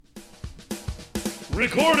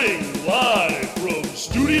Recording live from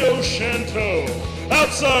Studio Chanteau,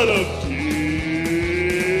 outside of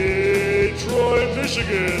Detroit,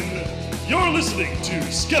 Michigan. You're listening to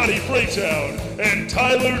Scotty, Fraytown, and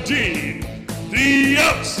Tyler Dean, the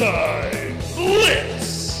Outside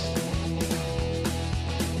Blitz.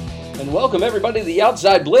 And welcome everybody to the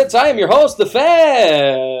Outside Blitz. I am your host, the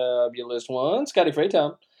fabulous one, Scotty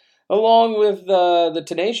Fraytown, along with the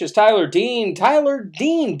tenacious Tyler Dean. Tyler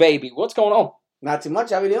Dean, baby, what's going on? Not too much.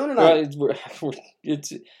 How we doing tonight?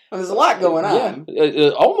 There's a lot going on. Yeah,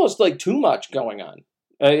 almost like too much going on.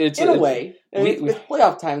 In a way. It's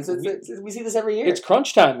playoff time. We see this every year. It's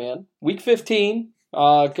crunch time, man. Week 15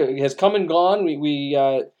 has come and gone.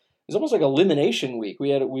 It's almost like elimination week.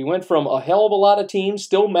 We went from a hell of a lot of teams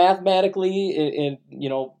still mathematically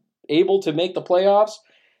able to make the playoffs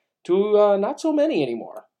to not so many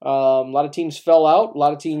anymore. A lot of teams fell out. A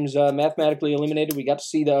lot of teams mathematically eliminated. We got to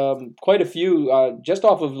see quite a few just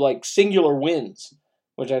off of like singular wins,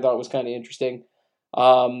 which I thought was kind of interesting.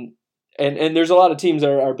 And there's a lot of teams that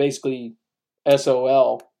are basically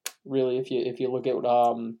SOL, really. If you look at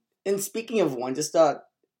And speaking of one, just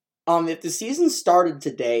if the season started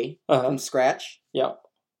today from scratch, yeah,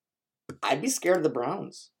 I'd be scared of the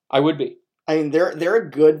Browns. I would be. I mean, they're a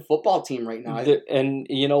good football team right now. And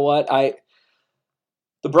you know what?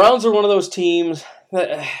 The Browns are one of those teams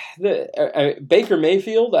that Baker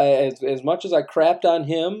Mayfield, as much as I crapped on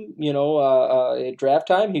him, at draft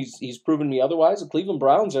time, he's proven me otherwise. The Cleveland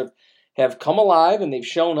Browns have come alive and they've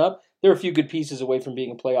shown up. They're a few good pieces away from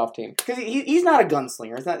being a playoff team. Because he's not a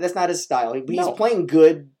gunslinger. That's not his style. He's playing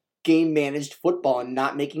good, game-managed football and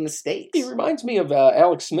not making mistakes. He reminds me of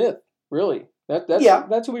Alex Smith, really.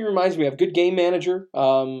 That's who he reminds me of. Good game manager.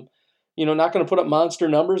 Not going to put up monster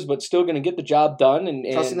numbers, but still going to get the job done. And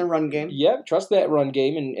trusting the run game. Yeah, trust that run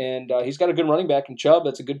game. And he's got a good running back in Chubb.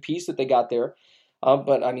 That's a good piece that they got there.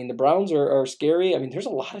 But, I mean, the Browns are scary. I mean, there's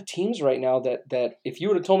a lot of teams right now that if you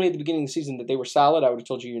would have told me at the beginning of the season that they were solid, I would have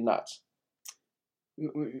told you you're nuts.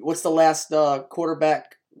 What's the last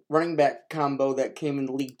quarterback-running back combo that came in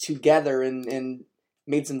the league together and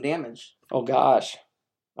made some damage? Oh, gosh.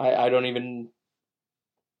 I don't even...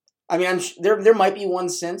 I mean, there might be one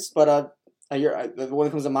since, but the one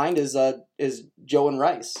that comes to mind is Joe and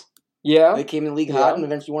Rice. Yeah, they came in the league hot and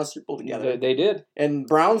eventually won a Super Bowl together. They did. And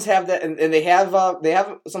Browns have that, and they have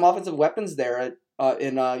some offensive weapons there.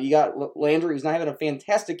 You got Landry, who's not having a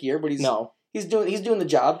fantastic year, but he's doing the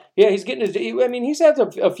job. Yeah, he's getting his. I mean, he's had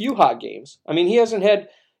a few hot games. I mean, he hasn't had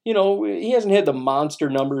the monster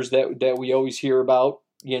numbers that we always hear about.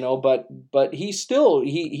 But he's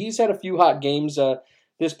had a few hot games.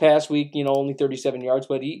 This past week, only 37 yards,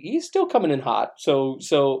 but he's still coming in hot. So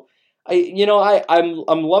I'm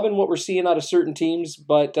loving what we're seeing out of certain teams,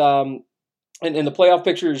 but and the playoff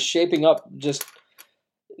picture is shaping up just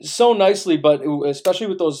so nicely. But especially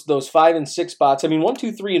with those 5 and 6 spots, I mean 1,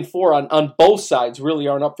 2, 3, and 4 on both sides really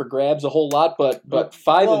aren't up for grabs a whole lot. But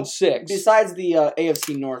 5 and 6, besides the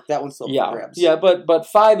AFC North, that one's still up for grabs. Yeah, but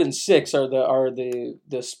 5 and 6 are the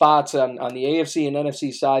spots on the AFC and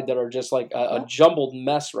NFC side that are just like a jumbled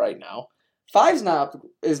mess right now. 5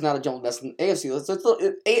 is not a jumbled mess in AFC.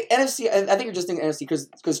 NFC. I think you're just thinking NFC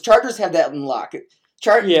because Chargers have that in lock.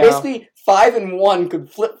 Basically 5 and 1 could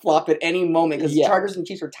flip flop at any moment because Chargers and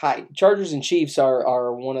Chiefs are tied. Chargers and Chiefs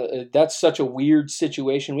are one of that's such a weird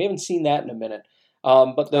situation. We haven't seen that in a minute.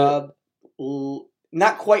 But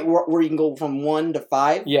not quite where you can go from 1 to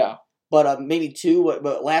 5. Yeah, but maybe 2.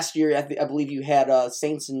 But last year I believe you had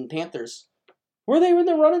Saints and Panthers. Were they in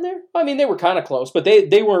the running there? I mean, they were kind of close, but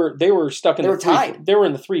they were stuck in tied. They were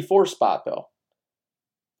in the 3-4 spot though.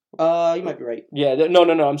 You might be right. Yeah, no.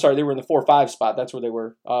 I'm sorry. They were in the 4-5 spot. That's where they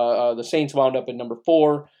were. The Saints wound up at number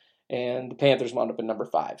 4, and the Panthers wound up at number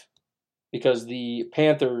 5, because the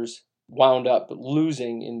Panthers wound up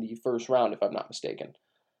losing in the first round, if I'm not mistaken.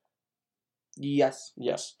 Yes.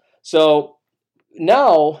 So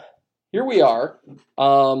now here we are.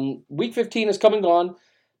 Week 15 has come and gone.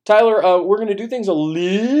 Tyler, we're going to do things a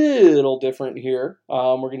little different here.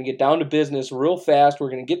 We're going to get down to business real fast. We're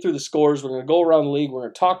going to get through the scores. We're going to go around the league. We're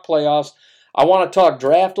going to talk playoffs. I want to talk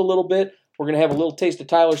draft a little bit. We're going to have a little taste of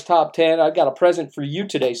Tyler's top 10. I've got a present for you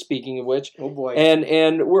today, speaking of which. Oh, boy.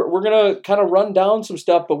 And we're going to kind of run down some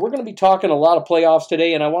stuff, but we're going to be talking a lot of playoffs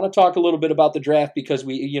today, and I want to talk a little bit about the draft because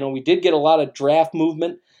we did get a lot of draft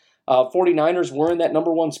movement. 49ers were in that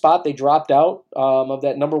number 1 spot. They dropped out of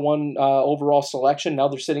that number 1 overall selection. Now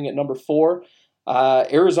they're sitting at number 4.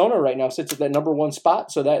 Arizona right now sits at that number 1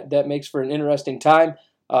 spot, so that makes for an interesting time.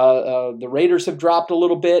 The Raiders have dropped a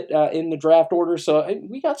little bit in the draft order, so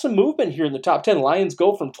we got some movement here in the top 10. Lions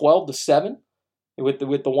go from 12 to 7 with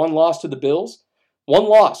the one loss to the Bills. One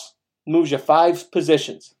loss moves you 5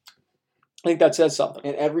 positions. I think that says something.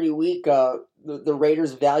 And every week, the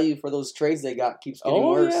Raiders' value for those trades they got keeps getting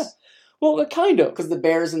worse. Yeah. Well, kind of, because the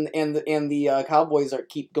Bears and the Cowboys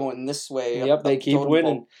keep going this way. Yep, they keep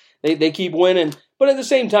winning. They keep winning, but at the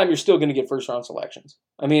same time, you're still going to get first round selections.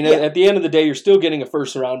 I mean, at the end of the day, you're still getting a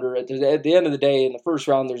first rounder. At the end of the day, in the first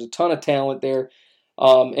round, there's a ton of talent there.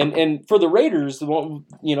 And for the Raiders,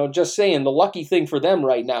 just saying, the lucky thing for them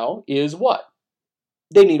right now is what?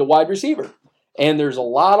 They need a wide receiver. And there's a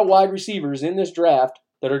lot of wide receivers in this draft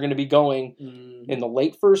that are going to be going in the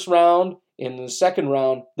late first round, in the second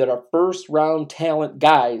round, that are first round talent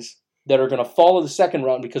guys that are going to follow the second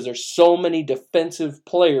round because there's so many defensive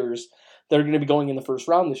players that are going to be going in the first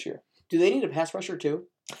round this year. Do they need a pass rusher too?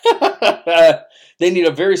 They need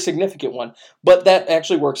a very significant one. But that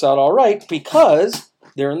actually works out all right because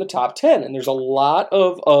they're in the top 10. And there's a lot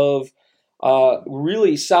of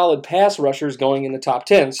really solid pass rushers going in the top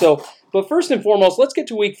 10. But first and foremost, let's get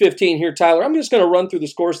to Week 15 here, Tyler. I'm just going to run through the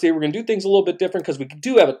scores today. We're going to do things a little bit different because we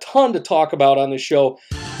do have a ton to talk about on this show.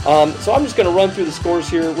 So I'm just going to run through the scores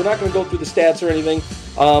here. We're not going to go through the stats or anything,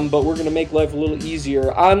 but we're going to make life a little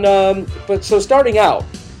easier. So starting out,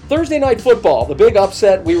 Thursday Night Football, the big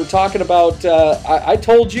upset we were talking about. I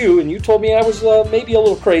told you, and you told me I was maybe a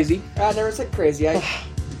little crazy. I never said crazy.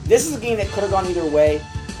 This is a game that could have gone either way.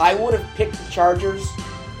 I would have picked the Chargers.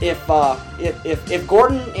 If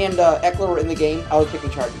Gordon and Eckler were in the game, I was picking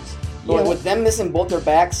Chargers. But with them missing both their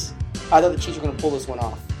backs, I thought the Chiefs were going to pull this one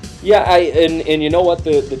off. Yeah, and you know what?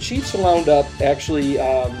 The Chiefs wound up actually.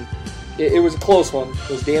 It was a close one.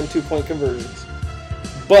 Those damn 2-point conversions.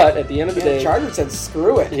 But at the end of the day, the Chargers said,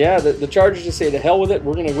 "Screw it." Yeah, the Chargers just say, "To hell with it.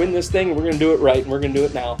 We're going to win this thing. And we're going to do it right, and we're going to do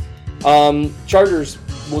it now." Chargers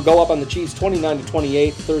will go up on the Chiefs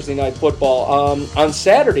 29-28 Thursday Night Football. On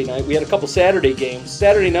Saturday night, we had a couple Saturday games.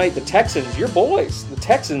 Saturday night, the Texans, your boys, the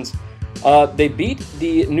Texans, they beat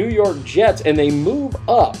the New York Jets, and they move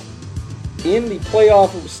up in the playoff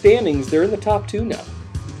standings. They're in the top 2 now.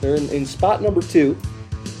 They're in spot number 2.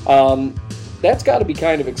 That's got to be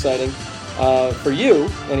kind of exciting for you,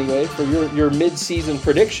 anyway, for your mid-season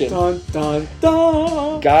prediction. Dun, dun,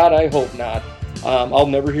 dun. God, I hope not. I'll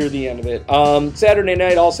never hear the end of it. Saturday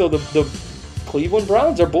night, also the Cleveland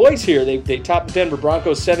Browns, our boys here. They topped the Denver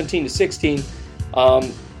Broncos 17-16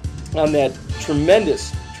 on that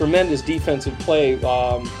tremendous defensive play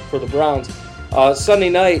for the Browns. Sunday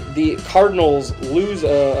night, the Cardinals lose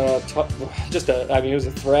it was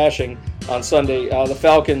a thrashing on Sunday. The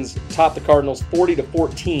Falcons topped the Cardinals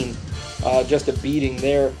 40-14, just a beating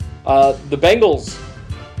there. The Bengals.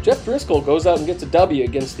 Jeff Driscoll goes out and gets a W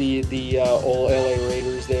against the old LA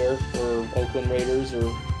Raiders there, or Oakland Raiders, or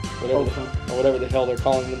whatever the hell they're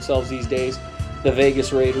calling themselves these days. The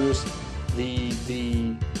Vegas Raiders,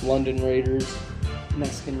 the London Raiders,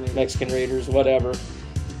 Mexican Raiders, whatever.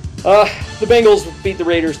 The Bengals beat the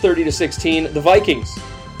Raiders 30-16. The Vikings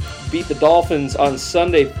beat the Dolphins on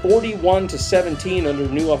Sunday 41-17 under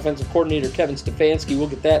new offensive coordinator Kevin Stefanski. We'll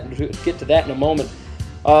get to that in a moment.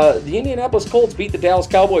 The Indianapolis Colts beat the Dallas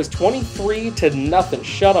Cowboys 23-0.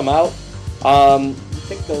 Shut them out.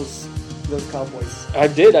 Pick those Cowboys. I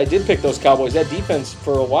did pick those Cowboys. That defense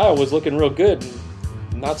for a while was looking real good.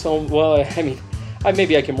 Not so well. I mean,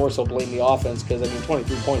 maybe I can more so blame the offense because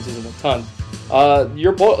 23 points isn't a ton.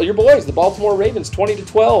 Your boys, the Baltimore Ravens,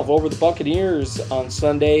 20-12 over the Buccaneers on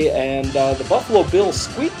Sunday, and the Buffalo Bills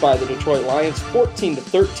squeaked by the Detroit Lions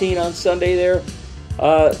 14-13 on Sunday there.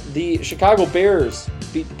 The Chicago Bears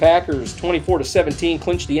beat the Packers 24-17,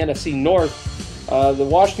 clinched the NFC North. The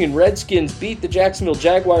Washington Redskins beat the Jacksonville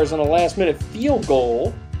Jaguars on a last-minute field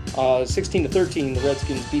goal. 16-13, the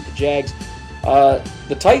Redskins beat the Jags.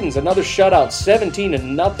 The Titans, another shutout,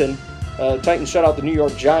 17-0. Titans shut out the New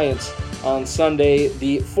York Giants on Sunday.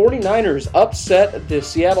 The 49ers upset the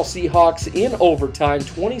Seattle Seahawks in overtime,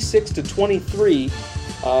 26-23.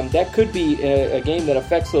 That could be a game that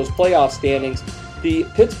affects those playoff standings. The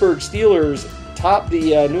Pittsburgh Steelers top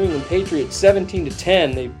the New England Patriots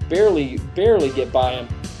 17-10. They barely get by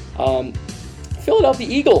them. Philadelphia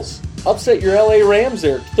Eagles upset your LA Rams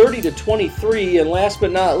there 30-23. And last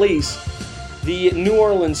but not least, the New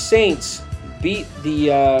Orleans Saints beat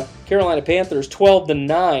the Carolina Panthers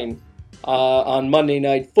 12-9 on Monday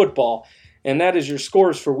Night Football. And that is your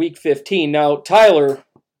scores for Week 15. Now, Tyler,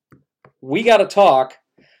 we got to talk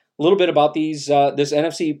a little bit about this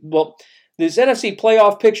NFC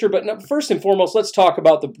playoff picture, but first and foremost, let's talk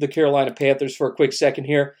about the Carolina Panthers for a quick second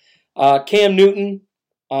here. Cam Newton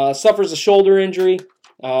suffers a shoulder injury.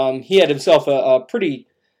 He had himself a pretty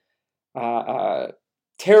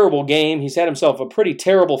terrible game. He's had himself a pretty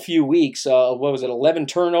terrible few weeks. 11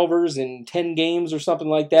 turnovers in 10 games or something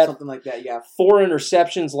like that? Something like that, yeah. 4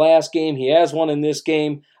 interceptions last game. He has one in this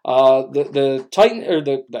game. The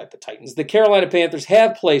Carolina Panthers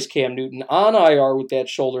have placed Cam Newton on IR with that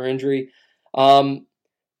shoulder injury.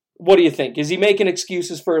 What do you think? Is he making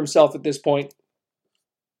excuses for himself at this point?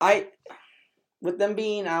 With them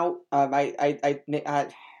being out,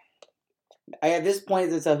 at this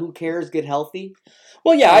point, it's a who cares, get healthy.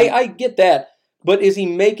 Well, yeah, I get that. But is he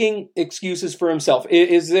making excuses for himself?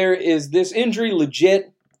 Is this injury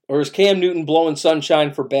legit, or is Cam Newton blowing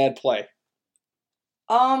sunshine for bad play?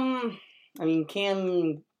 I mean,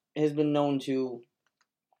 Cam has been known to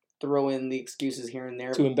throw in the excuses here and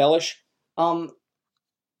there. To embellish?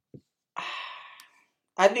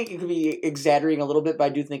 I think it could be exaggerating a little bit, but I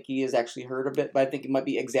do think he is actually hurt a bit, but I think it might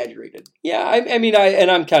be exaggerated. Yeah,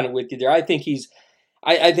 I'm kind of with you there. I think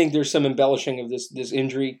I think there's some embellishing of this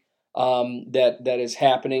injury that is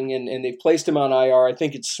happening, and they've placed him on IR. I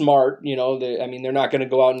think it's smart. They're not going to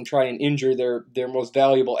go out and try and injure their most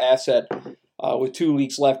valuable asset with 2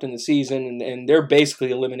 weeks left in the season, and they're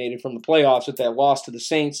basically eliminated from the playoffs with that loss to the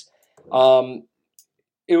Saints.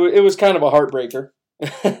 It was kind of a heartbreaker.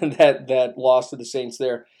 that loss to the Saints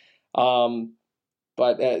there.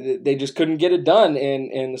 But they just couldn't get it done,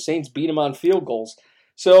 and the Saints beat them on field goals.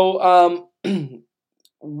 So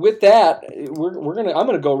with that, I'm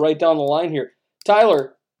gonna go right down the line here.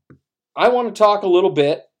 Tyler, I want to talk a little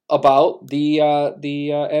bit about the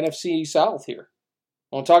NFC South here.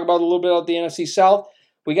 I want to talk about a little bit about the NFC South.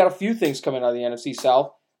 We got a few things coming out of the NFC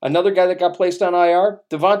South. Another guy that got placed on IR,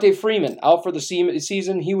 Devontae Freeman, out for the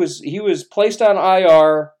season. He was placed on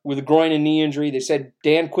IR with a groin and knee injury. They said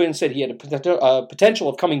Dan Quinn said he had a potential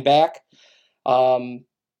of coming back. Dan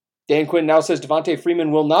Quinn now says Devontae Freeman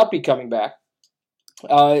will not be coming back,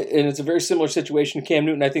 and it's a very similar situation to Cam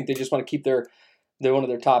Newton. I think they just want to keep their one of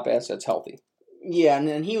their top assets healthy. Yeah,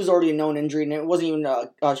 and he was already a known injury, and it wasn't even a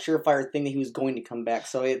surefire thing that he was going to come back.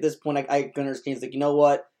 So at this point, I can understand. It's like, you know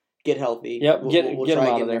what? Get healthy. Yep, we'll get him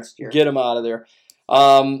out of there. Next year. Get him out of there.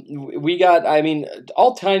 We got,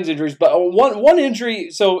 all kinds of injuries, but one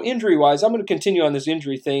injury. So injury-wise, I'm going to continue on this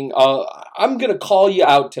injury thing. I'm going to call you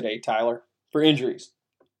out today, Tyler, for injuries.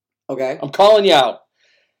 Okay. I'm calling you out.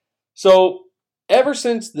 So ever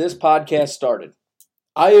since this podcast started,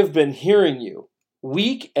 I have been hearing you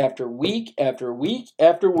week after week after week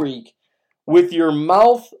after week with your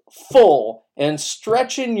mouth full and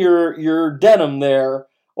stretching your denim there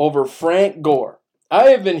over Frank Gore.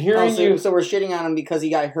 I have been hearing you. So we're shitting on him because he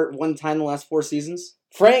got hurt one time in the last 4 seasons?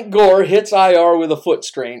 Frank Gore hits IR with a foot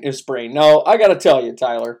sprain. Now, I got to tell you,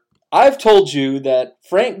 Tyler, I've told you that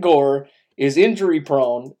Frank Gore is injury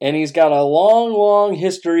prone, and he's got a long, long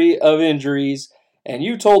history of injuries, and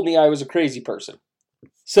you told me I was a crazy person.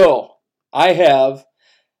 So, I have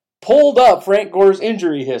pulled up Frank Gore's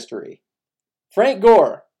injury history. Frank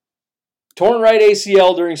Gore, torn right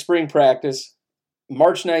ACL during spring practice,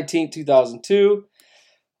 March 19, 2002.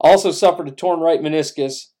 Also suffered a torn right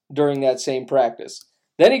meniscus during that same practice.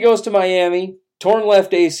 Then he goes to Miami, torn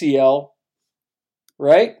left ACL,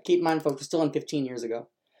 right? Keep in mind, folks, still in 15 years ago.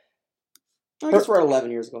 I guess we're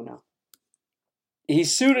 11 years ago now. He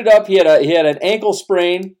suited up. He had an ankle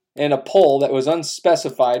sprain and a pull that was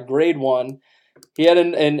unspecified, grade 1. He had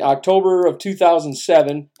in October of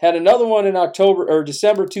 2007. Had another one in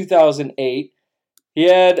December 2008. He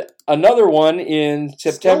had another one in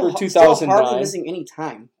September 2009. Still hardly missing any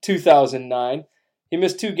time. 2009. He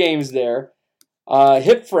missed 2 games there.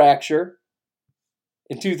 Hip fracture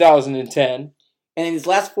in 2010. And his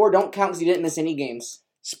last 4 don't count because he didn't miss any games.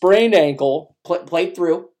 Sprained ankle. Played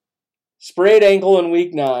through. Sprayed ankle in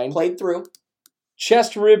week 9. Played through.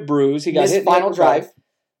 Chest rib bruise. He got missed hit final drive.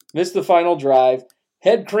 Missed the final drive.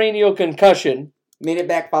 Head cranial concussion. Made it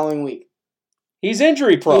back following week. He's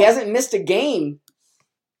injury prone. He hasn't missed a game.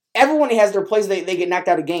 Everyone who has their plays, they get knocked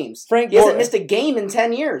out of games. He hasn't missed a game in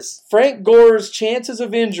 10 years. Frank Gore's chances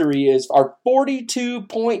of injury are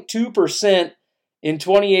 42.2% in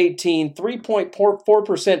 2018,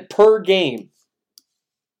 3.4% per game.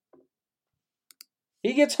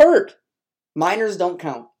 He gets hurt. Minors don't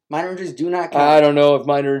count. Minor injuries do not count. I don't know if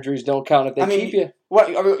minor injuries don't count. If they keep you. What,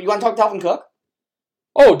 you want to talk Dalvin Cook?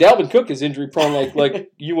 Oh, Dalvin Cook is injury prone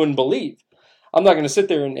like you wouldn't believe. I'm not going to sit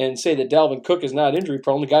there and say that Dalvin Cook is not injury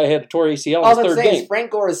prone. The guy had a torn ACL in his third game.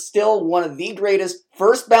 Frank Gore is still one of the greatest,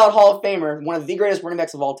 first ballot Hall of Famer, one of the greatest running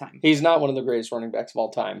backs of all time. He's not one of the greatest running backs of all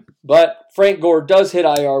time. But Frank Gore does hit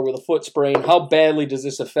IR with a foot sprain. How badly does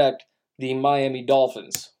this affect the Miami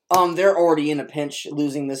Dolphins? They're already in a pinch,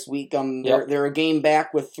 losing this week. They're a game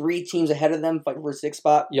back with 3 teams ahead of them, fighting for a 6th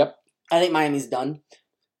spot. Yep. I think Miami's done.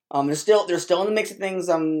 They're still in the mix of things.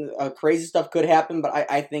 Crazy stuff could happen, but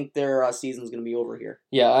I think their season's going to be over here.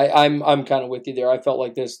 Yeah, I'm kind of with you there. I felt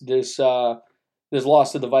like this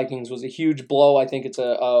loss to the Vikings was a huge blow. I think it's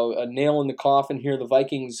a nail in the coffin here. The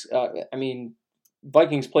Vikings,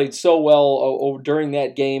 Vikings played so well during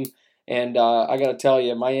that game, and I got to tell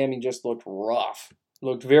you, Miami just looked rough.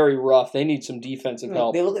 Looked very rough. They need some defensive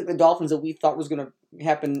help. They look like the Dolphins that we thought was going to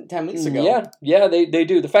happen 10 weeks ago. Yeah, they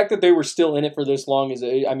do. The fact that they were still in it for this long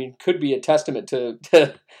could be a testament to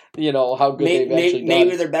how good they've actually done.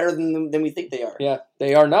 Maybe they're better than we think they are. Yeah,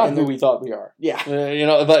 they are not who we thought we are. Yeah.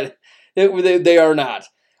 But they are not.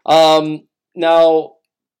 Now,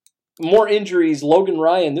 more injuries. Logan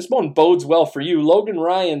Ryan. This one bodes well for you. Logan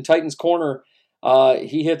Ryan, Titans corner.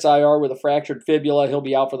 He hits IR with a fractured fibula. He'll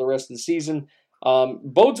be out for the rest of the season.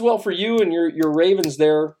 Bodes well for you and your Ravens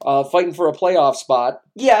there, fighting for a playoff spot.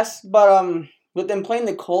 Yes, but with them playing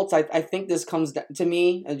the Colts, I think this comes to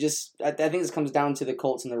me. I think this comes down to the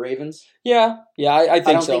Colts and the Ravens. Yeah, I think so.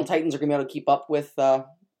 I don't think Titans are going to be able to keep up with. I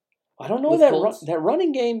don't know that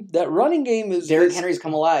running game. That running game is Derrick Henry's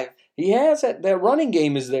come alive. He has that running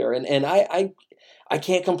game is there, and I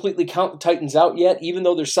can't completely count the Titans out yet, even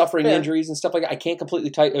though they're suffering injuries and stuff like that. I can't completely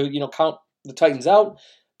count the Titans out,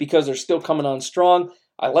 because they're still coming on strong.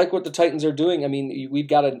 I like what the Titans are doing. I mean, we've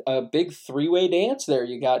got a big three-way dance there.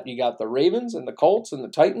 You got the Ravens and the Colts and the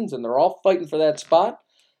Titans, and they're all fighting for that spot.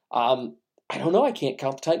 I don't know. I can't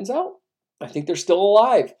count the Titans out. I think they're still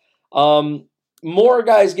alive. More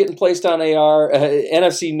guys getting placed on AR.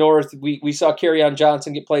 NFC North, we saw Kerryon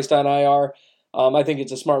Johnson get placed on IR. I think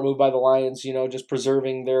it's a smart move by the Lions, just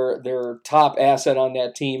preserving their top asset on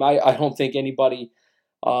that team. I don't think anybody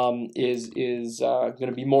is going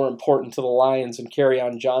to be more important to the Lions than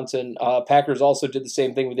Kerryon Johnson. Packers also did the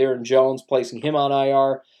same thing with Aaron Jones, placing him on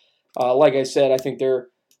IR. Like I said, I think they're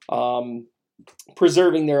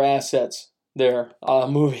preserving their assets there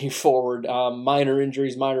moving forward. Minor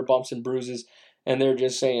injuries, minor bumps and bruises, and they're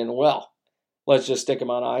just saying, well, let's just stick him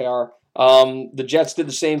on IR. The Jets did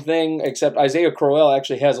the same thing, except Isaiah Crowell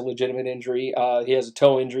actually has a legitimate injury. He has a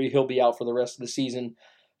toe injury. He'll be out for the rest of the season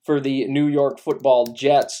for the New York Football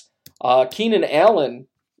Jets. Keenan Allen,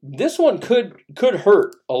 this one could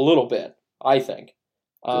hurt a little bit, I think.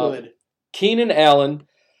 Good. Keenan Allen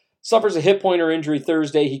suffers a hip pointer injury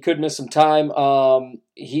Thursday. He could miss some time.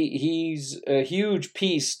 He's a huge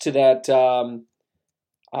piece to that.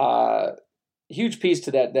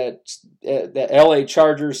 That LA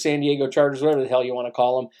Chargers, San Diego Chargers, whatever the hell you want to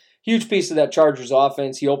call them. Huge piece of that Chargers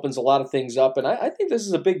offense. He opens a lot of things up, and I think this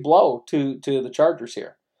is a big blow to the Chargers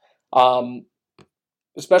here.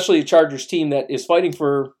 Especially a Chargers team that is fighting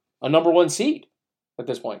for a number one seed at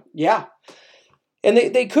this point. Yeah. And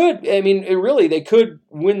they could, they could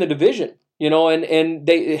win the division, and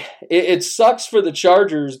it sucks for the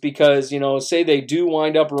Chargers because, say they do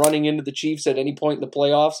wind up running into the Chiefs at any point in the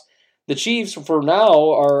playoffs. The Chiefs, for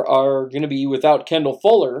now, are going to be without Kendall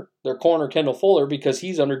Fuller, their corner Kendall Fuller, because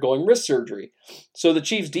he's undergoing wrist surgery. So the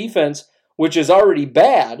Chiefs' defense, which is already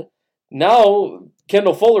bad, now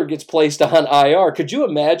Kendall Fuller gets placed on IR. Could you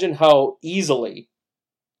imagine how easily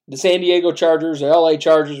the San Diego Chargers or LA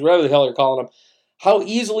Chargers, whatever the hell you're calling them, how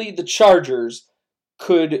easily the Chargers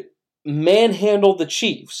could manhandle the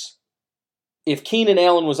Chiefs if Keenan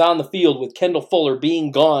Allen was on the field with Kendall Fuller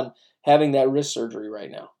being gone, having that wrist surgery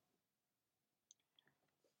right now?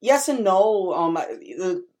 Yes and no.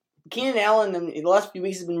 Keenan Allen in the last few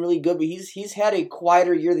weeks has been really good, but he's had a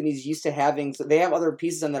quieter year than he's used to having. So they have other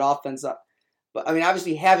pieces on that offense. But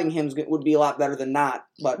obviously having him would be a lot better than not.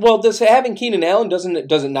 But does having Keenan Allen does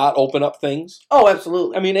it not open up things? Oh,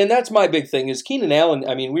 absolutely. And that's my big thing is Keenan Allen.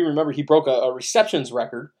 We remember he broke a receptions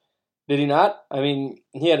record, did he not?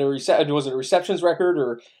 He had was it a receptions record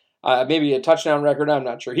or maybe a touchdown record? I'm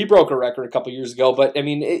not sure. He broke a record a couple years ago, but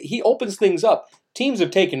he opens things up. Teams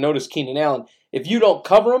have taken notice of Keenan Allen. If you don't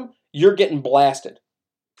cover him, you're getting blasted.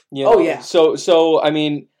 Oh yeah. So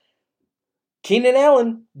Keenan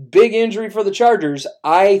Allen, big injury for the Chargers.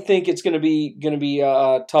 I think it's going to be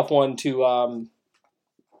a tough one to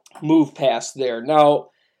move past there. Now,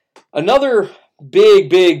 another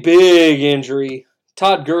big injury.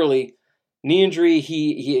 Todd Gurley, knee injury.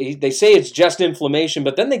 They say it's just inflammation,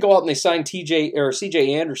 but then they go out and they sign C.J.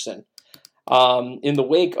 Anderson in the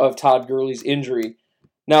wake of Todd Gurley's injury.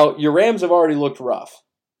 Now, your Rams have already looked rough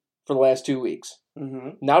for the last 2 weeks. Mm-hmm.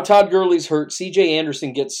 Now Todd Gurley's hurt. C.J.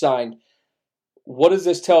 Anderson gets signed. What does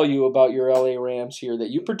this tell you about your LA Rams here that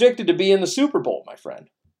you predicted to be in the Super Bowl, my friend?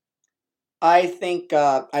 I think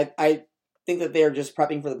I think that they're just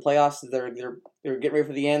prepping for the playoffs. They're getting ready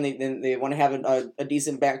for the end. They want to have a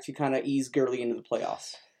decent back to kind of ease Gurley into the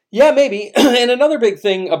playoffs. Yeah, maybe. And another big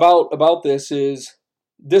thing about this is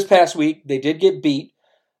this past week they did get beat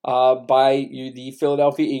by the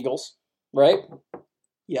Philadelphia Eagles, right?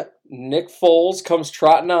 Yep. Nick Foles comes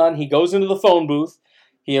trotting on. He goes into the phone booth.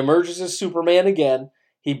 He emerges as Superman again.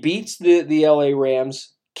 He beats the LA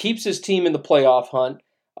Rams, keeps his team in the playoff hunt.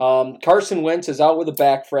 Carson Wentz is out with a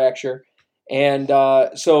back fracture. And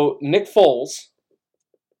so Nick Foles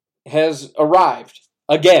has arrived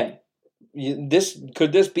again.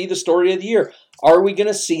 Could this be the story of the year? Are we going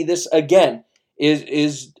to see this again?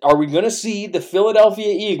 Are we going to see the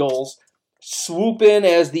Philadelphia Eagles swoop in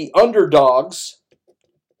as the underdogs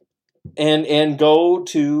and go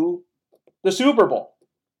to the Super Bowl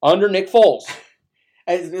under Nick Foles?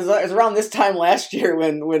 It was around this time last year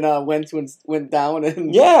when Wentz went down.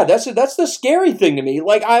 And yeah, that's the scary thing to me.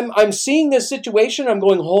 Like I'm seeing this situation, I'm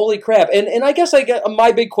going, holy crap. And I guess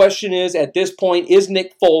my big question is, at this point, is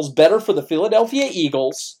Nick Foles better for the Philadelphia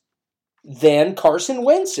Eagles than Carson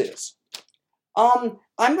Wentz is? I'm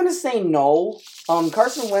going to say no.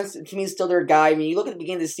 Carson Wentz, to me, is still their guy. I mean, you look at the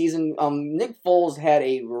beginning of the season, Nick Foles had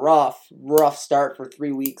a rough start for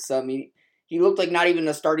 3 weeks. I mean, he looked like not even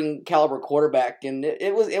a starting caliber quarterback, and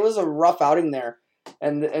it was a rough outing there.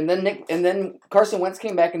 And then Carson Wentz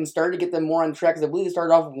came back and started to get them more on track, because I believe they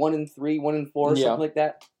started off 1-3, 1-4, something like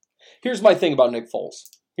that. Here's my thing about Nick Foles.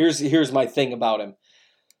 Here's my thing about him.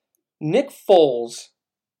 Nick Foles,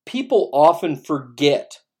 people often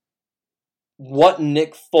forget what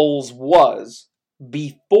Nick Foles was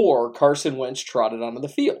before Carson Wentz trotted onto the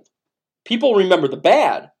field. People remember the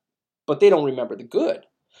bad, but they don't remember the good.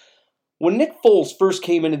 When Nick Foles first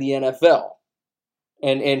came into the NFL,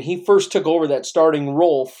 and he first took over that starting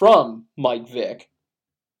role from Mike Vick,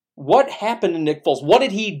 what happened to Nick Foles? What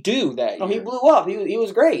did he do that year? He blew up. He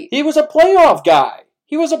was great. He was a playoff guy.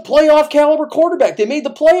 He was a playoff caliber quarterback. They made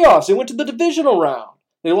the playoffs. They went to the divisional round.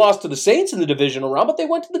 They lost to the Saints in the divisional round, but they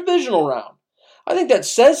went to the divisional round. I think that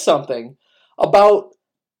says something about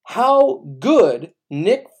how good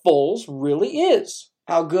Nick Foles really is.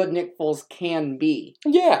 How good Nick Foles can be.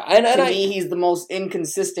 Yeah, to me, he's the most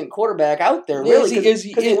inconsistent quarterback out there. Really,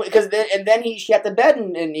 and then he shat the bed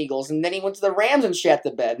in Eagles, and then he went to the Rams and shat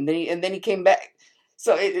the bed, and then he came back.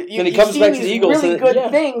 So then he comes back to the Eagles. Really good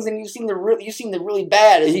things, and you've seen the really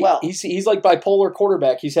bad as well. He's like bipolar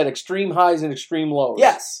quarterback. He's had extreme highs and extreme lows.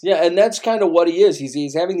 Yes. Yeah, and that's kind of what he is.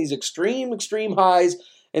 He's having these extreme highs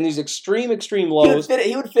and these extreme lows.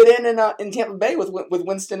 He would fit in Tampa Bay with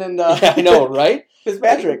Winston and yeah, I know, right?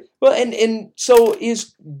 Fitzpatrick. Well, and so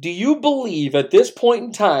do you believe at this point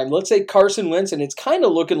in time, let's say Carson Wentz, and it's kind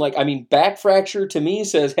of looking like, back fracture to me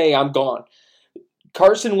says, hey, I'm gone.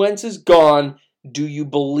 Carson Wentz is gone. Do you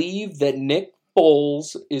believe that Nick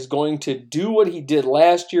Foles is going to do what he did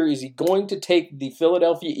last year? Is he going to take the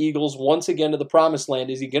Philadelphia Eagles once again to the promised land?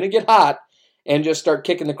 Is he going to get hot and just start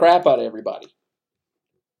kicking the crap out of everybody?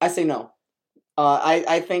 I say no.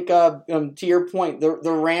 I think, to your point,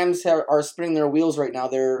 the Rams are spinning their wheels right now.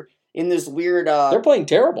 They're in this weird... they're playing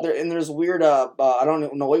terrible. They're in this weird... I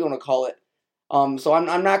don't know what you want to call it. So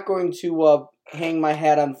I'm not going to hang my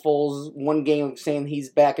hat on Foles one game saying he's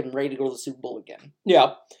back and ready to go to the Super Bowl again.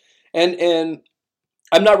 Yeah. And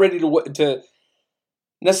I'm not ready to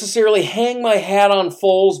necessarily hang my hat on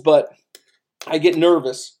Foles, but I get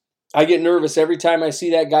nervous. I get nervous every time I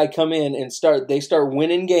see that guy come in and they start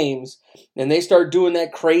winning games, and they start doing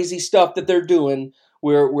that crazy stuff that they're doing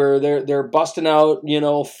where they're busting out,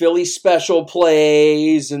 Philly special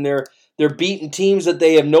plays, and they're beating teams that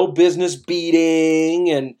they have no business beating,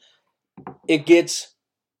 and it gets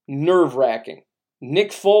nerve-wracking.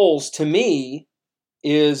 Nick Foles, to me,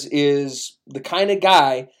 is the kind of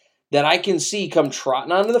guy that I can see come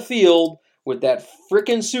trotting onto the field with that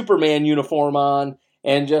frickin' Superman uniform on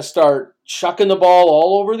and just start chucking the ball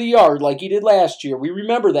all over the yard like he did last year. We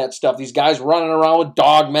remember that stuff. These guys running around with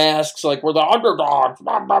dog masks like we're the underdogs.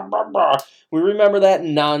 Blah, blah, blah, blah. We remember that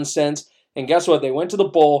nonsense. And guess what? They went to the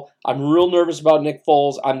bowl. I'm real nervous about Nick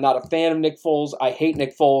Foles. I'm not a fan of Nick Foles. I hate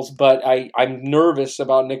Nick Foles, but I'm nervous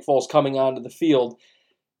about Nick Foles coming onto the field.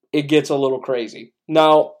 It gets a little crazy.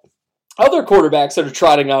 Now, other quarterbacks that are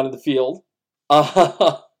trotting onto the field,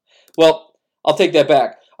 well, I'll take that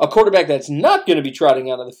back. A quarterback that's not going to be trotting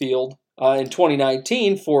onto the field in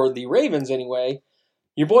 2019 for the Ravens anyway,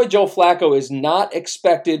 your boy Joe Flacco is not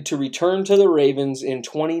expected to return to the Ravens in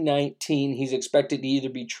 2019. He's expected to either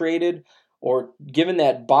be traded or given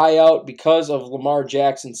that buyout because of Lamar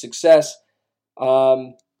Jackson's success.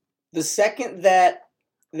 The second that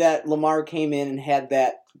Lamar came in and had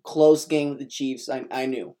that close game with the Chiefs, I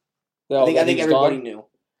knew. I think everybody knew.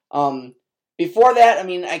 Before that,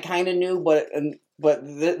 I kind of knew, but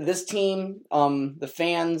this team, the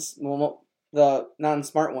fans, the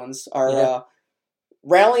non-smart ones, are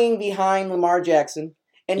rallying behind Lamar Jackson.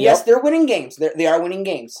 And yes, they're winning games. They are winning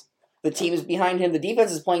games. The team is behind him. The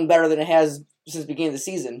defense is playing better than it has since the beginning of the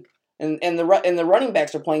season. And the running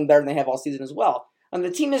backs are playing better than they have all season as well. And the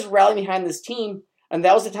team is rallying behind this team. And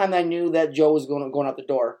that was the time that I knew that Joe was going out the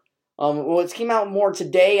door. What came out more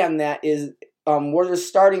today on that is where they're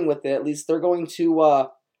starting with it. At least they're going to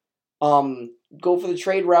go for the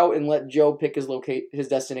trade route and let Joe pick his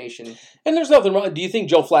destination. And there's nothing wrong. Do you think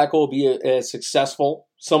Joe Flacco will be as successful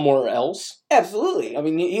somewhere else? Absolutely. I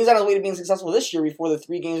mean, he was on his way to being successful this year before the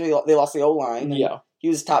 3 games they lost the O-line. Yeah. He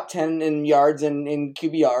was top 10 in yards and in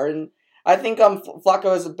QBR. And I think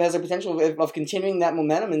Flacco has a potential of continuing that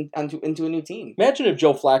momentum into a new team. Imagine if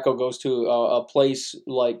Joe Flacco goes to a place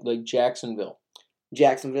like Jacksonville.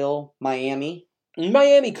 Miami.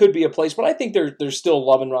 Miami could be a place, but I think they're still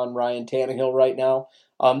loving on Ryan Tannehill right now.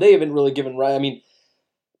 They haven't really given Ryan. I mean,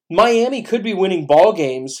 Miami could be winning ball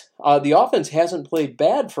games. The offense hasn't played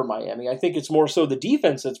bad for Miami. I think it's more so the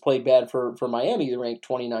defense that's played bad for Miami. They're ranked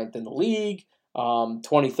 29th in the league,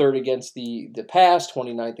 23rd against the pass,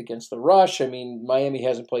 29th against the rush. I mean, Miami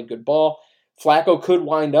hasn't played good ball. Flacco could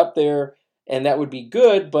wind up there, and that would be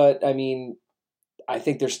good, but, I mean, I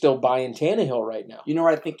think they're still buying Tannehill right now. You know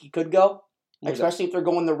where I think he could go? Especially if they're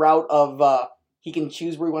going the route of he can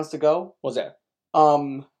choose where he wants to go. What's that?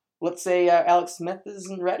 Let's say Alex Smith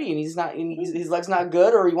isn't ready and his leg's not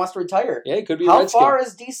good, or he wants to retire. Yeah, he could be. How far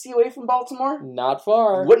is DC away from Baltimore? Not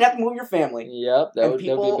far. Wouldn't have to move your family. Yep, that would be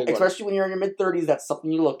a big one. Especially when you're in your mid-30s, that's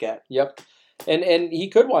something you look at. Yep, and he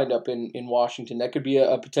could wind up in Washington. That could be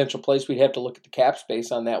a potential place. We'd have to look at the cap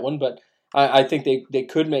space on that one, but I think they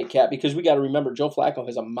could make cap, because we got to remember Joe Flacco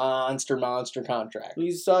has a monster contract.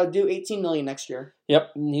 He's due $18 million next year.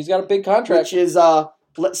 Yep, he's got a big contract, which is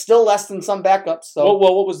still less than some backups. So.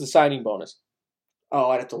 Well, what was the signing bonus? Oh,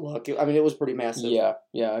 I'd have to look. I mean, it was pretty massive.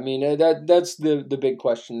 Yeah. I mean, that's the big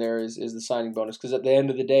question there is the signing bonus, because at the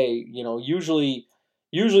end of the day, usually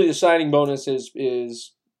the signing bonus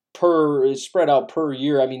is spread out per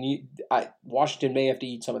year. I mean, Washington may have to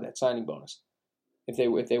eat some of that signing bonus if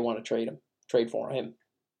they want to trade for him.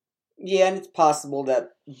 Yeah, and it's possible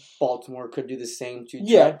that Baltimore could do the same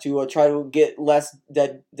to try to get less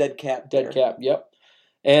dead cap. Dead cap, yep.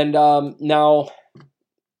 And now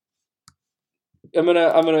I'm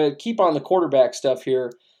gonna keep on the quarterback stuff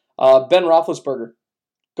here. Ben Roethlisberger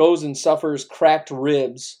goes and suffers cracked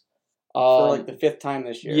ribs for like the 5th time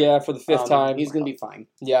this year. Yeah, for the 5th time. He's gonna be fine.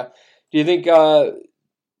 Yeah. Do you think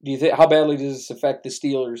how badly does this affect the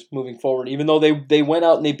Steelers moving forward? Even though they went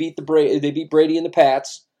out and they beat Brady and the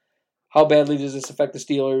Pats, how badly does this affect the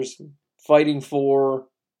Steelers fighting for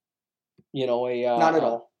not at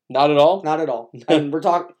all. Not at all? Not at all. And we're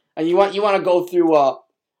talking, and you want to go through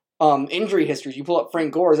injury histories. You pull up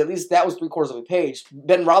Frank Gore's. At least that was 3/4 of a page.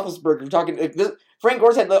 Ben Roethlisberger. We're talking. Frank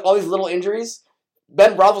Gore's had all these little injuries.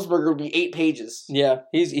 Ben Roethlisberger would be 8 pages. Yeah,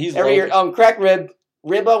 he's every year. Cracked rib.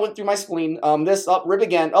 Rib went through my spleen. This up, rib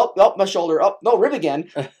again. Oh, my shoulder. Oh, no, rib again.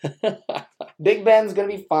 Big Ben's gonna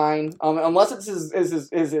be fine. Unless it's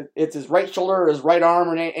his right shoulder or his right arm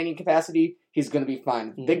or in any capacity, he's gonna be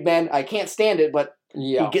fine. Mm-hmm. Big Ben, I can't stand it, but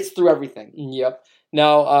he gets through everything. Yep.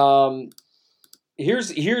 Now, here's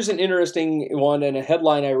an interesting one and a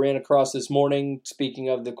headline I ran across this morning. Speaking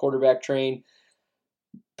of the quarterback train,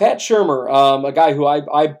 Pat Shurmur, a guy who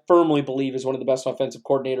I firmly believe is one of the best offensive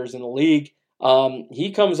coordinators in the league.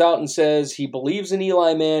 He comes out and says he believes in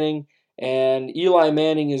Eli Manning, and Eli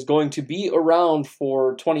Manning is going to be around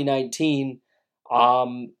for 2019.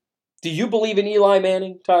 Do you believe in Eli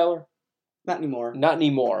Manning, Tyler? Not anymore. Not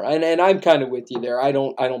anymore. And I'm kind of with you there. I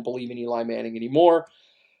don't believe in Eli Manning anymore.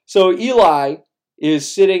 So Eli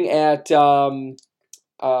is sitting at in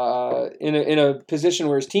a position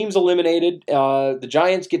where his team's eliminated. The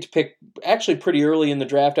Giants get to pick actually pretty early in the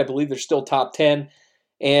draft. I believe they're still top 10.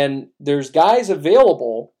 And there's guys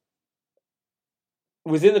available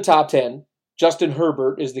within the top 10. Justin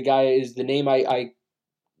Herbert is the name I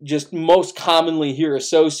just most commonly hear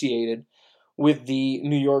associated with the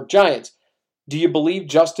New York Giants. Do you believe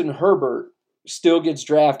Justin Herbert still gets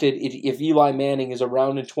drafted if Eli Manning is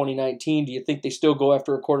around in 2019? Do you think they still go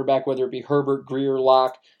after a quarterback, whether it be Herbert, Greer,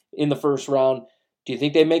 Locke, in the first round? Do you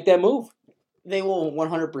think they make that move? They will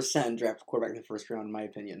 100% draft a quarterback in the first round, in my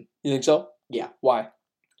opinion. You think so? Yeah. Why?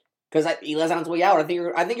 Because Eli's on his way out. I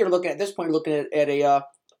think you're looking at this point. You're looking at a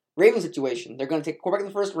Ravens situation. They're going to take a quarterback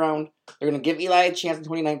in the first round. They're going to give Eli a chance in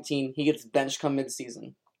 2019. He gets benched come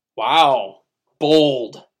mid-season. Wow,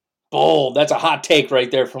 bold. That's a hot take right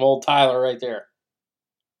there from old Tyler right there.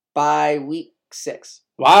 By week 6.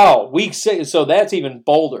 Wow, week 6. So that's even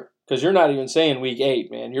bolder because you're not even saying week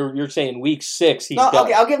 8, man. You're saying week 6. He's done.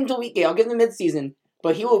 Okay, I'll give him till week 8. I'll give him the midseason,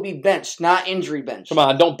 but he will be benched, not injury benched. Come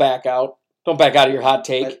on, don't back out. Don't back out of your hot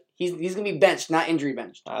take. But he's going to be benched, not injury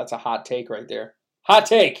benched. That's a hot take right there. Hot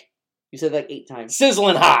take. You said like 8 times.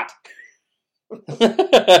 Sizzling hot.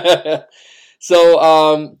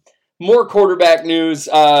 So, more quarterback news.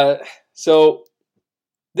 So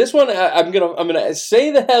this one, I'm gonna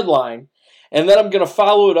say the headline, and then I'm gonna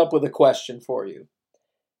follow it up with a question for you.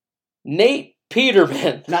 Nate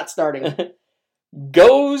Peterman, not starting,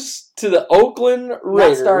 goes to the Oakland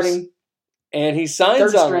Raiders. Not starting, and he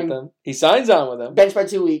signs on with them. He signs on with them. Benched by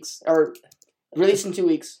 2 weeks, or released in 2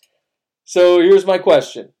 weeks. So here's my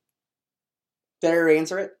question. Did I already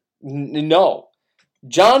answer it? No.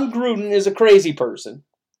 John Gruden is a crazy person.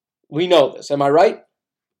 We know this. Am I right?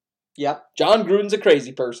 Yep. John Gruden's a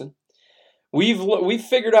crazy person. We've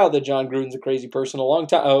figured out that John Gruden's a crazy person a long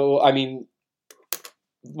time.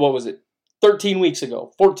 What was it? 13 weeks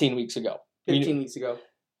ago. 14 weeks ago. 15 weeks ago.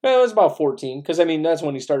 Well, it was about 14, because, that's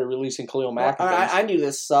when he started releasing Khalil Mack. I knew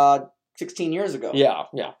this 16 years ago. Yeah.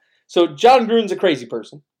 So John Gruden's a crazy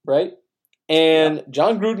person, right? And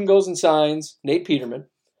John Gruden goes and signs Nate Peterman.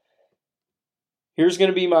 Here's going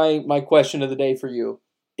to be my question of the day for you.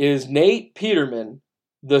 Is Nate Peterman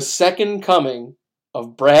the second coming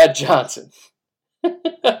of Brad Johnson? No.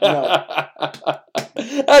 I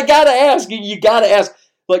got to ask. You got to ask.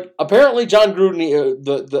 Like, apparently John Gruden,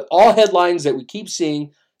 the all headlines that we keep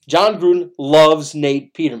seeing, John Gruden loves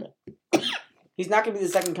Nate Peterman. He's not going to be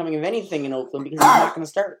the second coming of anything in Oakland because he's not going to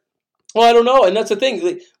start. Well, I don't know, and that's the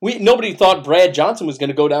thing. Nobody thought Brad Johnson was going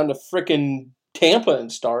to go down to frickin' Tampa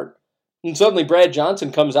and start. And suddenly Brad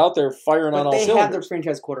Johnson comes out there firing on all cylinders. But they have their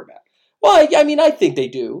franchise quarterback. Well, I think they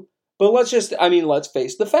do. But let's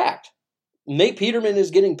face the fact. Nate Peterman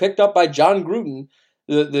is getting picked up by John Gruden,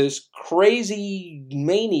 this crazy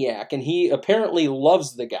maniac, and he apparently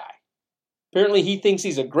loves the guy. Apparently he thinks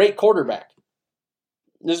he's a great quarterback.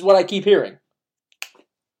 This is what I keep hearing.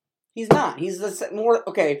 He's not. He's more...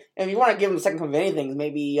 Okay, if you want to give him a second coming of anything,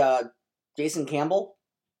 maybe Jason Campbell?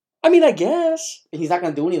 I guess. He's not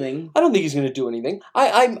going to do anything. I don't think he's going to do anything.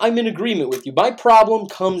 I'm in agreement with you. My problem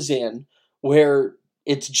comes in where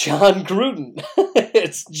it's John Gruden.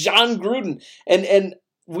 It's John Gruden. And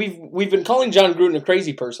we've been calling John Gruden a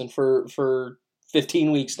crazy person for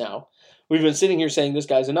 15 weeks now. We've been sitting here saying this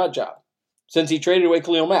guy's a nut job. Since he traded away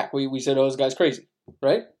Khalil Mack, we said, this guy's crazy.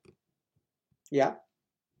 Right? Yeah.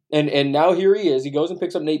 And now here he is. He goes and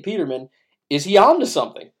picks up Nate Peterman. Is he on to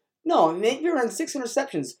something? No, Nate Peterman had 6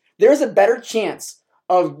 interceptions. There's a better chance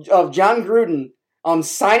of John Gruden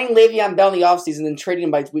signing Le'Veon Bell in the offseason than trading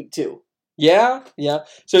him by week 2. Yeah.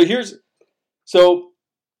 So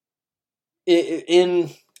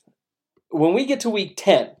when we get to week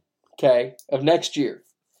 10, okay, of next year,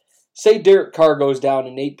 say Derek Carr goes down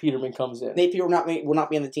and Nate Peterman comes in. Nate Peterman will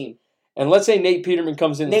not be on the team. And let's say Nate Peterman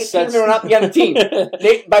comes in. Nate Peterman will not be on the team.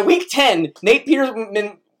 By week 10, Nate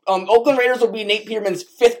Peterman, Oakland Raiders will be Nate Peterman's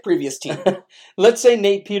 5th previous team. Let's say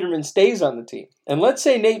Nate Peterman stays on the team. And let's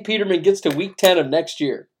say Nate Peterman gets to week 10 of next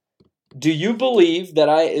year. Do you believe that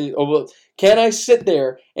can I sit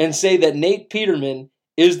there and say that Nate Peterman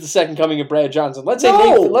is the second coming of Brad Johnson?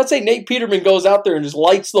 Let's say Nate Peterman goes out there and just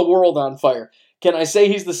lights the world on fire. Can I say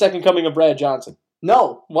he's the second coming of Brad Johnson?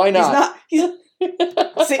 No. Why not? He's not.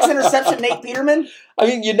 6 interception Nate Peterman?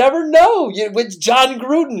 You never know. With John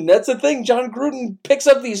Gruden, that's the thing. John Gruden picks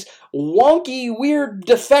up these wonky, weird,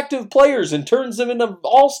 defective players and turns them into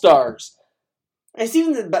all-stars. Is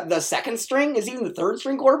even the second string? Is even the third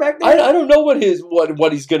string quarterback there? I don't know what he's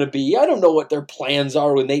going to be. I don't know what their plans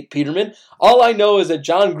are with Nate Peterman. All I know is that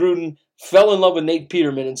John Gruden fell in love with Nate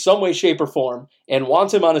Peterman in some way, shape, or form and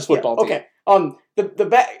wants him on his football team.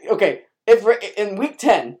 Okay. If in week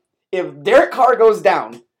 10, if Derek Carr goes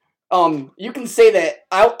down, you can say that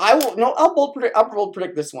I'll bold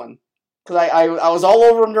predict this one because I was all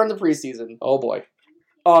over him during the preseason. Oh boy.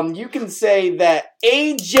 You can say that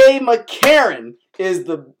A.J. McCarron is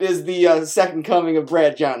the second coming of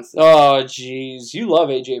Brad Johnson. Oh jeez, you love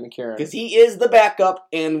A.J. McCarron because he is the backup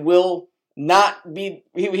and will not be.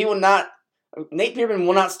 He will not. Nate Peterman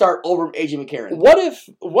will not start over A.J. McCarron.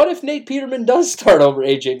 What if Nate Peterman does start over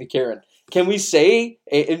A.J. McCarron? Can we say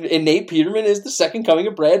Nate Peterman is the second coming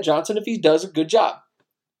of Brad Johnson if he does a good job?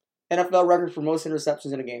 NFL record for most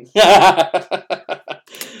interceptions in a game.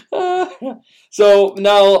 So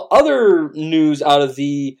now other news out of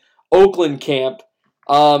the Oakland camp.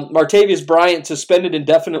 Martavius Bryant suspended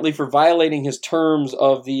indefinitely for violating his terms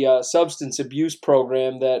of the substance abuse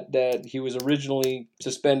program that he was originally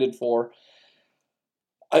suspended for.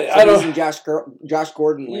 I don't. He's in Josh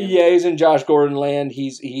Gordon land. Yeah, he's in Josh Gordon land.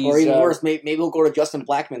 He's or even worse, maybe he'll go to Justin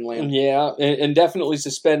Blackmon land. Yeah, and definitely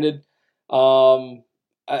suspended.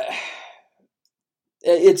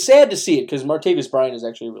 It's sad to see it because Martavis Bryant is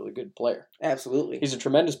actually a really good player. Absolutely, he's a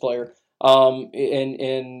tremendous player.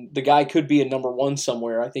 And the guy could be a number one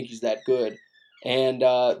somewhere. I think he's that good. And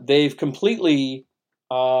they've completely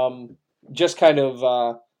just kind of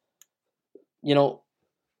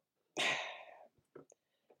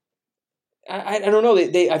I don't know.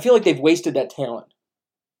 I feel like they've wasted that talent.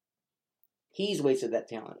 He's wasted that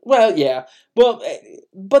talent. Well, yeah. Well,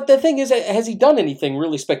 but the thing is, has he done anything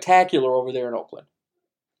really spectacular over there in Oakland?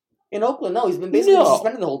 In Oakland, no. He's been basically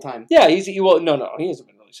suspended the whole time. Yeah, he hasn't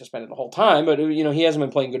been really suspended the whole time. But he hasn't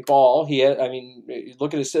been playing good ball.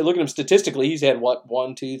 Look at him statistically. He's had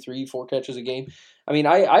 1, 2, 3, 4 catches a game. I mean,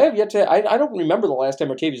 I have yet to. I don't remember the last time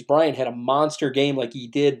Martavis Bryant had a monster game like he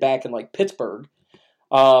did back in like Pittsburgh.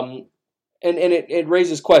 And it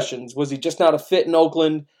raises questions. Was he just not a fit in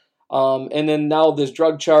Oakland? And then now this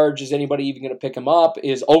drug charge. Is anybody even going to pick him up?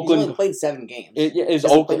 Is Oakland? He's only played 7 games. Is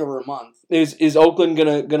Oakland played over a month? Is Oakland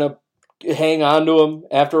gonna hang on to him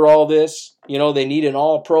after all this? They need an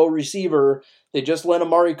all-pro receiver. They just let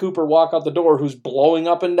Amari Cooper walk out the door, who's blowing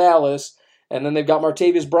up in Dallas, and then they've got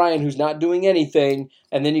Martavis Bryant, who's not doing anything,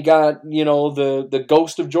 and then you got the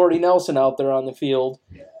ghost of Jordy Nelson out there on the field.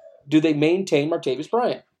 Do they maintain Martavis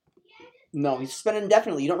Bryant? No, he's suspended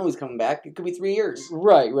indefinitely. You don't know he's coming back. It could be 3 years.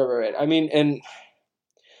 Right. I mean,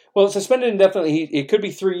 suspended indefinitely. It could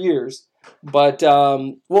be 3 years, but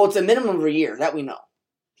it's a minimum of a year. That we know.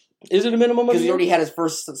 Is it a minimum of a year? Because he already had his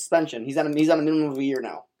first suspension. He's on a minimum of a year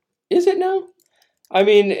now. Is it now? I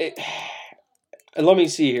mean, let me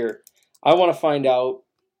see here. I want to find out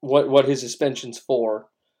what his suspension's for.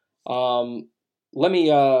 I'm looking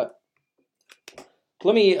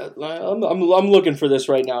for this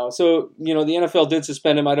right now. So, the NFL did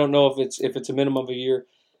suspend him. I don't know if it's a minimum of a year.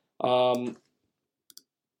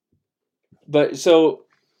 But so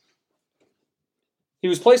he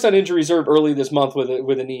was placed on injury reserve early this month with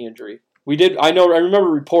a knee injury. I remember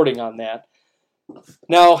reporting on that.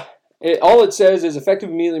 Now, all it says is effective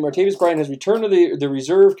immediately, Martavis Bryant has returned to the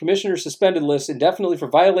reserve commissioner suspended list indefinitely for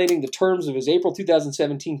violating the terms of his April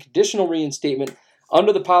 2017 conditional reinstatement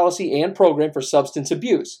under the policy and program for substance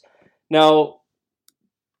abuse. Now,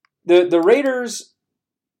 the Raiders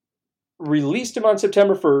released him on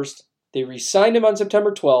September 1st. They re-signed him on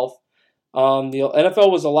September 12th. The NFL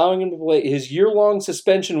was allowing him to play. His year-long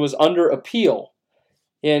suspension was under appeal,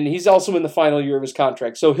 and he's also in the final year of his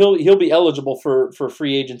contract. So he'll be eligible for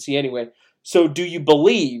free agency anyway. So do you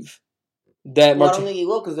believe that? Well, I don't think he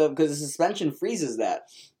will because the suspension freezes that.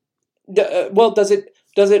 Does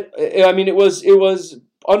it? I mean, it was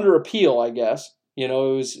under appeal, I guess. It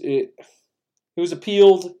was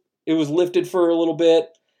appealed. It was lifted for a little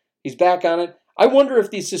bit. He's back on it. I wonder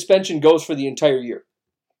if the suspension goes for the entire year.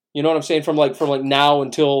 You know what I'm saying? From now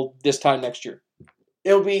until this time next year.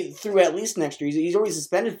 It'll be through at least next year. He's already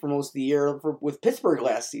suspended for most of the year with Pittsburgh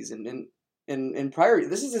last season. And prior,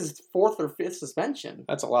 this is his 4th or 5th suspension.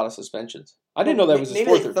 That's a lot of suspensions. I didn't know that was his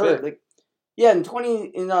 4th or 5th. In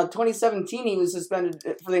 2017 he was suspended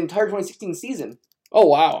for the entire 2016 season. Oh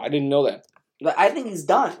wow, I didn't know that. I think he's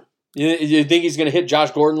done. You think he's going to hit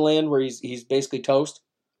Josh Gordon land where he's basically toast?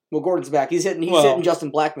 Well, Gordon's back. He's hitting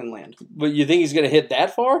Justin Blackmon land. But you think he's going to hit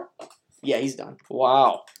that far? Yeah, he's done.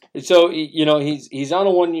 Wow. So he's on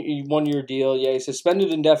a one year deal. Yeah, he's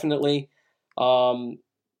suspended indefinitely, and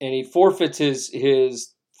he forfeits his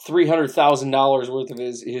 $300,000 worth of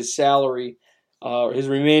his salary, his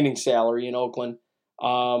remaining salary in Oakland.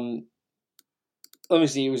 Let me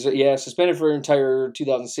see. He was suspended for an entire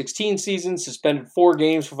 2016 season. Suspended 4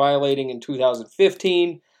 games for violating in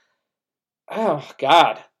 2015. Oh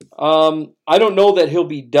God. I don't know that he'll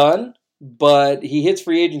be done. But he hits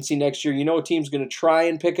free agency next year. A team's going to try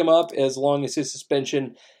and pick him up as long as his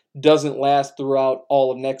suspension doesn't last throughout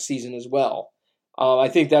all of next season as well. I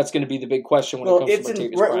think that's going to be the big question when it comes to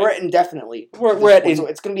Martavis Bryant. We're at indefinitely. So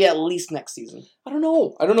it's going to be at least next season. I don't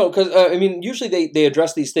know because usually they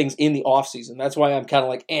address these things in the off season. That's why I'm kind of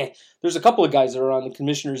like, There's a couple of guys that are on the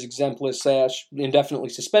commissioner's exempt list / indefinitely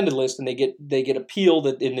suspended list, and they get appealed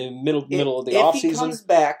in the middle of the off season. If he comes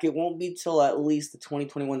back, it won't be till at least the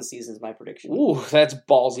 2021 season. Is my prediction. Ooh, that's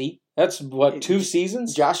ballsy. That's 2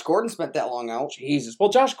 seasons? Josh Gordon spent that long out. Jesus. Well,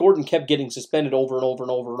 Josh Gordon kept getting suspended over and over and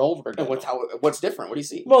over and over again. What's different? What do you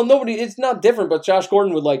see? Well, it's not different, but Josh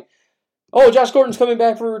Gordon would Josh Gordon's coming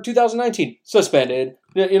back for 2019. Suspended.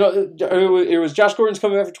 It was Josh Gordon's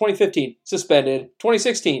coming back for 2015. Suspended.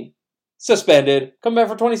 2016. Suspended. Coming back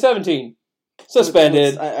for 2017.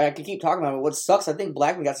 Suspended. I could keep talking about it. What sucks, I think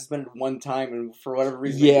Blackman got suspended one time, and for whatever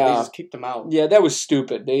reason, they just kicked him out. Yeah, that was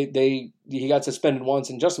stupid. He got suspended once,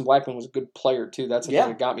 and Justin Blackman was a good player too. That's the thing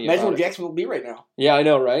that got me. Imagine what Jackson will be right now. Yeah, I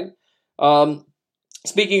know, right?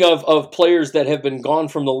 Speaking of players that have been gone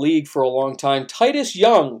from the league for a long time, Titus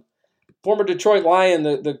Young, former Detroit Lion,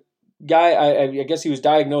 the guy, I guess he was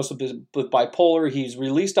diagnosed with bipolar. He's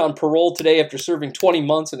released on parole today after serving 20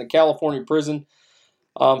 months in a California prison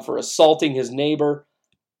for assaulting his neighbor.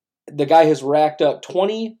 The guy has racked up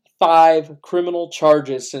 25 criminal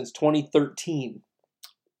charges since 2013.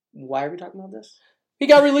 Why are we talking about this? He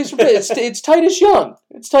got released from prison. It's Titus Young.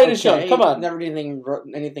 It's Titus Young. Come on. Never did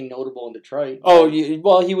anything notable in Detroit. Oh,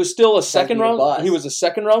 well, he was still a second round. He was a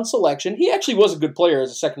second round selection. He actually was a good player as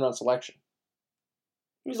a second round selection.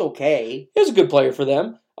 He was okay. He was a good player for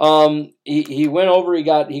them. He went over. He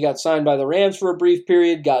got signed by the Rams for a brief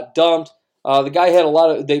period. Got dumped. The guy had a lot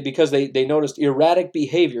of because they noticed erratic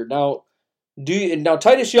behavior. Now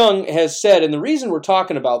Titus Young has said, and the reason we're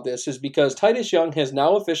talking about this is because Titus Young has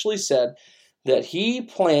now officially said that he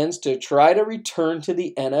plans to try to return to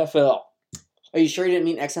the NFL. Are you sure he didn't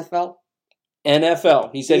mean XFL?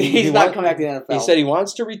 NFL. He said he's not coming back to the NFL. He said he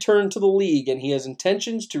wants to return to the league, and he has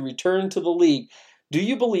intentions to return to the league. Do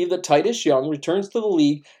you believe that Titus Young returns to the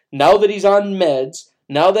league now that he's on meds,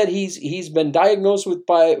 now that he's been diagnosed with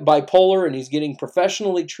bipolar and he's getting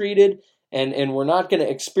professionally treated, and we're not going to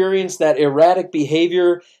experience that erratic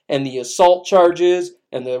behavior and the assault charges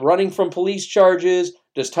and the running from police charges?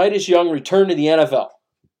 Does Titus Young return to the NFL?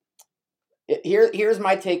 Here's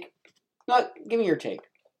my take. No, give me your take.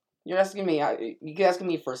 You're asking me. You're asking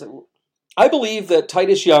me first. I believe that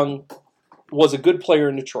Titus Young was a good player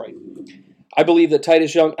in Detroit. I believe that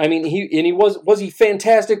Titus Young. I mean, he was he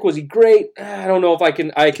fantastic? Was he great? I don't know if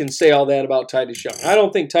I can say all that about Titus Young. I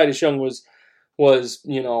don't think Titus Young was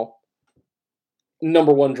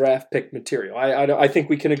number one draft pick material. I think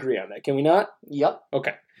we can agree on that. Can we not? Yep.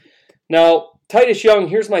 Okay. Now, Titus Young,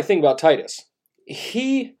 here's my thing about Titus.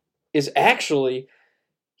 He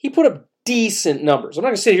put up decent numbers. I'm not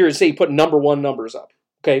going to sit here and say he put number one numbers up.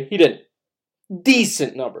 Okay? He didn't.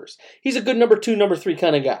 Decent numbers. He's a good number two, number three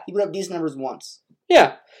kind of guy. He put up decent numbers once.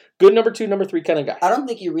 Yeah. Good number two, number three kind of guy. I don't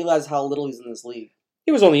think you realize how little he's in this league.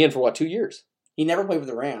 He was only in for, 2 years? He never played with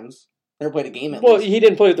the Rams. Never played a game at least. Well, least. He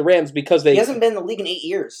didn't play with the Rams because He hasn't been in the league in 8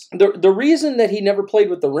 years. The reason that he never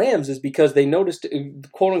played with the Rams is because they noticed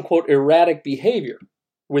quote-unquote erratic behavior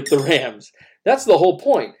with the Rams. That's the whole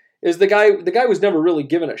point. Is the guy was never really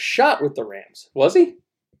given a shot with the Rams, was he?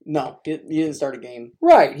 No, he didn't start a game.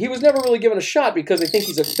 Right. He was never really given a shot because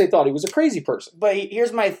they thought he was a crazy person. But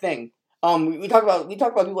here's my thing. We talk about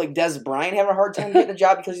people like Des Bryant having a hard time getting a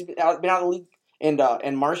job because he's been out of the league. And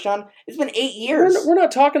Marshawn, it's been 8 years. We're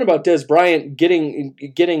not talking about Des Bryant getting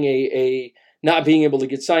a not being able to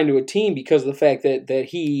get signed to a team because of the fact that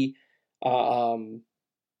he,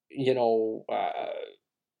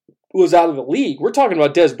 was out of the league. We're talking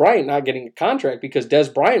about Des Bryant not getting a contract because Des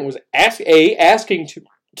Bryant was asking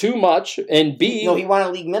too much, and B, no, he wanted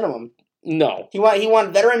a league minimum. No, he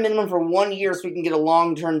wanted veteran minimum for 1 year so he can get a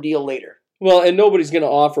long-term deal later. Well, and nobody's going to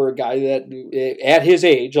offer a guy that at his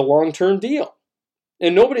age a long-term deal.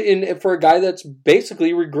 And for a guy that's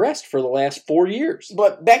basically regressed for the last 4 years.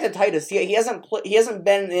 But back to Titus, he hasn't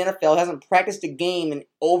been in the NFL, hasn't practiced a game in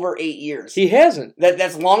over 8 years. He hasn't.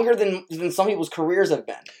 That's longer than some people's careers have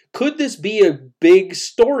been. Could this be a big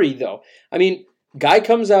story, though? I mean, guy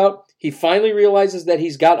comes out, he finally realizes that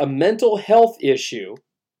he's got a mental health issue.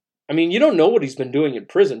 I mean, you don't know what he's been doing in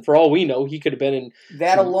prison. For all we know, he could have been in...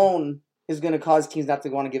 That alone is going to cause teams not to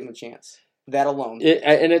want to give him a chance. That alone.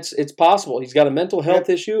 And it's possible. He's got a mental health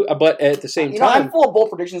issue, but at the same time... I'm full of bold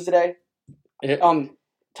predictions today.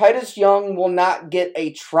 Titus Young will not get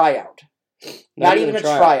a tryout. Not even a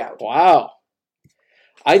tryout. Wow.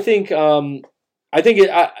 I think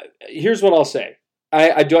here's what I'll say.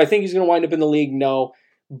 I think he's going to wind up in the league? No.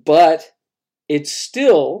 But it's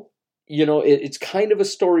still, it's kind of a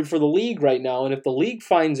story for the league right now. And if the league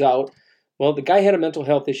finds out, well, the guy had a mental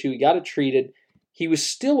health issue, he got it treated, he was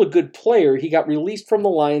still a good player. He got released from the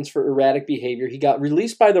Lions for erratic behavior. He got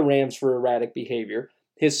released by the Rams for erratic behavior.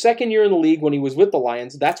 His second year in the league when he was with the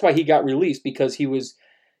Lions, that's why he got released, because he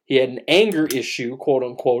had an anger issue, quote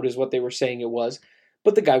unquote, is what they were saying it was.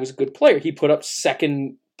 But the guy was a good player. He put up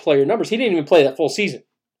second player numbers. He didn't even play that full season,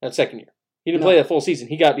 that second year. He didn't play that full season.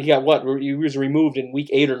 He got what? He was removed in week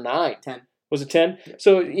 8 or 9. 10. Was it 10? Yeah.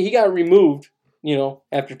 So he got removed,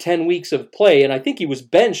 after 10 weeks of play, and I think he was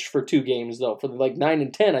benched for 2 games, though. For 9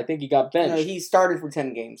 and 10, I think he got benched. No, he started for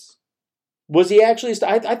 10 games. Was he actually?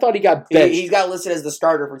 I thought he got benched. He got listed as the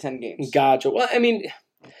starter for 10 games. Gotcha. Well, I mean,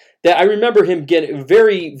 That I remember him getting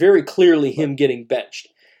very, very clearly him getting benched.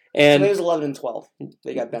 And so it was 11-12.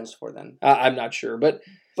 They got benched for then. I'm not sure, but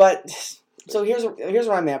so here's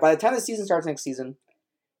where I'm at. By the time the season starts next season,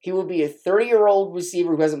 he will be a 30-year-old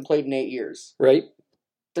receiver who hasn't played in 8 years. Right.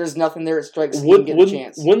 There's nothing there that strikes he can get a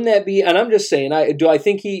chance. Wouldn't that be? And I'm just saying, do I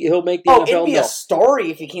think he'll make the NFL? It'd be a story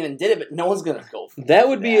if he came and did it, but no one's gonna go for that.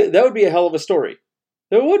 Would be a hell of a story.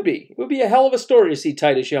 It would be. It would be a hell of a story to see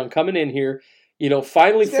Titus Young coming in here.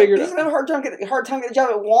 Finally figured out. He's gonna have a hard time getting a job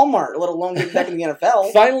at Walmart, let alone get back in the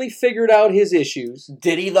NFL. Finally figured out his issues.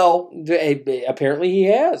 Did he though? Apparently he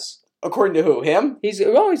has. According to who? Him? He's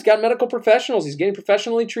got medical professionals. He's getting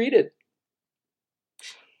professionally treated.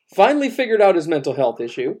 Finally figured out his mental health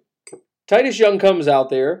issue. Titus Young comes out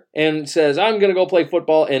there and says, I'm going to go play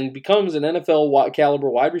football, and becomes an NFL caliber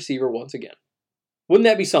wide receiver once again. Wouldn't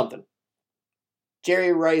that be something?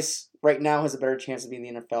 Jerry Rice right now has a better chance of being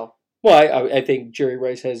in the NFL. Well, I think Jerry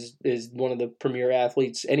Rice is one of the premier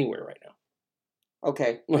athletes anywhere right now.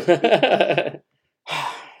 Okay.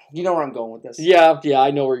 You know where I'm going with this. Yeah,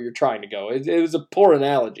 I know where you're trying to go. It was a poor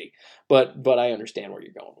analogy, but I understand where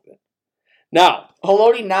you're going with it. Now,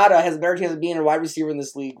 Haloti Ngata has a better chance of being a wide receiver in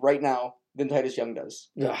this league right now than Titus Young does.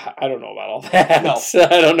 I don't know about all that. No.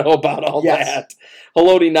 I don't know about all that.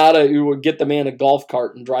 Haloti Ngata, you would get the man a golf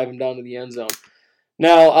cart and drive him down to the end zone.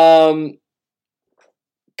 Now,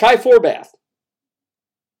 Kai Forbath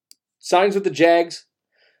signs with the Jags,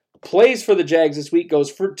 plays for the Jags this week,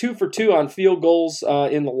 goes for 2 for 2 on field goals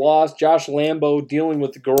in the loss. Josh Lambo dealing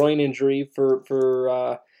with the groin injury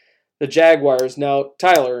for the Jaguars. Now,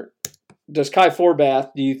 Tyler, does Kai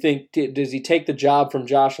Forbath, do you think, does he take the job from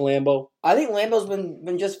Josh Lambo? I think Lambo's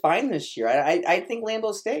been just fine this year. I think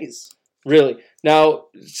Lambo stays. Really? Now,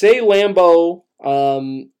 say Kai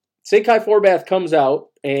Forbath comes out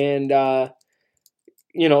and,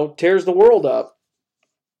 tears the world up.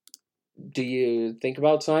 Do you think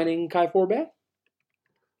about signing Kai Forbath?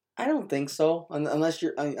 I don't think so. Unless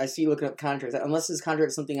I see you looking up contracts. Unless his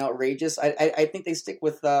contract is something outrageous, I think they stick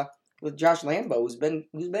with Josh Lambo, who's been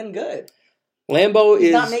good.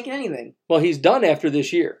 He's not making anything. Well, he's done after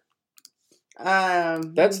this year.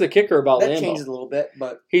 That's the kicker about Lambo. That changes a little bit,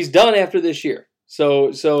 but he's done after this year.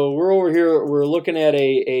 So we're over here. We're looking at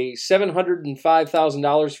a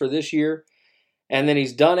 $705,000 for this year, and then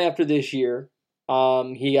he's done after this year.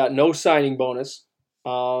 He got no signing bonus.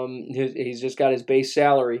 He's just got his base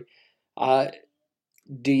salary.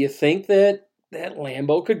 Do you think that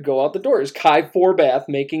Lambo could go out the door? Is Kai Forbath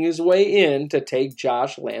making his way in to take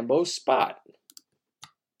Josh Lambo's spot?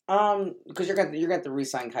 Because you're going to have to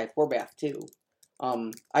re-sign Kai Forbath too.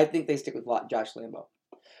 I think they stick with Josh Lambo.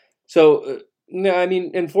 So, no, I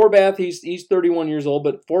mean, and Forbath, he's 31 years old,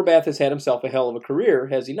 but Forbath has had himself a hell of a career,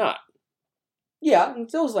 has he not? Yeah,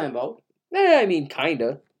 and so is Lambo. I mean,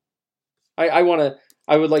 kinda. I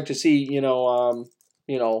would like to see,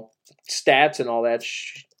 stats and all that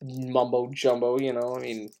mumbo jumbo. I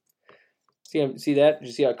mean, see that? Did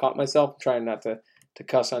you see how I caught myself? I'm trying not to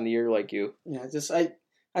cuss on the ear like you. Yeah,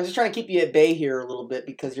 I'm just trying to keep you at bay here a little bit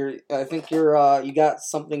because I think you got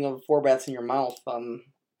something of Forbath's in your mouth. I'm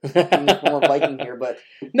the former Viking here, but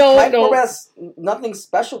no. Forbath's nothing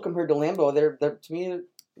special compared to Lambo. They're to me,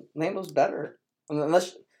 Lambo's better.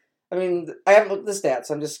 Unless, I haven't looked at the stats.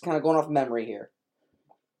 I'm just kind of going off memory here.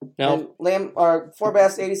 No.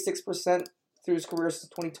 Forbath's 86% through his career since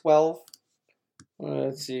 2012.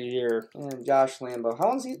 Let's see here. And Josh Lambo. How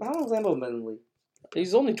long's Lambo been in the league?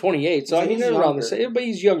 He's only 28, so they're around the same. But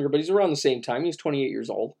he's younger, but he's around the same time. He's 28 years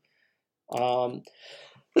old.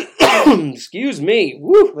 Excuse me.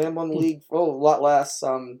 Woo. Lambo in the league. A lot less.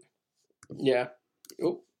 Yeah.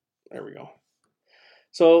 Oh, there we go.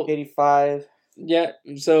 So 85. Yeah.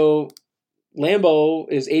 So Lambo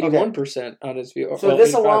is 81% on his view. So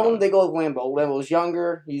this alone, they go with Lambo. Lambo's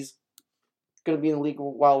younger. He's going to be in the league a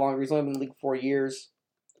while longer. He's only been in the league 4 years.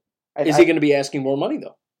 Is he going to be asking more money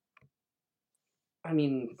though?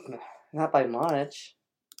 Not by much.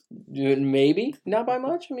 Maybe not by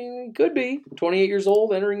much. He could be 28 years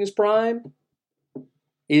old, entering his prime.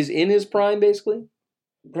 Is in his prime basically.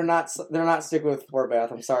 They're not sticking with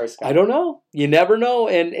Forbath. I'm sorry, Scott. I don't know. You never know.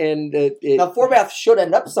 Now Forbath should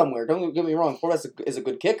end up somewhere. Don't get me wrong. Forbath is a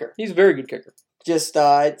good kicker. He's a very good kicker. Just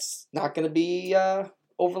it's not going to be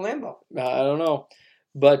over Lambo. I don't know.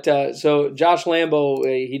 But so Josh Lambo,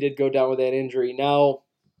 he did go down with that injury. Now,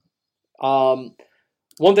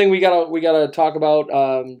 one thing we gotta talk about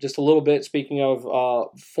just a little bit. Speaking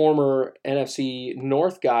of former NFC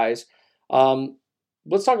North guys,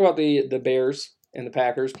 let's talk about the Bears and the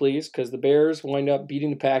Packers, please, because the Bears wind up beating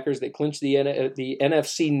the Packers. They clinched the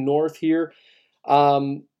NFC North here.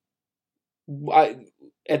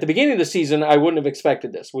 at the beginning of the season, I wouldn't have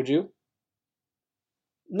expected this. Would you?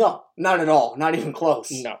 No, not at all. Not even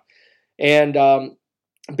close. No. And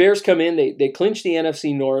Bears come in. They clinch the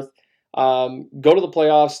NFC North. Go to the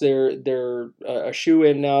playoffs. They're a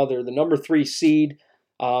shoe-in now. They're the number 3 seed.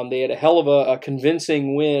 They had a hell of a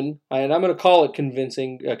convincing win, and I'm going to call it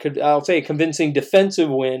convincing. I'll say a convincing defensive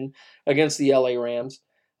win against the LA Rams.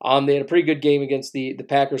 They had a pretty good game against the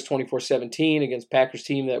Packers, 24-17, against Packers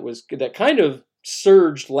team that kind of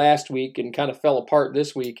surged last week and kind of fell apart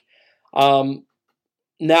this week.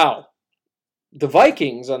 Now, the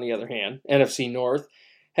Vikings, on the other hand, NFC North,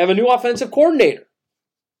 have a new offensive coordinator.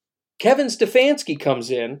 Kevin Stefanski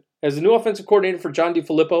comes in as the new offensive coordinator for John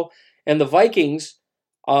DeFilippo, and the Vikings,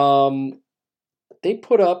 they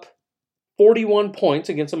put up 41 points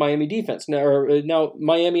against the Miami defense. Now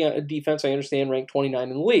Miami defense, I understand, ranked 29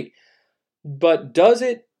 in the league. But does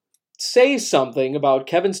it say something about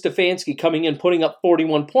Kevin Stefanski coming in, putting up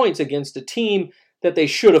 41 points against a team that they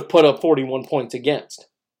should have put up 41 points against?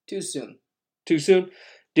 Too soon. Too soon?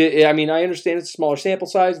 I mean, I understand it's a smaller sample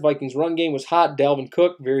size. Vikings' run game was hot. Dalvin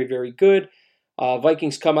Cook, very, very good.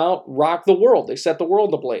 Vikings come out, rock the world. They set the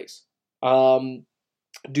world ablaze.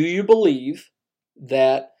 Do you believe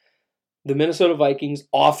that the Minnesota Vikings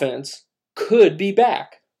offense could be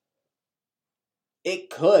back? It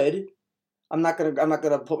could. I'm not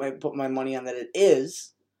gonna put my money on that it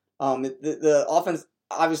is. The offense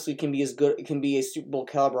obviously can be as good. It can be a Super Bowl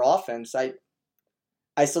caliber offense. I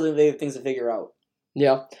still think they have things to figure out.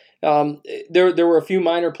 Yeah. There were a few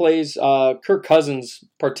minor plays. Kirk Cousins,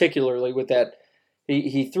 particularly with that,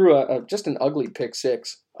 he threw just an ugly pick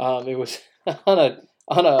six. It was on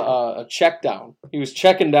a check down. He was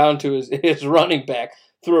checking down to his running back,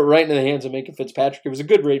 threw it right into the hands of Minka Fitzpatrick. It was a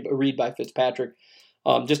good read by Fitzpatrick.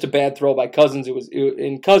 Just a bad throw by Cousins.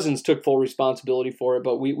 And Cousins took full responsibility for it.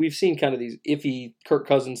 But we've seen kind of these iffy Kirk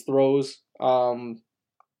Cousins throws.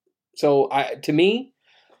 So to me,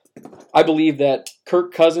 I believe that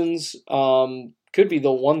Kirk Cousins could be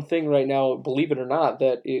the one thing right now, believe it or not,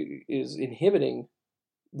 that is inhibiting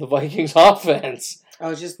the Vikings offense. I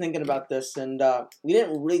was just thinking about this, and we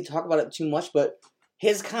didn't really talk about it too much, but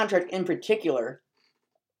his contract in particular,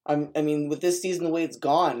 I mean, with this season the way it's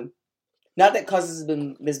gone, not that Cousins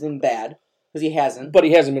has been bad, because he hasn't. But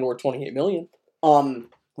he hasn't been worth $28 million.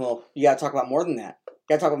 Well, you got to talk about more than that. You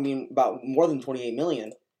got to talk about more than $28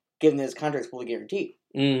 million, given that his contract's fully guaranteed.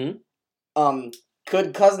 Mm-hmm.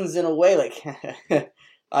 Could Cousins, in a way, like,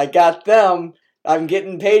 I got them, I'm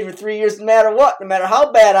getting paid for 3 years no matter what, no matter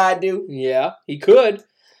how bad I do. Yeah, he could.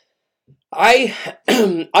 I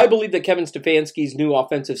believe that Kevin Stefanski's new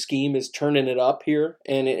offensive scheme is turning it up here,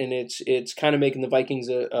 and it's kind of making the Vikings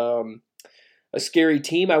a scary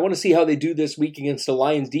team. I want to see how they do this week against the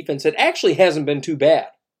Lions defense. It actually hasn't been too bad,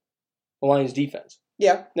 the Lions defense.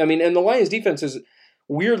 Yeah. I mean, and the Lions defense has,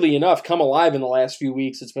 weirdly enough, come alive in the last few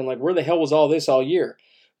weeks. It's been like, where the hell was all this all year?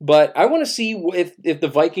 But I want to see if the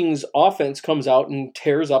Vikings offense comes out and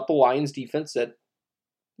tears up the Lions defense that,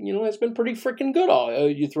 has been pretty freaking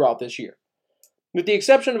good throughout this year. With the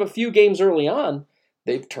exception of a few games early on,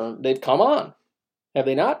 they've come on. Have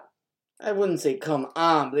they not? I wouldn't say come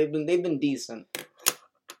on, but they've been decent.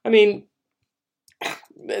 I mean,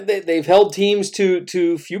 they've held teams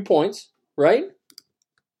to few points, right?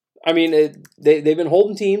 I mean, they've been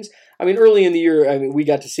holding teams. I mean, early in the year, we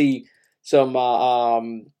got to see some,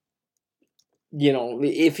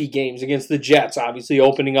 iffy games against the Jets, obviously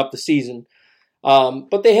opening up the season.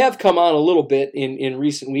 But they have come on a little bit in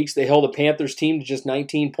recent weeks. They held the Panthers team to just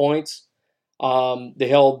 19 points. They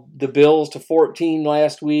held the Bills to 14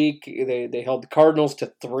 last week. They held the Cardinals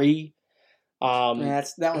to 3.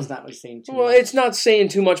 That one's not really saying too much. Well, it's not saying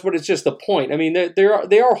too much, but it's just the point. I mean,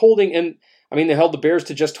 they are holding, and I mean, they held the Bears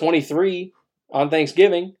to just 23 on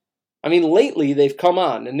Thanksgiving. I mean, lately they've come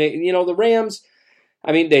on, and the Rams.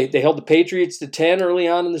 I mean, they held the Patriots to 10 early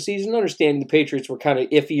on in the season. Understanding the Patriots were kind of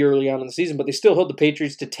iffy early on in the season, but they still held the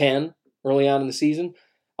Patriots to 10 early on in the season.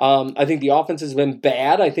 I think the offense has been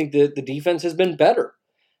bad. I think the defense has been better.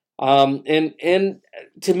 And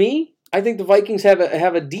to me, I think the Vikings have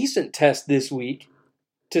a decent test this week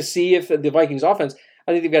to see if the Vikings offense.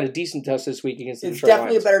 I think they've got a decent test this week against the Detroit Lions. It's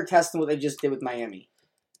definitely a better test than what they just did with Miami.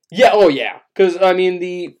 Yeah. Oh yeah. Because I mean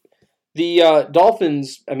the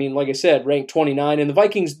Dolphins, I mean, like I said, ranked 29, and the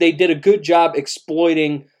Vikings, they did a good job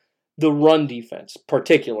exploiting the run defense,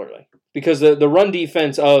 particularly. Because the run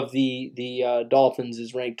defense of the Dolphins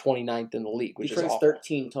is ranked 29th in the league, which is awful.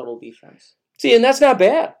 13 total defense. See, and that's not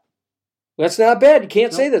bad. That's not bad. You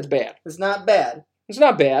can't say that's bad. It's not bad. It's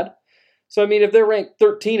not bad. So, I mean, if they're ranked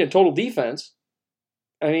 13 in total defense,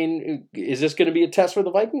 I mean, is this going to be a test for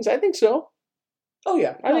the Vikings? I think so. Oh,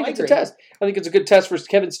 yeah. I think it's a test. I think it's a good test for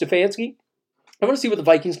Kevin Stefanski. I want to see what the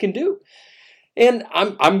Vikings can do. And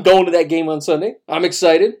I'm going to that game on Sunday. I'm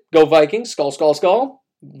excited. Go Vikings. Skull, skull, skull.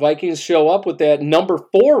 Vikings show up with that number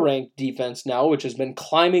 4 ranked defense now, which has been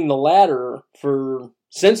climbing the ladder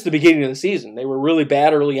since the beginning of the season. They were really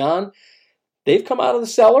bad early on. They've come out of the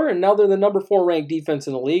cellar, and now they're the number 4 ranked defense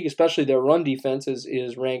in the league, especially their run defense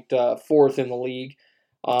is ranked 4th in the league.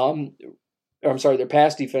 Their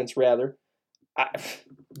pass defense, rather.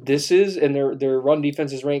 Their run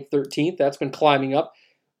defense is ranked 13th. That's been climbing up.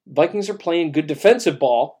 Vikings are playing good defensive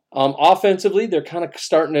ball. Offensively, they're kind of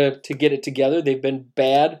starting to get it together. They've been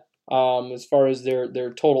bad as far as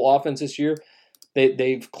their total offense this year.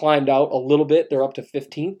 They've climbed out a little bit. They're up to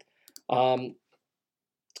 15th. It's going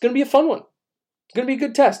to be a fun one. It's going to be a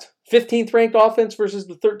good test. 15th ranked offense versus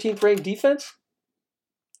the 13th ranked defense.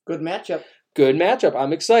 Good matchup. Good matchup.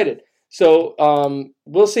 I'm excited. So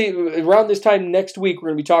we'll see. Around this time next week, we're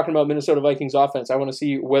going to be talking about Minnesota Vikings offense. I want to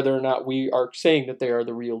see whether or not we are saying that they are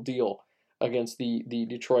the real deal against the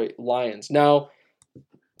Detroit Lions. Now,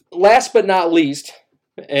 last but not least,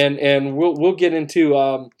 and we'll get into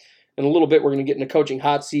in a little bit. We're going to get into coaching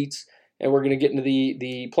hot seats, and we're going to get into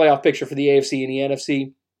the playoff picture for the AFC and the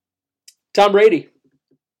NFC. Tom Brady,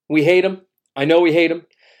 we hate him. I know we hate him.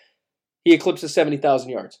 He eclipses 70,000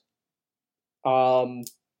 yards.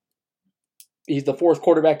 He's the 4th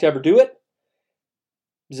quarterback to ever do it.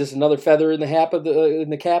 Is this another feather in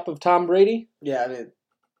the cap of Tom Brady? Yeah, I mean,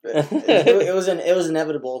 it was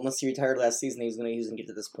inevitable. Unless he retired last season, he was going to get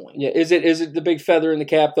to this point. Yeah, is it the big feather in the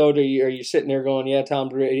cap though? Are you sitting there going, yeah, Tom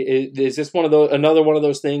Brady? Is this another one of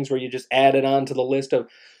those things where you just add it on to the list of,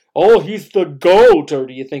 oh, he's the GOAT, or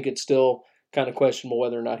do you think it's still kind of questionable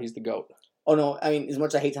whether or not he's the GOAT? Oh no, I mean, as much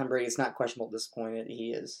as I hate Tom Brady, it's not questionable at this point.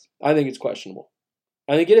 He is. I think it's questionable.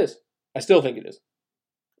 I think it is. I still think it is.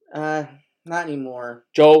 Not anymore.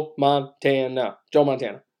 Joe Montana,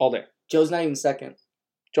 all day. Joe's not even second.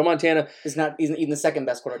 Joe Montana is not even the second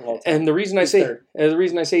best quarterback of all time. And the reason I say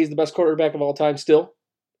he's the best quarterback of all time still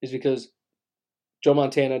is because Joe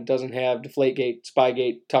Montana doesn't have Deflategate,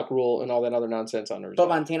 Spygate, Tuck Rule, and all that other nonsense on there. But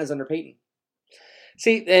Montana's under Peyton.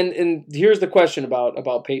 See, and here's the question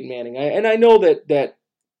about Peyton Manning. I know that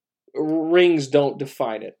rings don't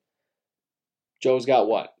define it. Joe's got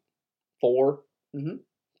what? 4? Mm-hmm.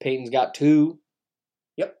 Peyton's got 2.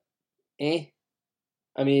 Yep.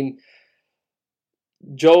 I mean,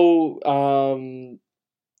 Joe,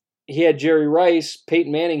 he had Jerry Rice.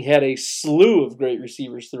 Peyton Manning had a slew of great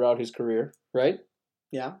receivers throughout his career, right?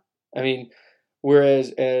 Yeah. I mean,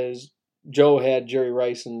 whereas as Joe had Jerry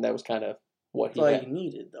Rice, and that was kind of what he had. He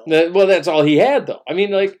needed, though. Well, that's all he had, though. I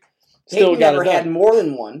mean, like, still Peyton never had more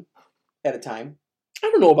than one at a time. I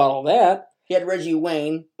don't know about all that. He had Reggie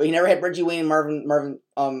Wayne, but he never had Reggie Wayne and Marvin.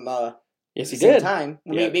 Yes, he at the same did. time.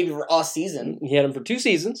 Yeah. Maybe for a season. He had him for 2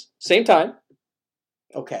 seasons, same time.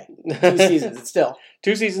 Okay, 2 seasons. It's still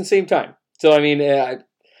 2 seasons, same time. So I mean,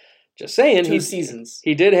 just saying, 2 seasons.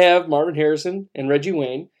 He did have Marvin Harrison and Reggie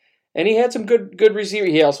Wayne, and he had some good receivers.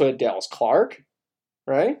 He also had Dallas Clark,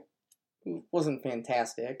 right? Wasn't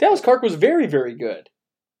fantastic. Dallas Clark was very, very good.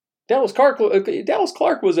 Dallas Clark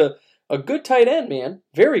was a good tight end, man.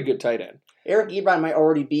 Very good tight end. Eric Ebron might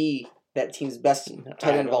already be that team's best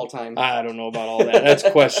tight end of all time. I don't know about all that. That's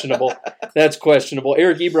questionable. That's questionable.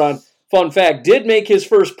 Eric Ebron, fun fact, did make his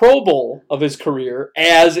first Pro Bowl of his career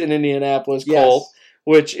as an Indianapolis Colt,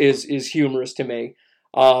 which is humorous to me.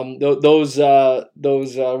 Those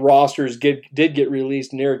rosters did get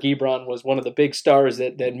released, and Eric Ebron was one of the big stars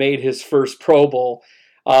that made his first Pro Bowl.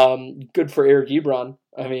 Good for Eric Ebron.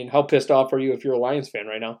 I mean, how pissed off are you if you're a Lions fan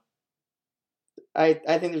right now? I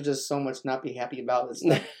think there's just so much not be happy about. It's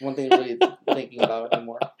not one thing really thinking about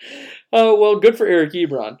anymore. Well, good for Eric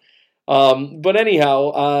Ebron. But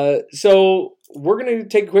anyhow, so we're going to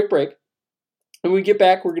take a quick break. When we get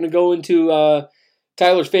back, we're going to go into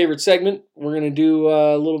Tyler's favorite segment. We're going to do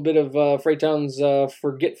a little bit of Fraytown's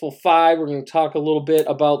Forgetful 5. We're going to talk a little bit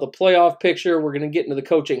about the playoff picture. We're going to get into the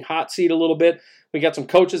coaching hot seat a little bit. We got some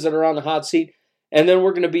coaches that are on the hot seat. And then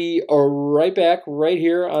we're going to be right back right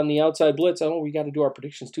here on the Outside Blitz. Oh, we got to do our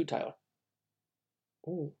predictions too, Tyler.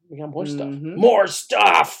 Oh, we got more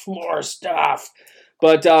stuff. More stuff.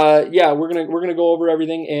 But yeah, we're gonna go over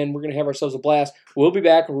everything, and we're gonna have ourselves a blast. We'll be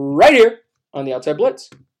back right here on the Outside Blitz.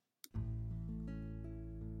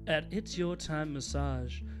 At It's Your Time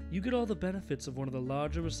Massage, you get all the benefits of one of the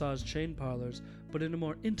larger massage chain parlors, but in a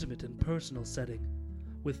more intimate and personal setting.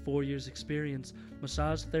 With 4 years' experience,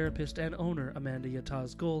 massage therapist and owner Amanda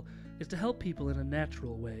Yatta's goal is to help people in a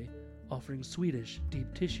natural way, offering Swedish,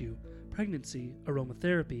 deep tissue, pregnancy,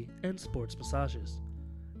 aromatherapy, and sports massages.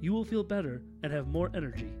 you will feel better and have more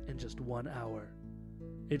energy in just 1 hour.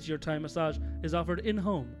 It's Your Time Massage is offered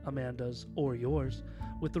in-home, Amanda's or yours,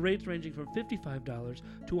 with the rates ranging from $55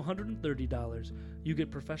 to $130. You get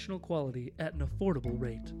professional quality at an affordable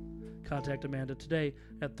rate. Contact Amanda today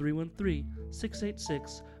at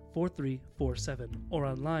 313-686-4347 or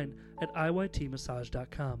online at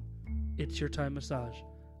iytmassage.com. It's Your Time Massage,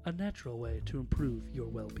 a natural way to improve your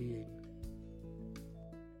well-being.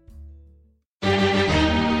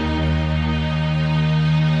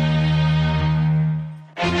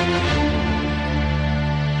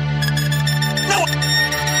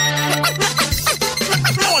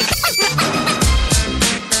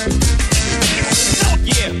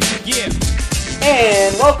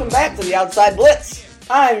 And welcome back to the Outside Blitz.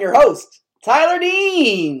 I'm your host, Tyler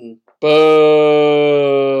Dean.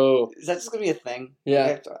 Boo! Is that just gonna be a thing?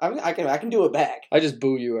 Yeah. I can do it back. I just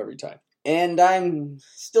boo you every time. And I'm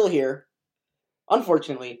still here,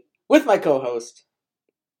 unfortunately, with my co-host,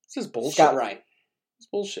 This is bullshit. Scott Ryan. It's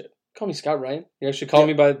bullshit. Call me Scott Ryan. You actually call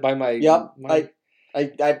me by my... Yep. My...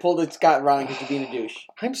 I pulled it Scott Ryan because you're being a douche.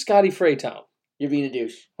 I'm Scotty Fraytown. You're being a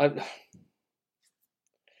douche.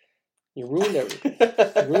 You ruined everything.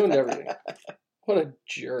 You ruined everything. What a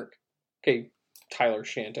jerk. Okay, Tyler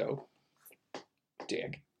Shanto.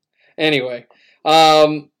 Dick. Anyway,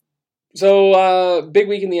 so big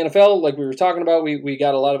week in the NFL, like we were talking about. We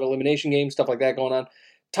got a lot of elimination games, stuff like that going on.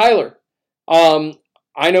 Tyler,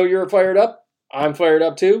 I know you're fired up. I'm fired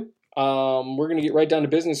up too. We're gonna get right down to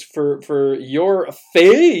business for your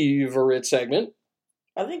favorite segment.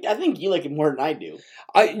 I think you like it more than I do.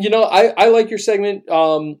 I like your segment.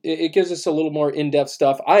 It gives us a little more in-depth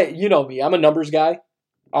stuff. You know me, I'm a numbers guy.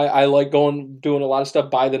 I like doing a lot of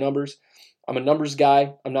stuff by the numbers. I'm a numbers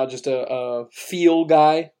guy. I'm not just a feel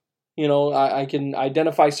guy. I can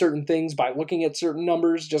identify certain things by looking at certain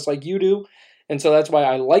numbers, just like you do. And so that's why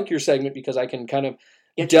I like your segment, because I can kind of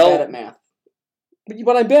delve at math.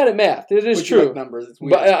 But I'm bad at math. It is true. Like numbers. It's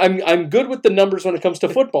weird. But I'm good with the numbers when it comes to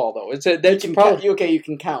football, though. You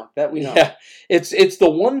can count. That we know. Yeah, it's the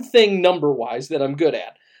one thing number-wise that I'm good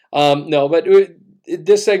at. No, but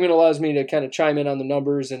this segment allows me to kind of chime in on the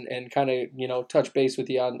numbers and kind of touch base with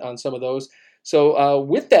you on some of those. So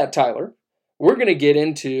with that, Tyler, we're going to get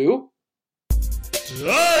into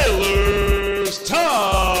Tyler's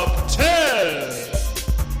Top 10.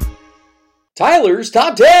 Tyler's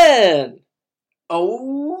Top 10.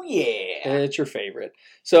 Oh, yeah. It's your favorite.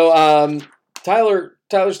 So,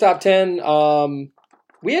 Tyler's Top 10.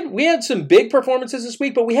 We had some big performances this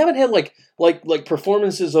week, but we haven't had like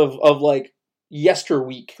performances of like yester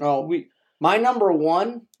week. Oh, my number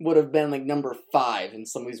one would have been like number 5 in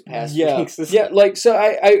some of these past weeks.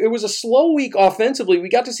 It was a slow week offensively. We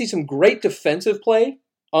got to see some great defensive play.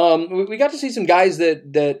 We got to see some guys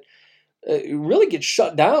that really get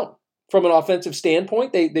shut down from an offensive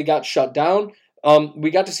standpoint. They got shut down. We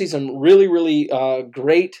got to see some really, really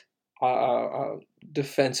great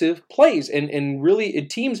defensive plays and really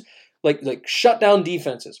teams like shut down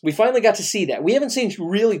defenses. We finally got to see that. We haven't seen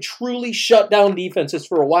really, truly shut down defenses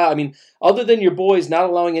for a while. I mean, other than your boys not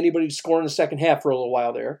allowing anybody to score in the second half for a little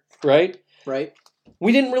while there, right? Right.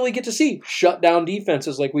 We didn't really get to see shut down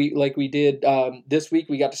defenses like we did this week.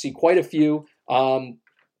 We got to see quite a few. I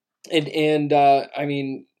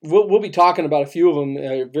mean, we'll be talking about a few of them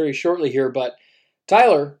very shortly here, but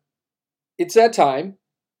Tyler, it's that time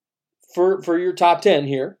for your top 10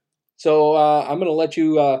 here. So I'm going to let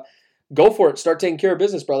you go for it. Start taking care of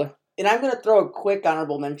business, brother. And I'm going to throw a quick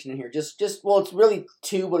honorable mention in here. Well, it's really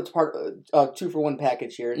 2, but it's part 2 for 1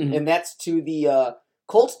 package here. Mm-hmm. And that's to the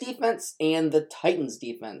Colts defense and the Titans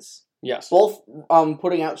defense. Yes. Both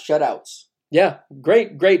putting out shutouts. Yeah,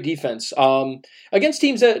 great defense. Against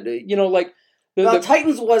teams that, like... The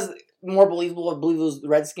Titans was more believable. I believe it was the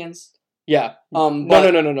Redskins. Yeah. No.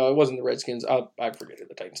 It wasn't the Redskins. I forget who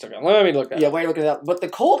the Titans took out. Let me look at it. Yeah, wait, look at that. But the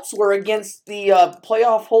Colts were against the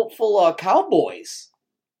playoff hopeful Cowboys.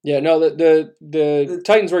 Yeah, no, the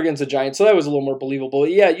Titans were against the Giants, so that was a little more believable.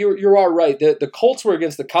 Yeah, you're all right. The Colts were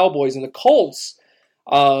against the Cowboys, and the Colts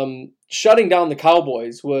shutting down the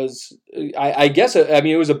Cowboys was, I guess,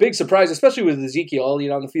 it was a big surprise, especially with Ezekiel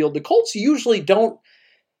Elliott on the field. The Colts usually don't,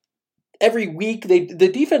 every week,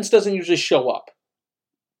 the defense doesn't usually show up.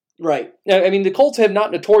 Right. I mean, the Colts have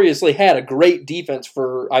not notoriously had a great defense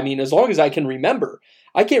for, as long as I can remember.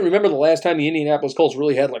 I can't remember the last time the Indianapolis Colts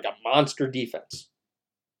really had like a monster defense.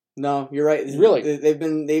 No, you're right. Really, they've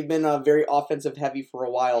been very offensive heavy for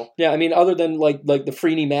a while. Yeah, other than like the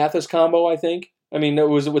Freeney Mathis combo, I think.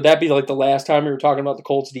 Would that be like the last time we were talking about the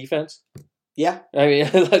Colts defense? Yeah.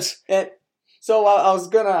 let's. So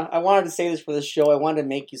I wanted to say this for this show. I wanted to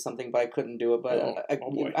make you something, but I couldn't do it. But I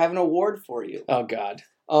have an award for you. Oh God.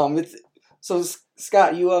 So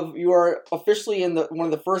Scott, you are officially in one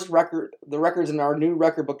of the first records in our new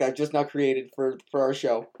record book that I just now created for our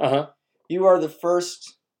show. You are the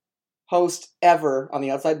first host ever on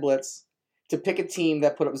the Outside Blitz to pick a team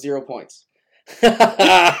that put up 0 points. Did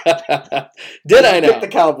I now? Pick the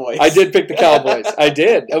Cowboys. I did pick the Cowboys. I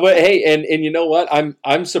did. But hey, and you know what?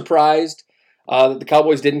 I'm surprised that the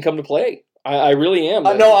Cowboys didn't come to play. I really am.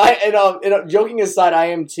 Joking aside, I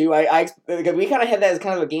am too. We kind of had that as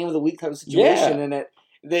kind of a game of the week type of situation, and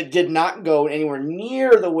that did not go anywhere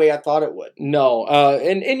near the way I thought it would. No,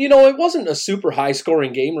 and it wasn't a super high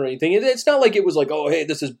scoring game or anything. It's not like it was like, oh hey,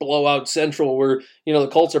 this is blowout central where the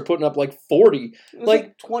Colts are putting up like 40, it was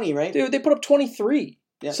like 20, right? Dude, they put up 23.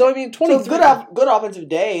 Yeah. So I mean, 23. So good offensive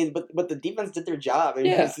day, but the defense did their job.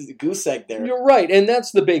 This is a goose egg there. You're right, and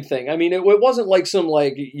that's the big thing. I mean, it wasn't like some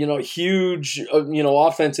huge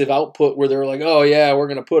offensive output where they're like, oh yeah, we're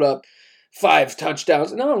gonna put up 5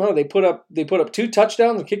 touchdowns. No, they put up 2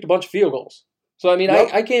 touchdowns and kicked a bunch of field goals. So I mean,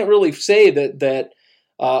 I can't really say that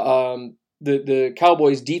the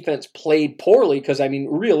Cowboys defense played poorly because I mean,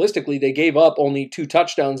 realistically, they gave up only 2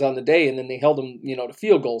 touchdowns on the day, and then they held them to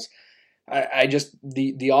field goals. I just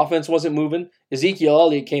the offense wasn't moving. Ezekiel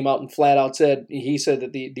Elliott came out and flat out said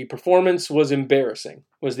that the performance was embarrassing,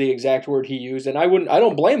 was the exact word he used, and I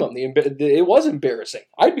don't blame him. It was embarrassing.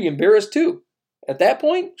 I'd be embarrassed too. At that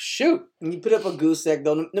point, shoot. You put up a goose egg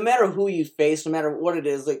though. No matter who you face, no matter what it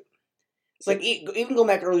is, it's like even go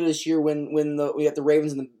back earlier this year when we got the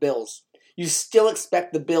Ravens and the Bills. You still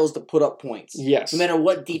expect the Bills to put up points. Yes. No matter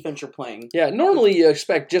what defense you're playing. Yeah, normally you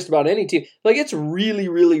expect just about any team. Like, it's really,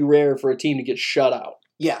 really rare for a team to get shut out.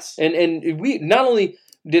 Yes. And we not only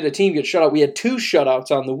did a team get shut out, we had 2 shutouts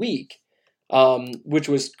on the week, which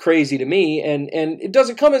was crazy to me. And it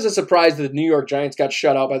doesn't come as a surprise that the New York Giants got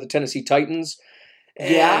shut out by the Tennessee Titans.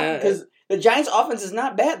 Yeah, because the Giants' offense is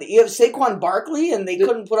not bad. You have Saquon Barkley, and they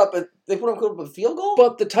couldn't put up a field goal.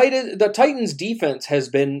 But the Titans' defense has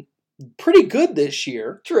been pretty good this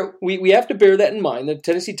year. True. We have to bear that in mind. The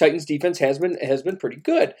Tennessee Titans defense has been pretty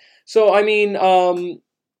good. So I mean, am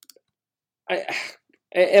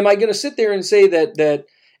I going to sit there and say that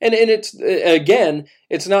and it's again,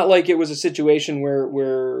 it's not like it was a situation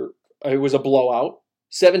where it was a blowout.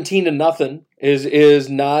 17-0 is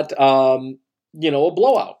not a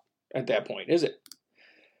blowout at that point, is it?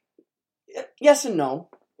 Yes and no.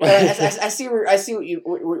 I see what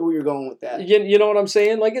you're going with that. You know what I'm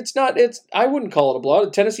saying? Like I wouldn't call it a blowout. The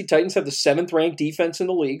Tennessee Titans have the 7th ranked defense in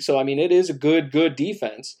the league, so I mean it is a good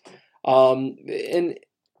defense. And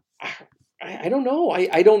I don't know.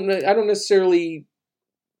 I don't necessarily.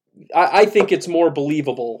 I think it's more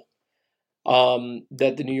believable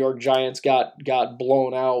that the New York Giants got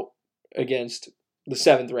blown out against the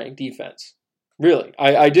 7th ranked defense. Really,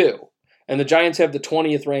 I do. And the Giants have the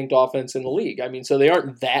 20th ranked offense in the league. I mean, so they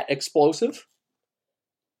aren't that explosive,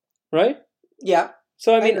 right? Yeah.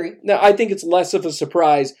 So I agree. Now I think it's less of a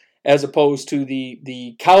surprise as opposed to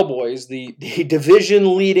the Cowboys, the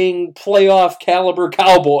division leading playoff caliber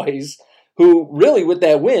Cowboys, who really with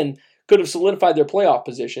that win could have solidified their playoff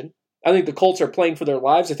position. I think the Colts are playing for their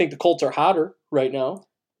lives. I think the Colts are hotter right now.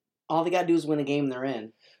 All they got to do is win a game and they're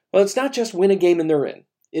in. Well, it's not just win a game and they're in.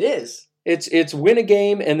 It is. It's win a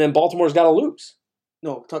game and then Baltimore's got to lose.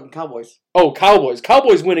 No, we're talking Cowboys. Oh, Cowboys.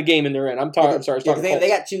 Cowboys win a game and they're in. I'm sorry. I was talking Colts.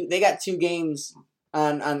 They got 2 games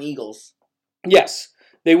on Eagles. Yes,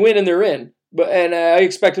 they win and they're in. And I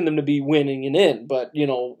expected them to be winning and in. But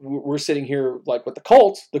we're sitting here like with the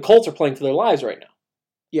Colts. The Colts are playing for their lives right now.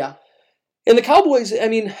 Yeah. And the Cowboys, I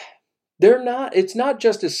mean, they're not. It's not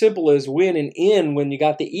just as simple as win and in when you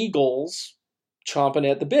got the Eagles chomping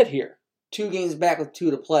at the bit here. 2 games back with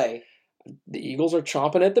 2 to play. The Eagles are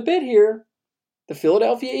chomping at the bit here. The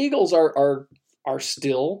Philadelphia Eagles are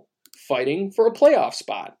still fighting for a playoff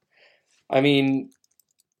spot. I mean,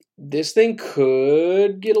 this thing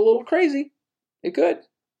could get a little crazy. It could.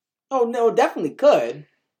 Oh no, it definitely could.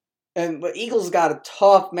 But Eagles got a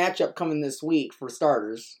tough matchup coming this week for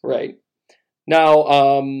starters. Right.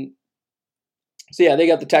 Now, so yeah, they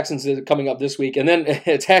got the Texans coming up this week, and then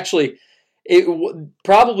it's actually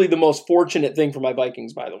probably the most fortunate thing for my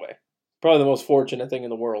Vikings, by the way. Probably the most fortunate thing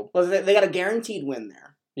in the world. Well, they got a guaranteed win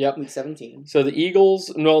there. Yep. Week 17. So the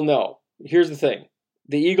Eagles, no. Here's the thing.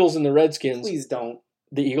 The Eagles and the Redskins. Please don't.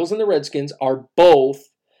 The Eagles and the Redskins are both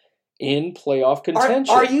in playoff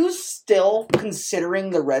contention. Are you still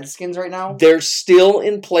considering the Redskins right now? They're still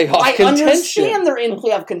in playoff contention. I understand they're in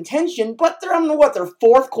playoff contention, but they're on their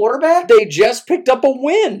 4th quarterback? They just picked up a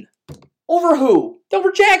win. Over who?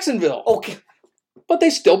 Over Jacksonville. Okay. but they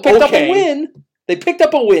still picked up a win. They picked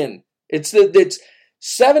up a win. It's 7-7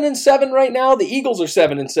 right now. The Eagles are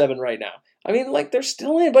 7-7 right now. I mean, like, they're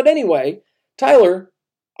still in. But anyway, Tyler,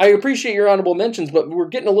 I appreciate your honorable mentions, but we're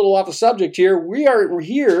getting a little off the subject here. We're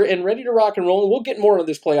here and ready to rock and roll, and we'll get more of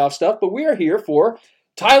this playoff stuff, but we are here for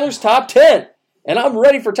Tyler's Top 10. And I'm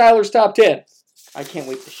ready for Tyler's Top 10. I can't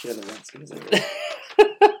wait to shit on the Redskins.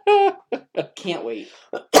 Can't wait.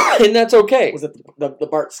 And that's okay. Was it the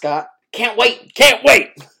Bart Scott? Can't wait. Can't wait.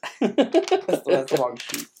 That's the wrong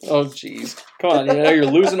sheet. Oh, jeez. Come on. You're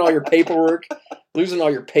losing all your paperwork. Losing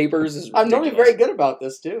all your papers. I'm normally very good about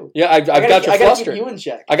this, too. Yeah, I've got you flustered. I got to keep you in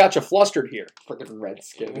check. I got you flustered here. Freaking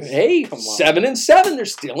Redskins. Hey, 7-7. They're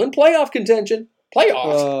still in playoff contention.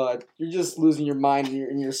 Playoffs. You're just losing your mind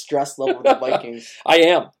and your stress level with the Vikings. I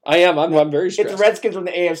am. I'm very stressed. If the Redskins were in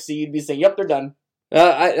the AFC, you'd be saying, yep, they're done.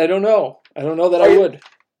 I don't know. I don't know that I would.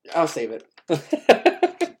 I'll save it.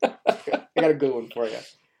 I got a good one for you.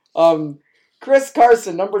 Chris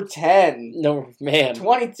Carson, number 10. No, man.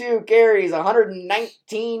 22 carries,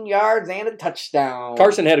 119 yards, and a touchdown.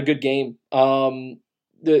 Carson had a good game.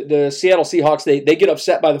 The Seattle Seahawks, they get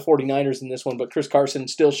upset by the 49ers in this one, but Chris Carson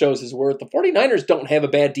still shows his worth. The 49ers don't have a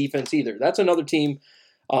bad defense either. That's another team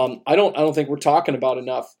I don't think we're talking about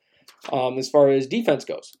enough as far as defense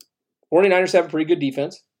goes. 49ers have a pretty good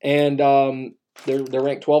defense, and they're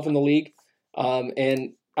ranked 12th in the league.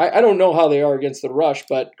 And I don't know how they are against the rush,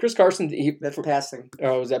 but Chris Carson... That's passing.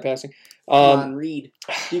 Oh, was that passing? Come on, read.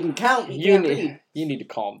 You can count. You need to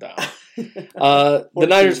calm down. The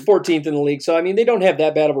Niners 14th in the league, so I mean they don't have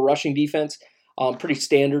that bad of a rushing defense. Pretty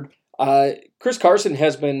standard. Chris Carson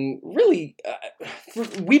has been really...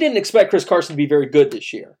 we didn't expect Chris Carson to be very good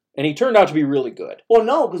this year, and he turned out to be really good. Well,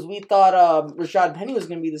 no, because we thought Rashad Penny was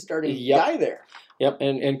going to be the starting guy there. Yep,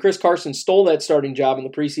 and Chris Carson stole that starting job in the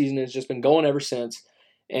preseason and has just been going ever since.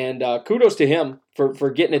 And kudos to him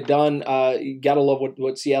for getting it done. You got to love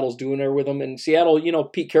what Seattle's doing there with him. And Seattle,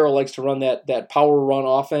 Pete Carroll likes to run that power run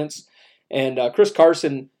offense. And Chris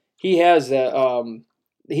Carson, he's a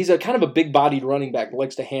kind of a big-bodied running back that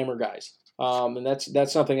likes to hammer guys. And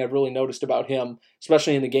that's something I've really noticed about him,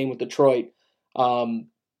 especially in the game with Detroit.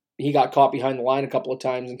 He got caught behind the line a couple of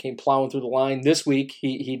times and came plowing through the line. This week,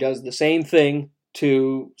 he does the same thing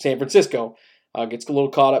to San Francisco. Gets a little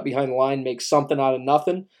caught up behind the line, makes something out of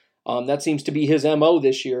nothing. That seems to be his MO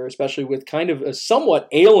this year, especially with kind of a somewhat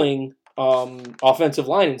ailing offensive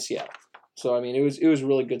line in Seattle. So, I mean, it was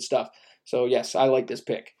really good stuff. So, yes, I like this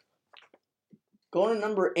pick. Going to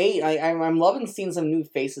number 8, I'm loving seeing some new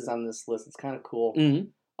faces on this list. It's kind of cool.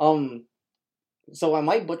 Mm-hmm. So I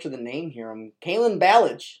might butcher the name here. Kalen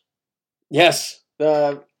Ballage. Yes.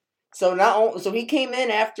 So he came in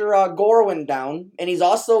after Gore went down, and he's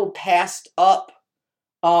also passed up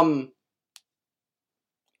the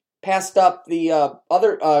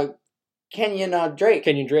other Kenyon Drake.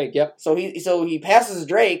 Kenyon Drake, yep. So he passes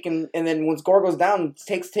Drake, and then once Gore goes down,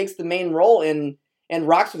 takes the main role and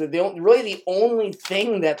rocks with it. The only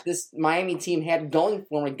thing that this Miami team had going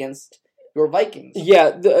for him against your Vikings.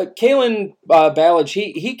 Yeah, the Kalen Ballage,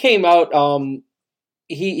 he came out.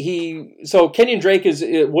 So Kenyon Drake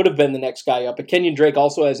would have been the next guy up, but Kenyon Drake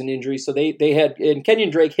also has an injury, so they had, and Kenyon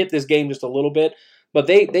Drake hit this game just a little bit, but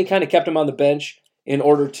they kind of kept him on the bench in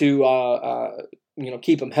order to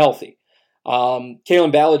keep him healthy. Kalen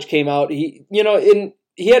Ballage came out, he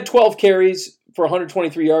had 12 carries for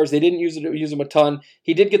 123 yards. They didn't use him a ton.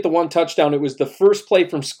 He did get the one touchdown. It was the first play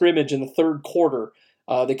from scrimmage in the third quarter.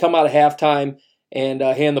 They come out of halftime and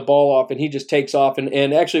hand the ball off, and he just takes off.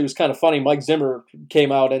 And actually, it was kind of funny. Mike Zimmer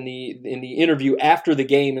came out in the interview after the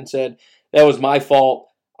game and said, "That was my fault.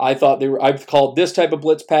 I thought I've called this type of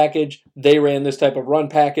blitz package. They ran this type of run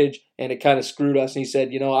package, and it kind of screwed us." And he said,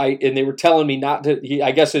 and they were telling me not to.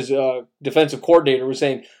 I guess his defensive coordinator was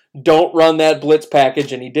saying, "Don't run that blitz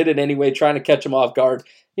package," and he did it anyway, trying to catch him off guard.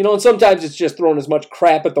 And sometimes it's just throwing as much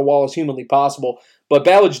crap at the wall as humanly possible. But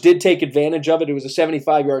Ballage did take advantage of it. It was a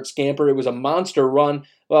 75-yard scamper. It was a monster run.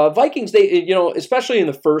 Vikings, they especially in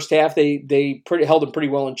the first half, they held him pretty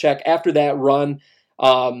well in check. After that run,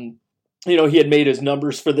 he had made his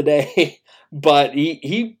numbers for the day. But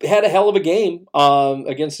he had a hell of a game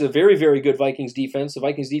against a very, very good Vikings defense. The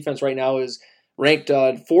Vikings defense right now is ranked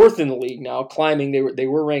 4th in the league now, climbing. They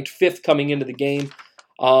were ranked 5th coming into the game.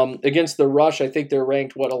 Against the rush, I think they're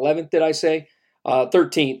ranked, 11th, did I say?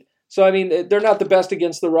 13th. So, I mean, they're not the best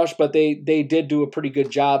against the rush, but they did do a pretty good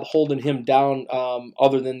job holding him down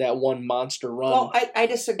other than that one monster run. Well, I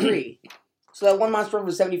disagree. So that one monster run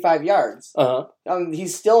was 75 yards. Uh-huh.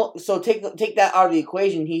 He's still... So take that out of the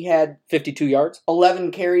equation. He had... 52 yards?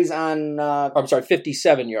 11 carries on...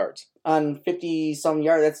 57 yards. On 50-some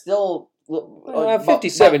yards. That's still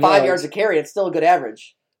 57 5 yards a carry. It's still a good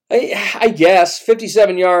average. I guess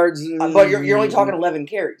 57 yards. But you're only talking 11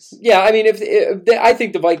 carries. Yeah, I mean, I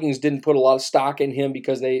think the Vikings didn't put a lot of stock in him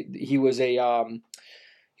because he was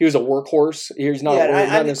a workhorse. He's not,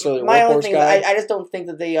 not necessarily a workhorse guy. I just don't think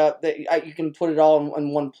that you can put it all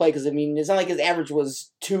in one play because, I mean, it's not like his average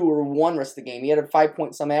was 2 or 1 rest of the game. He had a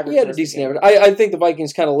 5-point-some average. He had a decent average. I think the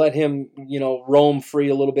Vikings kind of let him, roam free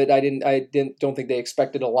a little bit. I don't think they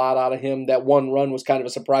expected a lot out of him. That one run was kind of a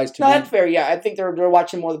surprise to me. No, that's fair. Yeah, I think they're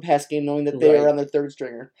watching more of the pass game, knowing that they are on their third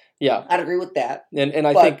stringer. Yeah, I'd agree with that. And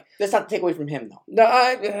I think that's not to take away from him, though.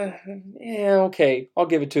 No, okay, I'll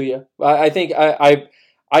give it to you. I think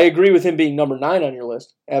I agree with him being number 9 on your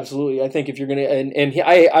list. Absolutely. I think if you're going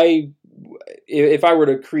to, if I were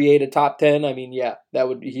to create a top 10, I mean, yeah,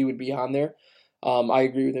 he would be on there. I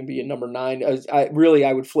agree with him being number 9.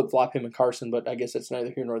 I would flip-flop him and Carson, but I guess that's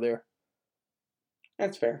neither here nor there.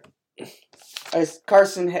 That's fair.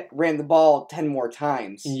 Carson ran the ball 10 more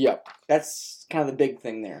times. Yep. That's kind of the big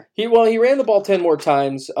thing there. He ran the ball 10 more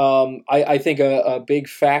times. I think a big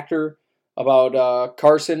factor about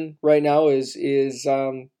Carson right now is he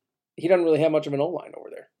doesn't really have much of an O-line over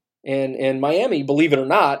there. And Miami, believe it or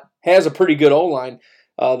not, has a pretty good O-line.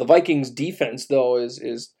 The Vikings defense, though,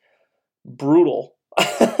 is brutal.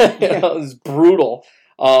 It's brutal.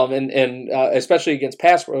 And especially against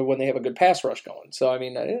pass when they have a good pass rush going. So I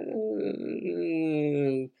mean,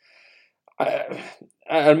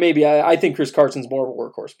 I think Chris Carson's more of a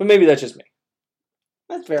workhorse, but maybe that's just me.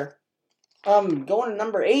 That's fair. Going to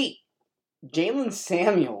number 8, Jalen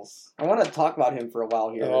Samuels. I want to talk about him for a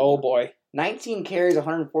while here. Oh boy, 19 carries,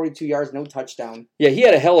 142 yards, no touchdown. Yeah, he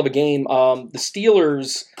had a hell of a game. The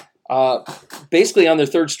Steelers basically on their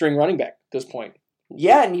third string running back at this point.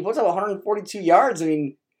 Yeah, and he puts up 142 yards. I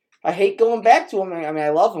mean, I hate going back to him. I mean, I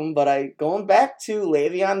love him, but going back to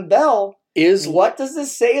Le'Veon Bell what does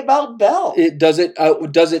this say about Bell? Does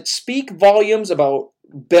it speak volumes about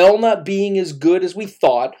Bell not being as good as we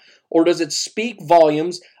thought, or does it speak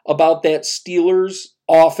volumes about that Steelers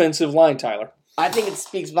offensive line, Tyler? I think it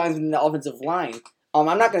speaks volumes in the offensive line. I'm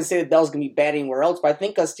not going to say that Bell's going to be bad anywhere else, but I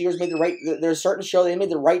think Steelers made the right. There's a certain show they made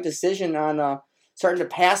the right decision on starting to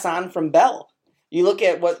pass on from Bell. You look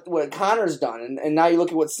at what Connor's done, and now you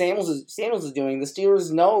look at what Samuels is doing. The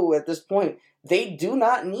Steelers know at this point they do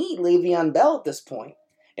not need Le'Veon Bell at this point,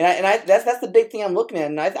 and that's the big thing I'm looking at.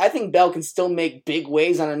 And I think Bell can still make big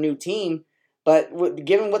waves on a new team, but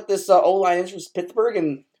given what this O-line is for Pittsburgh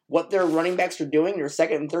and what their running backs are doing, their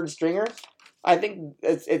second and third stringer, I think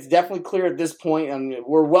it's definitely clear at this point, and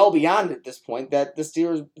we're well beyond at this point, that the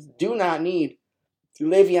Steelers do not need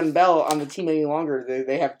Le'Veon Bell on the team any longer.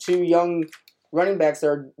 They have 2 young running backs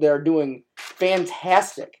that are doing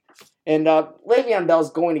fantastic. And Le'Veon Bell is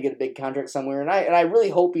going to get a big contract somewhere, and I really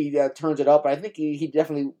hope he turns it up. I think he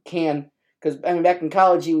definitely can, because I mean, back in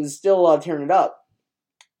college he was still tearing it up.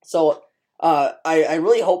 So I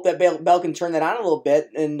really hope that Bell can turn that on a little bit,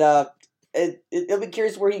 and it'll be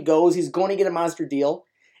curious where he goes. He's going to get a monster deal,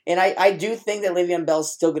 and I do think that Le'Veon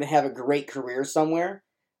Bell's still going to have a great career somewhere.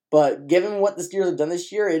 But given what the Steelers have done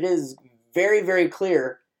this year, it is very, very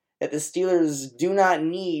clear that the Steelers do not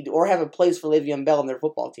need or have a place for Le'Veon Bell on their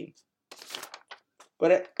football team.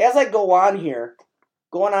 But as I go on here,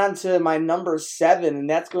 going on to my number 7, and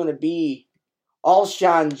that's going to be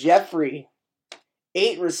Alshon Jeffrey.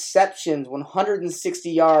 8 receptions, 160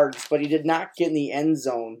 yards, but he did not get in the end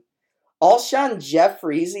zone. Alshon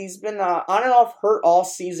Jeffrey, he's been on and off hurt all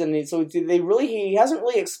season, so he hasn't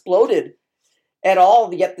really exploded at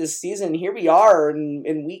all yet this season. Here we are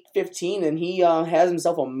in week 15, and he has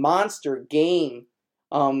himself a monster game.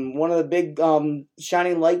 One of the big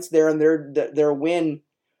shining lights there in their win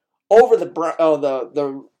over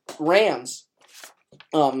the Rams.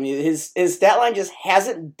 His stat line just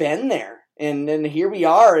hasn't been there, and then here we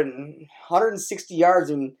are in 160 yards,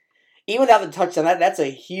 and even without the touchdown, that's a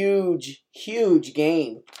huge, huge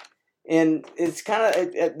game. And it's kind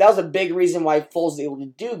of that was a big reason why Foles was able to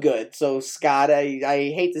do good. So Scott, I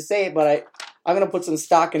hate to say it, but I'm gonna put some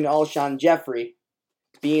stock into Alshon Jeffrey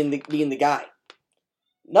being the guy.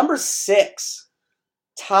 Number 6,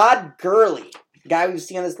 Todd Gurley, guy we've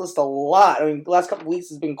seen on this list a lot. I mean, the last couple of weeks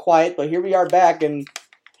has been quiet, but here we are back, and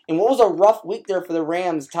what was a rough week there for the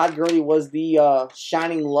Rams. Todd Gurley was the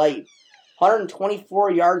shining light.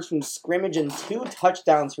 124 yards from scrimmage and 2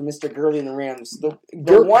 touchdowns for Mr. Gurley and the Rams. The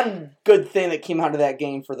one good thing that came out of that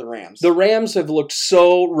game for the Rams. The Rams have looked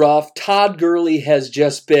so rough. Todd Gurley has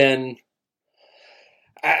just been...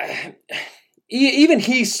 even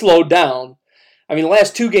he's slowed down. I mean, the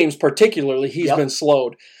last 2 games particularly, he's been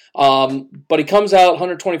slowed. But he comes out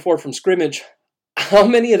 124 from scrimmage. How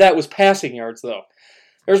many of that was passing yards, though?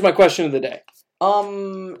 There's my question of the day.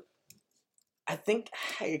 I think,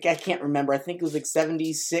 I can't remember. I think it was like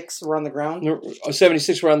 76 were on the ground.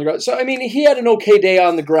 76 were on the ground. So, I mean, he had an okay day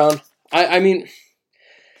on the ground. I mean,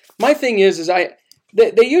 my thing is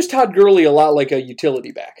they use Todd Gurley a lot like a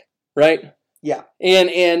utility back, right? Yeah.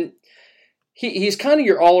 And he's kind of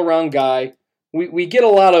your all-around guy. We get a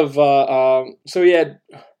lot of, so he had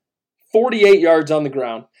 48 yards on the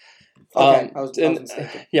ground. Okay, I was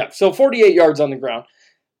mistaken. Yeah, so 48 yards on the ground.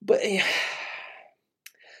 But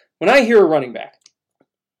when I hear a running back,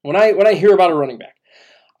 when I hear about a running back,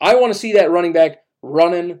 I want to see that running back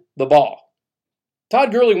running the ball.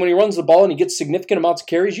 Todd Gurley, when he runs the ball and he gets significant amounts of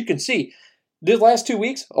carries, you can see the last 2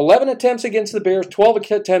 weeks, 11 attempts against the Bears, 12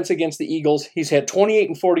 attempts against the Eagles. He's had 28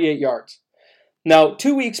 and 48 yards. Now,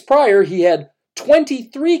 2 weeks prior, he had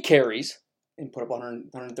 23 carries. And put up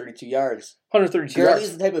 132 yards. 132 yards.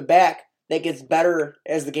 Gurley's the type of back that gets better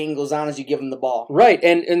as the game goes on as you give him the ball. Right,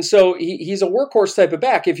 and so he's a workhorse type of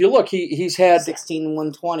back. If you look, he's had 16 and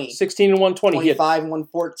 120. 16 and 120. 25 and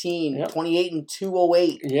 114. Yep. 28 and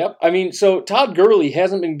 208. Yep. I mean, so Todd Gurley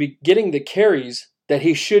hasn't been getting the carries that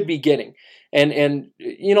he should be getting. And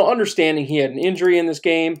you know, understanding he had an injury in this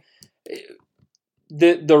game,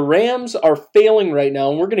 the Rams are failing right now,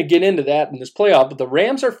 and we're going to get into that in this playoff, but the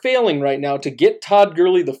Rams are failing right now to get Todd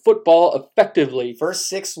Gurley the football effectively. First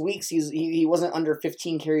 6 weeks, he wasn't under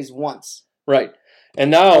 15 carries once. Right. And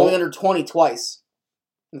now only under 20 twice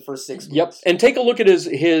in the first 6 weeks. Yep. And take a look at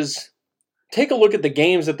take a look at the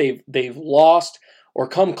games that they've lost or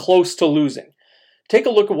come close to losing. Take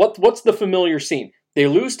a look at what's the familiar scene. They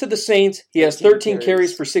lose to the Saints. He has 13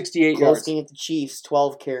 carries for 68 yards. Close game at the Chiefs,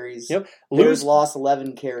 12 carries. Yep. Bears lost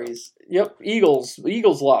 11 carries. Yep. Eagles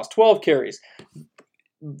lost 12 carries.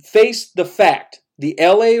 Face the fact. The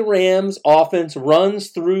LA Rams offense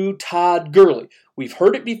runs through Todd Gurley. We've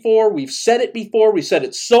heard it before. We've said it before. We've said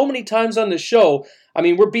it so many times on the show. I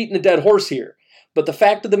mean, we're beating a dead horse here. But the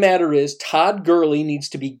fact of the matter is Todd Gurley needs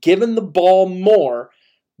to be given the ball more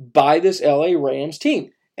by this LA Rams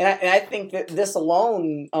team. And I think that this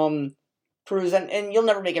alone proves, and you'll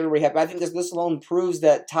never make everybody happy, I think this alone proves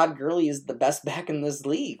that Todd Gurley is the best back in this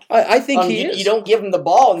league. I think he is. You don't give him the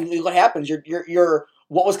ball, and what happens? You're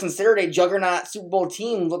what was considered a juggernaut Super Bowl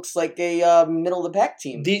team looks like a middle-of-the-pack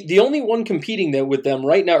team. The only one competing with them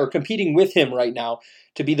right now, or competing with him right now,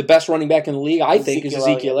 to be the best running back in the league, I think, is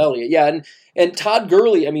Ezekiel Elliott. Yeah, and Todd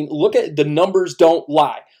Gurley, I mean, look at the numbers don't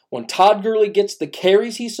lie. When Todd Gurley gets the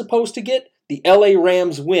carries he's supposed to get, the LA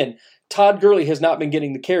Rams win. Todd Gurley has not been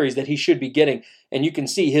getting the carries that he should be getting, and you can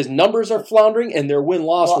see his numbers are floundering, and their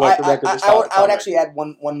win-loss record is I would actually add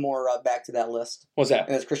one more back to that list. What's that?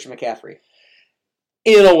 And it's Christian McCaffrey.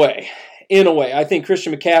 In a way, I think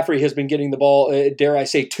Christian McCaffrey has been getting the ball, dare I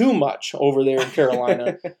say, too much over there in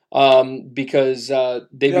Carolina, because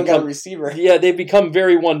they've become got a receiver. Yeah, they've become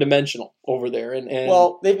very one-dimensional over there, and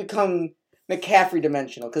well, they've become McCaffrey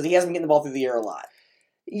dimensional because he hasn't been getting the ball through the air a lot.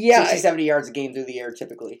 Yeah, 60, 70 yards a game through the air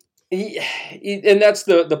typically. And that's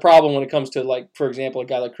the problem when it comes to, like, for example, a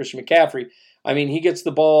guy like Christian McCaffrey. I mean, he gets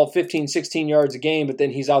the ball 15, 16 yards a game, but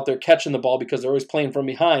then he's out there catching the ball because they're always playing from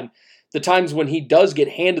behind. The times when he does get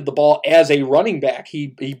handed the ball as a running back,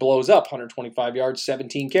 he blows up 125 yards,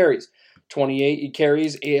 17 carries, 28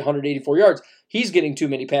 carries, 184 yards. He's getting too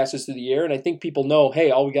many passes through the air, and I think people know,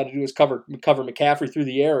 hey, all we got to do is cover McCaffrey through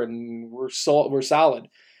the air, and we're solid.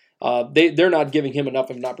 They're not giving him enough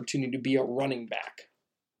of an opportunity to be a running back.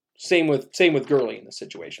 Same with Gurley in this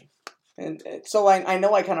situation. And so I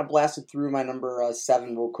know I kind of blasted through my number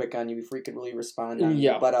 7 real quick on you before you could really respond on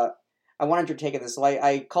yeah. it. But I wanted your take on this. So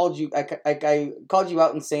I called you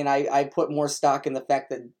out and saying I put more stock in the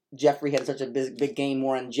fact that Jeffrey had such a big game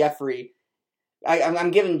more on Jeffrey.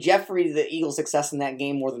 I'm giving Jeffrey the Eagles' success in that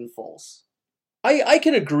game more than Foles. I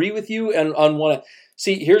can agree with you on one.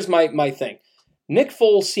 See, here's my thing. Nick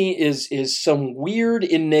Foles is some weird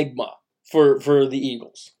enigma for the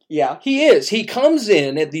Eagles. Yeah. He is. He comes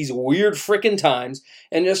in at these weird frickin' times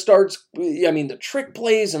and just starts, I mean, the trick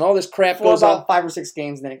plays and all this crap goes on. For about 5 or 6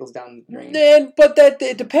 games, and then it goes down the drain. But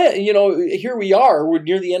it depends. You know, here we are. We're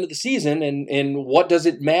near the end of the season, and what does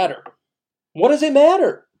it matter? What does it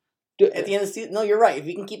matter? At the end of the season? No, you're right. If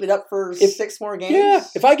you can keep it up for 6 more games. Yeah.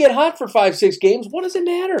 If I get hot for 5, 6 games, what does it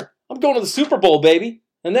matter? I'm going to the Super Bowl, baby.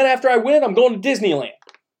 And then after I win, I'm going to Disneyland.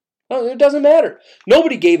 It doesn't matter.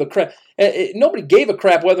 Nobody gave a crap. Nobody gave a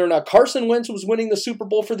crap whether or not Carson Wentz was winning the Super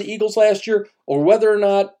Bowl for the Eagles last year, or whether or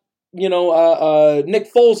not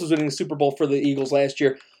Nick Foles was winning the Super Bowl for the Eagles last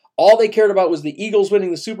year. All they cared about was the Eagles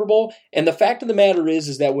winning the Super Bowl. And the fact of the matter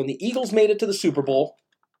is that when the Eagles made it to the Super Bowl,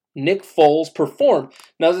 Nick Foles performed.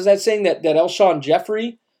 Now, is that saying that Alshon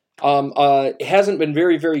Jeffrey hasn't been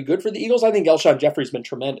very, very good for the Eagles? I think Alshon Jeffrey's been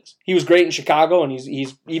tremendous. He was great in Chicago, and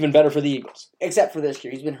he's even better for the Eagles. Except for this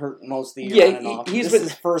year. He's been hurt most of the year on and off. This is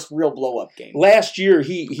his first real blow-up game. Last year,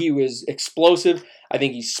 he was explosive. I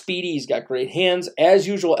think he's speedy. He's got great hands. As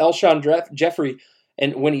usual, Alshon Jeffrey,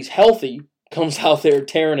 and when he's healthy, comes out there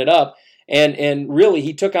tearing it up. And really,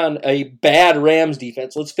 he took on a bad Rams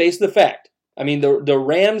defense. Let's face the fact. I mean, the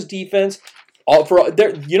Rams defense,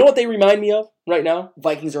 you know what they remind me of right now?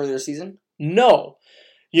 Vikings earlier this season? No.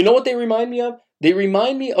 You know what they remind me of? They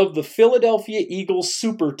remind me of the Philadelphia Eagles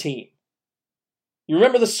super team. You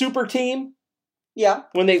remember the super team? Yeah.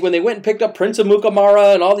 When they went and picked up Prince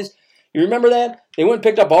Amukamara and all these, you remember that? They went and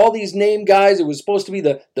picked up all these name guys. It was supposed to be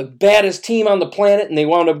the baddest team on the planet, and they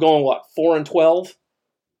wound up going, 4-12?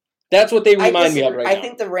 That's what they remind me of right now. I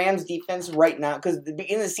think the Rams defense right now, because at the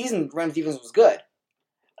beginning of the season, the Rams defense was good.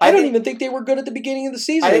 I don't even think they were good at the beginning of the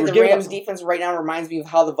season. I think the Rams defense right now reminds me of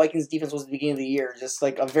how the Vikings defense was at the beginning of the year. Just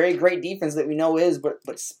like a very great defense that we know is, but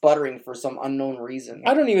sputtering for some unknown reason.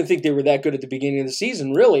 I don't even think they were that good at the beginning of the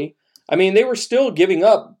season, really. I mean, they were still giving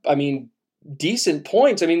up, decent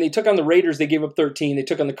points. I mean, they took on the Raiders, they gave up 13. They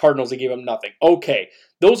took on the Cardinals, they gave up nothing. Okay,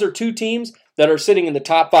 those are two teams that are sitting in the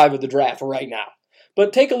top 5 of the draft right now.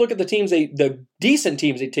 But take a look at the teams, the decent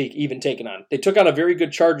teams even taken on. They took on a very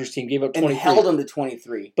good Chargers team, gave up 23. And held them to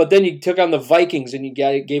 23. But then you took on the Vikings and you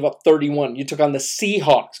gave up 31. You took on the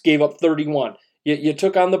Seahawks, gave up 31. You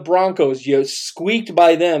took on the Broncos, you squeaked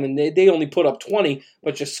by them, and they only put up 20,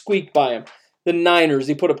 but you squeaked by them. The Niners,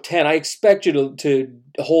 they put up 10. I expect you to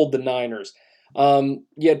hold the Niners.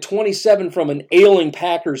 You had 27 from an ailing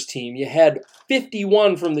Packers team. You had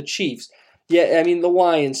 51 from the Chiefs. Yeah, the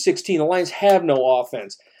Lions, 16. The Lions have no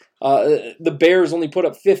offense. The Bears only put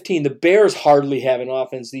up 15. The Bears hardly have an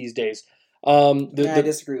offense these days. I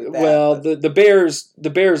disagree with that. Well, the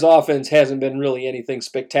Bears' offense hasn't been really anything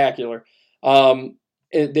spectacular.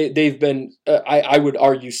 They've been, I would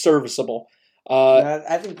argue, serviceable.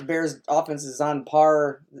 I think the Bears' offense is on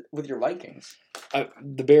par with your Vikings.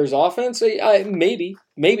 The Bears' offense, maybe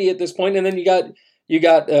at this point, and then you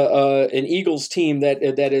got an Eagles team that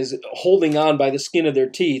is holding on by the skin of their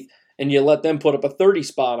teeth, and you let them put up a 30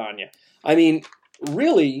 spot on you. I mean,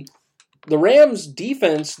 really, the Rams'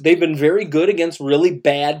 defense, they've been very good against really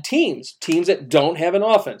bad teams that don't have an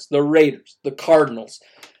offense. The Raiders, the Cardinals,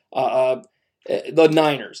 the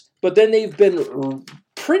Niners. But then they've been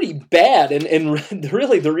pretty bad, and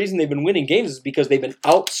really the reason they've been winning games is because they've been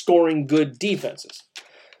outscoring good defenses.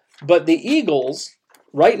 But the Eagles,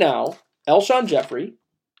 right now, Alshon Jeffrey,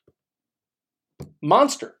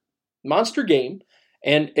 monster game,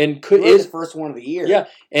 and is the first one of the year. Yeah,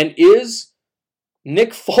 and is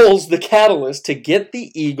Nick Foles the catalyst to get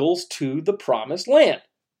the Eagles to the promised land?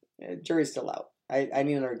 Jury's still out. I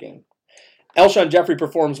need another game. Alshon Jeffrey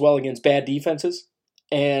performs well against bad defenses,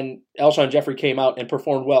 and Alshon Jeffrey came out and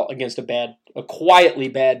performed well against a quietly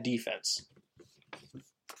bad defense.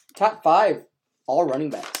 Top 5, all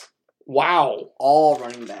running backs. Wow. All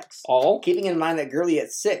running backs. All? Keeping in mind that Gurley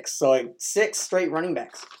at 6, so 6 straight running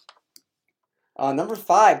backs. Number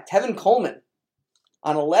 5, Tevin Coleman.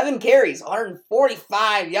 On 11 carries,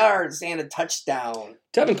 145 yards, and a touchdown.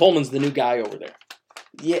 Tevin Coleman's the new guy over there.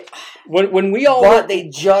 Yeah. When we all... But they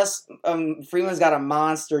just... Freeman's got a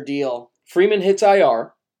monster deal. Freeman hits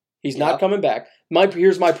IR. He's not coming back.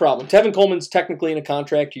 Here's my problem. Tevin Coleman's technically in a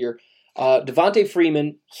contract year. Devontae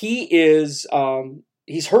Freeman, he is...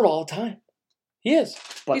 he's hurt all the time. He is.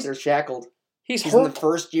 But they're shackled. He's hurt. In the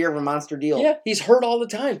first year of a monster deal. Yeah, he's hurt all the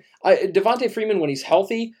time. Devontae Freeman, when he's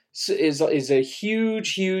healthy, is a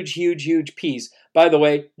huge piece. By the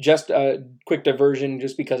way, just a quick diversion,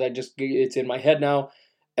 just because it's in my head now.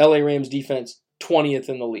 LA Rams defense, 20th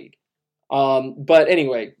in the league. But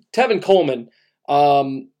anyway, Tevin Coleman.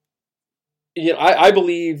 I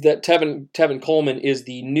believe that Tevin Coleman is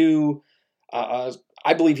the new.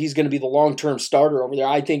 I believe he's going to be the long-term starter over there.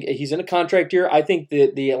 I think he's in a contract year. I think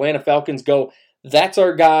the Atlanta Falcons go, that's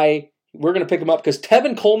our guy. We're going to pick him up because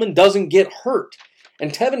Tevin Coleman doesn't get hurt.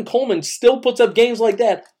 And Tevin Coleman still puts up games like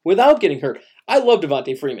that without getting hurt. I love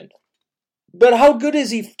Devontae Freeman. But how good is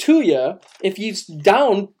he to you if he's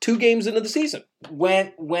down 2 games into the season?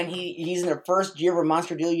 When he's in the first year of a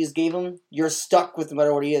monster deal you just gave him, you're stuck with no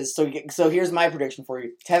matter what he is. So here's my prediction for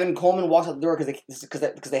you. Tevin Coleman walks out the door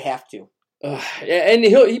because they have to. And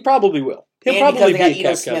he probably will. He'll probably be a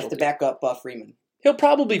cap Smith casualty to back up Freeman. He'll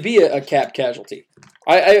probably be a cap casualty.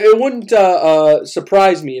 It wouldn't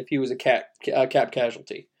surprise me if he was a cap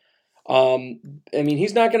casualty.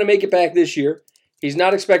 He's not going to make it back this year. He's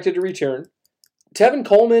not expected to return. Tevin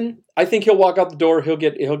Coleman, I think he'll walk out the door. He'll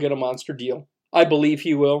get a monster deal. I believe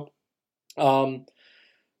he will.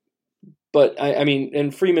 But I mean,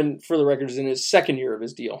 and Freeman, for the record, is in his second year of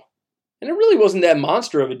his deal, and it really wasn't that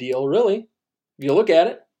monster of a deal, really. If you look at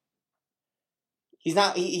it, he's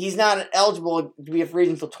not eligible to be a free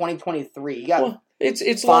agent until 2023. You got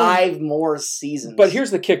it's 5 more seasons. But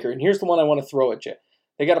here's the kicker, and here's the one I want to throw at you.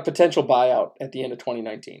 They got a potential buyout at the end of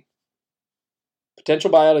 2019. Potential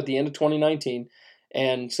buyout at the end of 2019,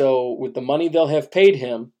 and so with the money they'll have paid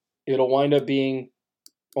him, it'll wind up being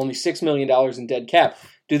only $6 million in dead cap.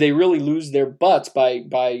 Do they really lose their butts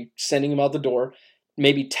by sending him out the door,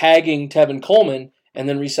 maybe tagging Tevin Coleman, and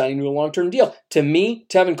then re-signing to a long-term deal? To me,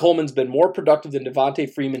 Tevin Coleman's been more productive than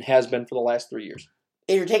Devontae Freeman has been for the last 3 years.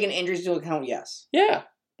 If you're taking injuries into account, yes. Yeah.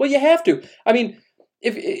 Well, you have to. I mean,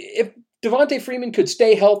 if Devontae Freeman could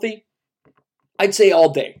stay healthy, I'd say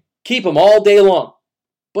all day. Keep him all day long.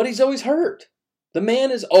 But he's always hurt. The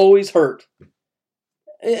man is always hurt.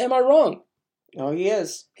 Am I wrong? No, he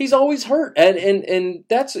is. He's always hurt, and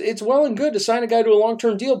it's well and good to sign a guy to a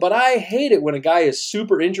long-term deal, but I hate it when a guy is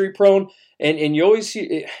super injury prone, and you always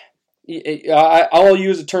see. I'll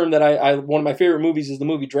use a term that one of my favorite movies is the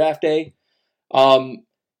movie Draft Day. Looks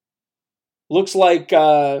like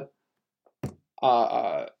a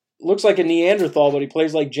Neanderthal, but he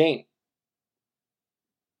plays like Jane.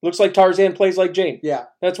 Looks like Tarzan plays like Jane. Yeah,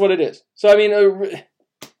 that's what it is. So I mean,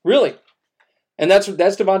 really, and that's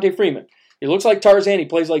Devontae Freeman. He looks like Tarzan. He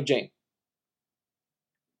plays like Jane.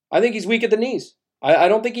 I think he's weak at the knees. I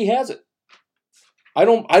don't think he has it. I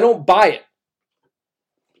don't buy it.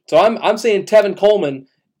 So I'm saying Tevin Coleman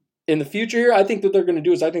in the future here. I think what they're going to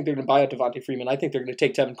do is I think they're going to buy out Devontae Freeman. I think they're going to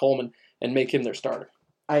take Tevin Coleman and make him their starter.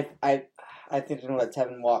 I think they're going to let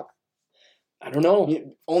Tevin walk. I don't know.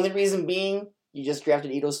 Only reason being you just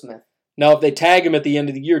drafted Ito Smith. Now, if they tag him at the end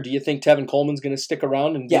of the year, do you think Tevin Coleman's going to stick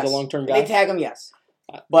around and be the long-term guy? If they tag him, yes.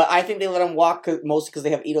 But I think they let him walk mostly because they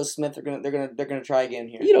have Ito Smith. They're gonna try again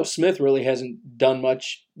here. Ito Smith really hasn't done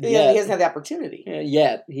much. Yeah, he hasn't had the opportunity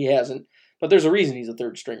yet. He hasn't. But there's a reason he's a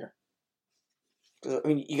third stringer. I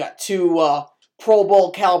mean, you got 2 Pro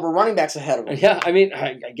Bowl caliber running backs ahead of him. Yeah, I mean,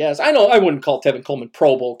 I guess I know I wouldn't call Tevin Coleman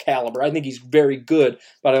Pro Bowl caliber. I think he's very good,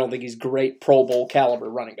 but I don't think he's great Pro Bowl caliber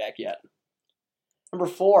running back yet. Number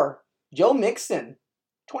 4, Joe Mixon.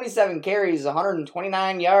 27 carries,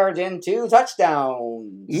 129 yards, and 2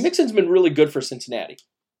 touchdowns. Mixon's been really good for Cincinnati.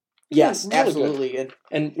 Yes, really absolutely. Good.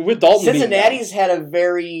 And with Dalton, Cincinnati's had a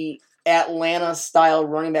very Atlanta-style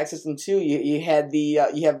running back system too. You had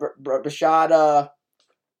Rashad,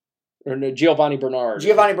 or Giovanni Bernard.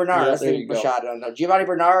 Giovanni Bernard. Yeah, that's the Rashad. No, Giovanni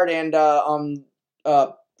Bernard and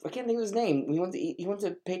I can't think of his name. He went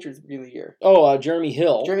to Patriots at the beginning of the year. Oh, Jeremy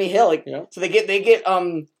Hill. Jeremy Hill. So they get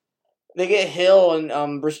Hill and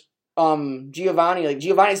Giovanni. Like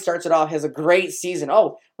Giovanni starts it off, has a great season.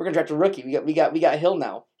 Oh, we're gonna draft a rookie. We got Hill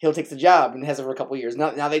now. Hill takes the job and has it for a couple of years.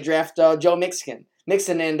 Now they draft Joe Mixon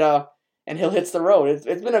and Hill hits the road.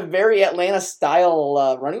 It's been a very Atlanta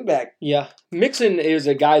style running back. Yeah, Mixon is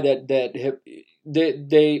a guy that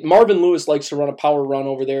Marvin Lewis likes to run a power run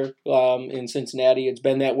over there in Cincinnati. It's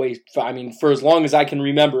been that way. For as long as I can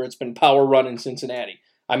remember, it's been power run in Cincinnati.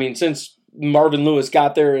 Since Marvin Lewis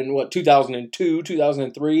got there in 2002,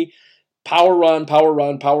 2003, power run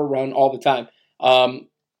all the time.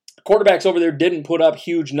 Quarterbacks over there didn't put up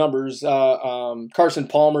huge numbers. Carson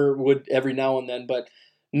Palmer would every now and then, but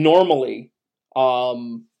normally,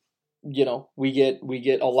 we get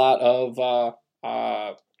a lot of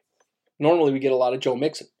Joe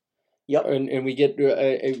Mixon. Yep, and we get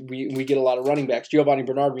a lot of running backs. Giovanni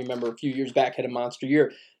Bernard, remember a few years back, had a monster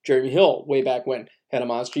year. Jeremy Hill, way back when, had a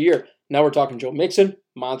monster year. Now we're talking Joe Mixon,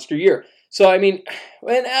 monster year. So, and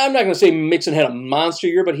I'm not going to say Mixon had a monster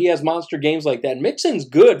year, but he has monster games like that. Mixon's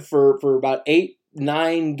good for about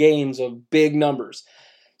 8-9 games of big numbers.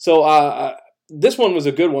 So this one was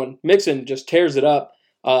a good one. Mixon just tears it up.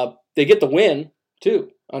 They get the win,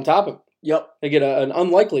 too, on top of it. Yep. They get an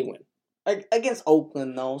unlikely win. Against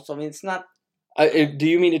Oakland, though, so it's not... do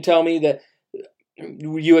you mean to tell me that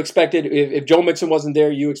you expected, if Joe Mixon wasn't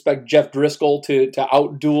there, you expect Jeff Driscoll to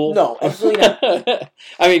outduel? No, absolutely not.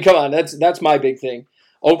 Come on, that's my big thing.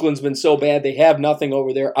 Oakland's been so bad, they have nothing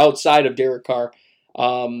over there outside of Derek Carr.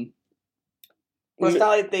 Well, it's not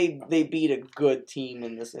like they beat a good team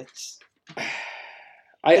in this.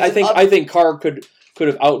 I think Carr could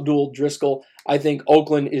have outdueled Driscoll. I think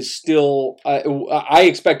Oakland is still... I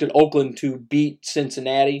expected Oakland to beat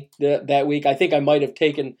Cincinnati that week. I think I might have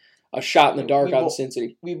taken a shot in the dark on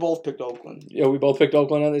Cincy. We both picked Oakland. Yeah, we both picked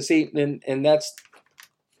Oakland on the seat, and that's,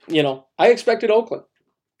 I expected Oakland.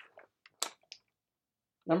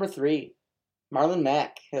 Number 3, Marlon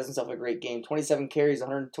Mack has himself a great game. 27 carries,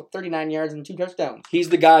 139 yards, and 2 touchdowns. He's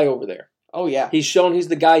the guy over there. Oh, yeah. He's shown he's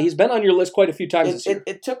the guy. He's been on your list quite a few times this year.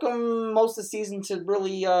 It took him most of the season to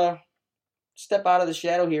really step out of the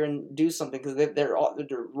shadow here and do something because their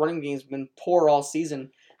running game's been poor all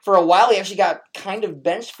season. For a while, he actually got kind of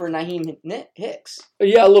benched for Naheem Hicks.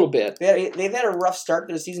 Yeah, a little bit. They've had a rough start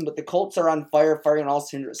to the season, but the Colts are on fire, firing on all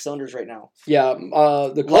cylinders right now. Yeah,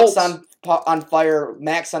 the Colts on fire,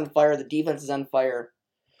 Mack's on fire, the defense is on fire.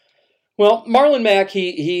 Well, Marlon Mack,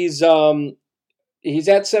 he's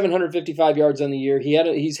at 755 yards on the year.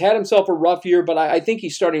 He's had himself a rough year, but I think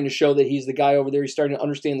he's starting to show that he's the guy over there. He's starting to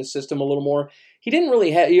understand the system a little more. He didn't really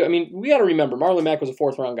have. I mean, we got to remember Marlon Mack was a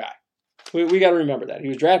 4th round guy. We got to remember that. He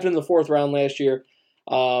was drafted in the 4th round last year,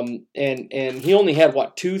 and he only had,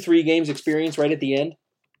 2-3 games experience right at the end?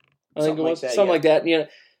 I think it was. Something like that. You know,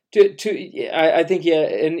 I think, yeah,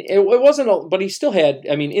 and it wasn't, but he still had,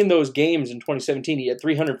 I mean, in those games in 2017, he had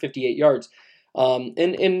 358 yards, and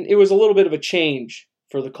it was a little bit of a change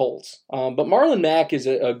for the Colts. But Marlon Mack is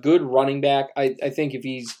a good running back. I think if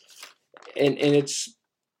he's, and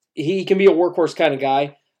he can be a workhorse kind of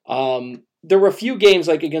guy. There were a few games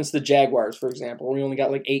like against the Jaguars, for example, where he only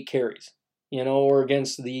got 8 carries, or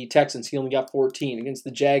against the Texans, he only got 14. Against the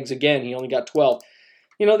Jags, again, he only got 12.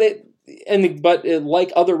 But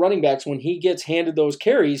like other running backs, when he gets handed those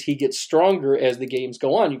carries, he gets stronger as the games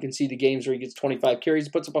go on. You can see the games where he gets 25 carries, he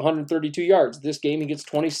puts up 132 yards. This game, he gets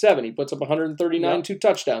 27. He puts up 139, 2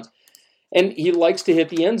 touchdowns. And he likes to hit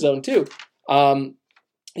the end zone, too.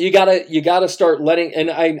 You gotta start letting, and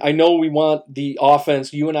I know we want the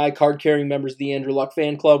offense, you and I, card-carrying members of the Andrew Luck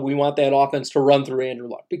fan club, we want that offense to run through Andrew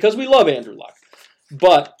Luck, because we love Andrew Luck.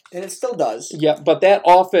 And it still does. Yeah, but that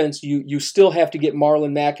offense, you still have to get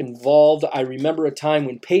Marlon Mack involved. I remember a time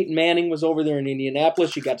when Peyton Manning was over there in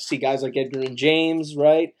Indianapolis, you got to see guys like Edgar and James,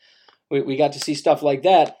 right? We got to see stuff like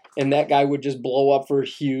that, and that guy would just blow up for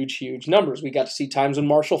huge, huge numbers. We got to see times when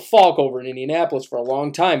Marshall Faulk over in Indianapolis for a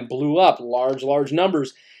long time blew up large, large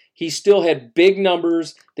numbers. He still had big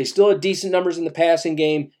numbers. They still had decent numbers in the passing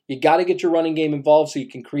game. You got to get your running game involved so you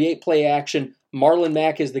can create play action. Marlon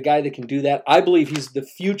Mack is the guy that can do that. I believe he's the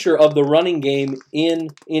future of the running game in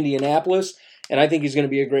Indianapolis, and I think he's going to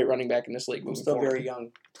be a great running back in this league. He's still very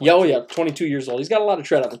young. 22 years old. He's got a lot of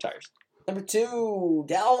tread on the tires. Number 2,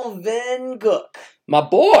 Dalvin Cook. My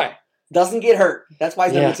boy. Doesn't get hurt. That's why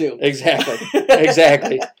he's number 2.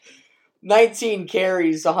 Exactly. 19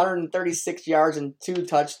 carries, 136 yards, and 2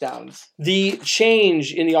 touchdowns. The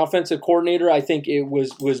change in the offensive coordinator, I think it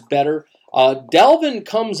was better. Dalvin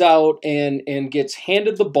comes out and gets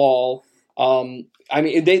handed the ball. I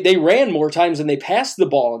mean, they ran more times than they passed the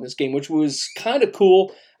ball in this game, which was kind of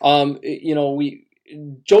cool. John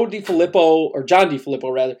DeFilippo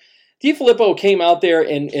DeFilippo came out there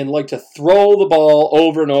and liked to throw the ball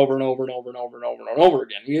over and over and over and over and over and over and over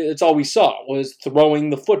again. It's all we saw was throwing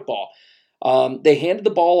the football. They handed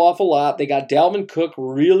the ball off a lot. They got Dalvin Cook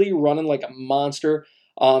really running like a monster.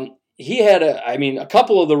 He had a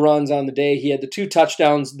couple of the runs on the day. He had the 2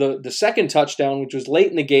 touchdowns. The second touchdown, which was late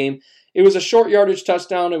in the game, it was a short yardage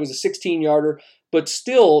touchdown. It was a 16-yarder. But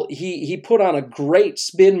still, he put on a great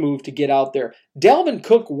spin move to get out there. Dalvin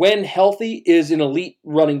Cook, when healthy, is an elite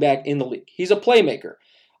running back in the league. He's a playmaker.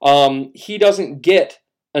 He doesn't get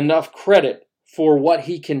enough credit for what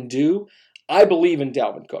he can do. I believe in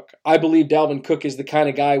Dalvin Cook. I believe Dalvin Cook is the kind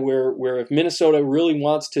of guy where if Minnesota really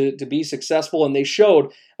wants to be successful, and they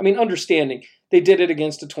showed, understanding, they did it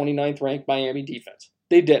against a 29th ranked Miami defense.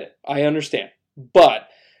 They did it. I understand. But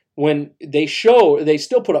when they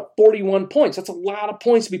still put up 41 points. That's a lot of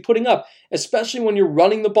points to be putting up, especially when you're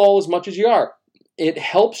running the ball as much as you are. It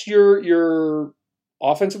helps your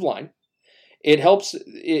offensive line.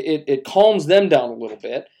 It calms them down a little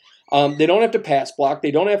bit. They don't have to pass block.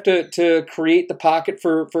 They don't have to create the pocket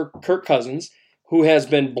for Kirk Cousins, who has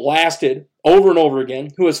been blasted over and over again,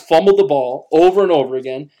 who has fumbled the ball over and over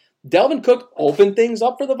again. Dalvin Cook opened things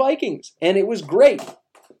up for the Vikings, and it was great.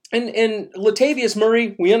 And Latavius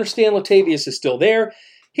Murray, we understand Latavius is still there.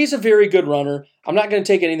 He's a very good runner. I'm not going to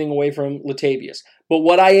take anything away from Latavius. But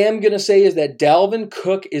what I am going to say is that Dalvin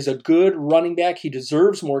Cook is a good running back. He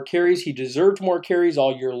deserves more carries. He deserved more carries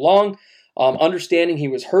all year long. Understanding he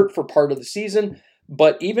was hurt for part of the season.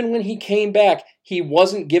 But even when he came back, he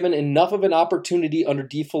wasn't given enough of an opportunity under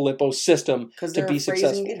DeFilippo's system to be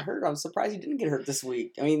successful. He get hurt. I'm surprised he didn't get hurt this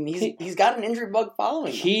week. He's got an injury bug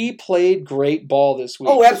following him. He played great ball this week.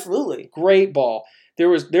 Oh, absolutely. Great ball. There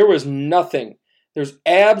was nothing. There's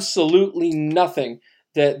absolutely nothing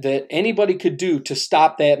that anybody could do to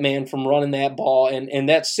stop that man from running that ball. And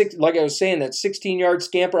that like I was saying, that 16-yard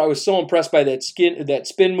scamper, I was so impressed by that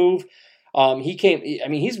spin move.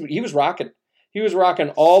 He was rocking. He was rocking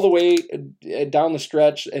all the way down the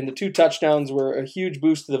stretch, and the 2 touchdowns were a huge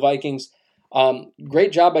boost to the Vikings.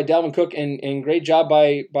 Great job by Dalvin Cook, and great job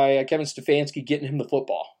by Kevin Stefanski getting him the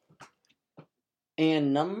football.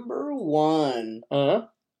 And number 1,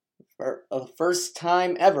 for the first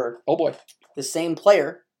time ever, oh boy, the same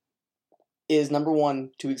player is number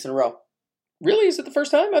 1 2 weeks in a row. Really? Is it the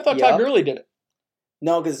first time? I thought Todd Gurley did it.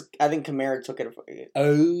 No, because I think Kamara took it.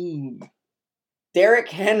 Oh. Derrick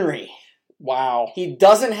Henry. Wow. He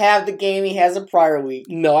doesn't have the game he has a prior week.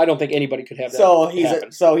 No, I don't think anybody could have that.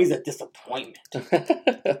 So he's a disappointment.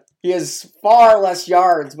 He has far less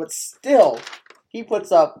yards, but still, he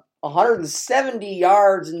puts up 170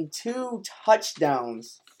 yards and 2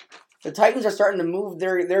 touchdowns. The Titans are starting to move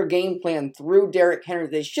their game plan through Derrick Henry.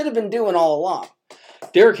 They should have been doing all along.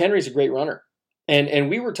 Derrick Henry's a great runner. And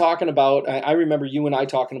we were talking about, I remember you and I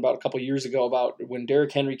talking about a couple years ago about when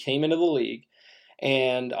Derrick Henry came into the league,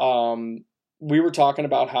 and we were talking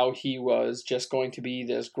about how he was just going to be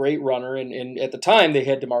this great runner, and at the time they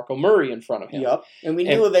had DeMarco Murray in front of him. Yep, and we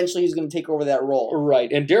knew eventually he was going to take over that role.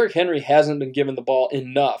 Right, and Derrick Henry hasn't been given the ball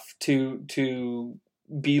enough to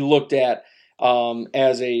be looked at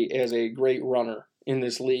as a great runner in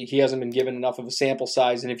this league. He hasn't been given enough of a sample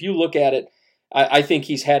size, and if you look at it, I think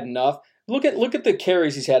he's had enough. Look at the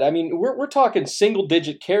carries he's had. I mean, we're talking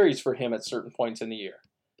single-digit carries for him at certain points in the year.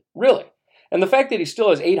 Really. And the fact that he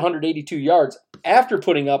still has 882 yards after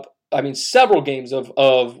putting up, several games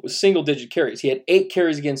of single-digit carries. He had 8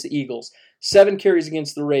 carries against the Eagles, 7 carries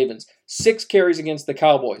against the Ravens, 6 carries against the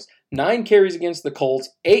Cowboys, 9 carries against the Colts,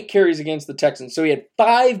 8 carries against the Texans. So he had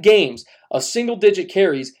 5 games of single-digit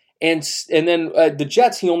carries, and then the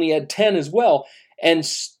Jets, he only had 10 as well, and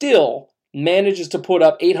still manages to put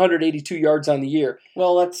up 882 yards on the year.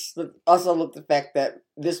 Well, let's also look at the fact that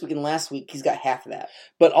this week and last week, he's got half of that.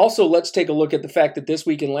 But also, let's take a look at the fact that this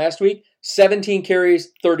week and last week, 17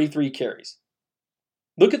 carries, 33 carries.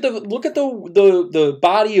 Look at the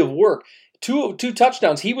body of work. Two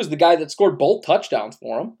touchdowns. He was the guy that scored both touchdowns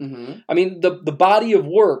for him. Mm-hmm. I mean, the body of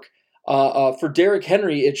work for Derrick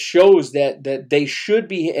Henry, it shows that they should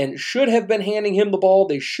be and should have been handing him the ball.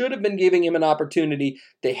 They should have been giving him an opportunity.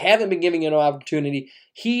 They haven't been giving him an opportunity.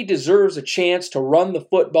 He deserves a chance to run the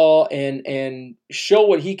football and show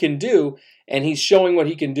what he can do, and he's showing what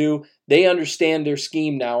he can do. They understand their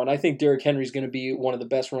scheme now, and I think Derrick Henry is going to be one of the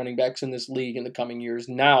best running backs in this league in the coming years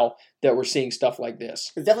now that we're seeing stuff like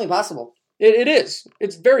this. It's definitely possible. It is.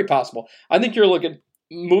 It's very possible. I think you're looking...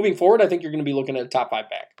 Moving forward, I think you're going to be looking at a top 5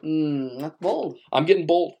 back. That's bold. I'm getting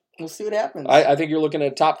bold. We'll see what happens. I think you're looking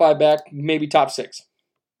at a top 5 back, maybe top 6.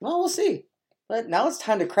 Well, we'll see. But now it's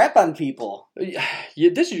time to crap on people. Yeah,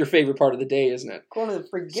 this is your favorite part of the day, isn't it? Going to the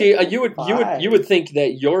forget. See, you would think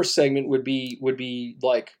that your segment would be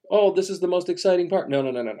like, oh, this is the most exciting part. No.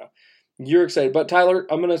 You're excited, but Tyler,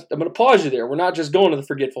 I'm gonna pause you there. We're not just going to the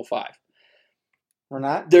forgetful 5. We're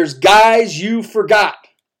not. There's guys you forgot.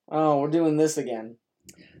 Oh, we're doing this again.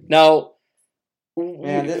 Now,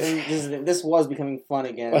 this was becoming fun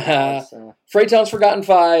again. Fraytown's Forgotten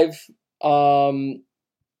 5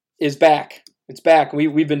 is back. It's back.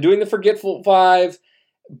 We've been doing the Forgetful 5,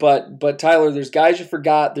 but Tyler, there's guys you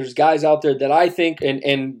forgot. There's guys out there that I think,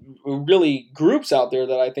 and really groups out there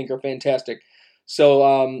that I think are fantastic. So,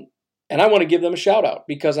 and I want to give them a shout out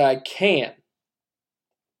because I can.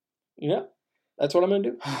 Yeah, that's what I'm going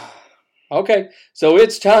to do. Okay, so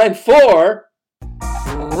it's time for...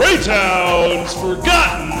 Fraytown's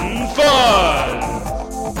Forgotten 5!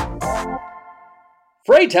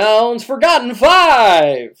 Fraytown's Forgotten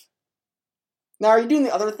 5! Now, are you doing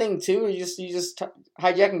the other thing too, or you just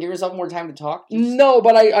hijack and give yourself more time to talk? No,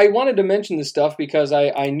 but I wanted to mention this stuff because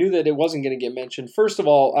I knew that it wasn't going to get mentioned. First of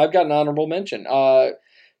all, I've got an honorable mention.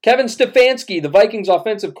 Kevin Stefanski, the Vikings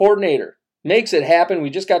offensive coordinator, makes it happen. We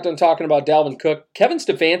just got done talking about Dalvin Cook. Kevin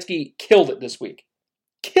Stefanski killed it this week.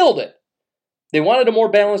 Killed it. They wanted a more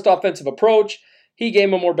balanced offensive approach. He gave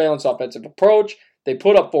them a more balanced offensive approach. They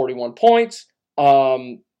put up 41 points.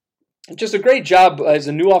 Just a great job as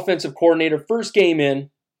a new offensive coordinator. First game in,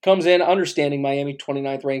 comes in, understanding Miami,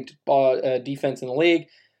 29th ranked defense in the league.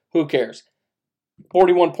 Who cares?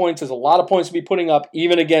 41 points is a lot of points to be putting up,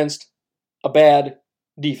 even against a bad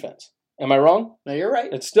defense. Am I wrong? No, you're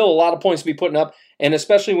right. It's still a lot of points to be putting up, and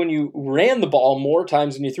especially when you ran the ball more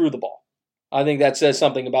times than you threw the ball. I think that says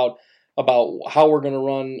something about how we're going to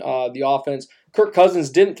run the offense. Kirk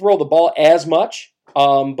Cousins didn't throw the ball as much,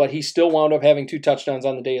 but he still wound up having 2 touchdowns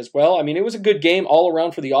on the day as well. I mean, it was a good game all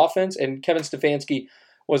around for the offense, and Kevin Stefanski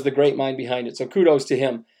was the great mind behind it, so kudos to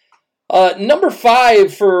him. Number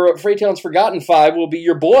 5 for Fraytown's Forgotten 5 will be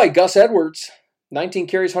your boy, Gus Edwards. 19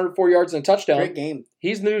 carries, 104 yards, and a touchdown. Great game.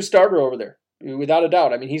 He's the new starter over there, without a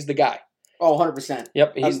doubt. I mean, he's the guy. Oh, 100%.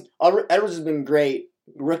 Yep. Edwards has been great.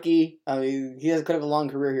 Rookie. I mean, he could have a long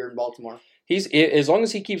career here in Baltimore. He's, as long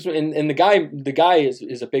as he keeps, and the guy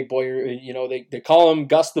is a big boy. You know, they call him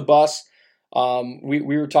Gus the Bus. We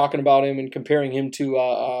were talking about him and comparing him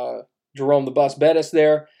to Jerome the Bus Bettis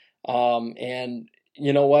there. And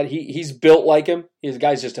you know what? He's built like him. His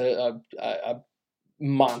guy's just a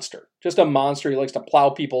monster. Just a monster. He likes to plow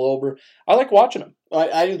people over. I like watching him.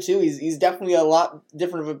 I do too. He's definitely a lot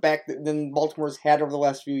different of a back than Baltimore's had over the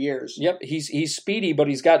last few years. Yep, he's speedy, but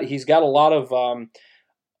he's got a lot of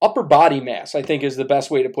upper body mass, I think is the best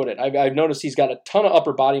way to put it. I've noticed he's got a ton of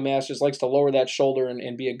upper body mass, just likes to lower that shoulder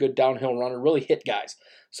and be a good downhill runner, really hit guys.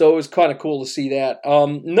 So it was kind of cool to see that.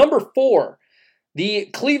 Number 4, the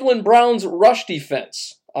Cleveland Browns rush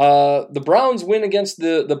defense. The Browns win against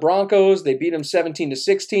the Broncos. They beat them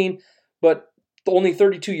 17-16, but only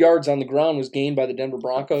 32 yards on the ground was gained by the Denver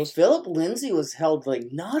Broncos. Philip Lindsay was held like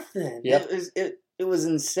nothing. Yep. It was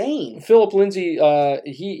insane. Philip Lindsay,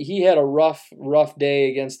 he had a rough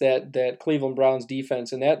day against that Cleveland Browns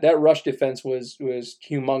defense, and that rush defense was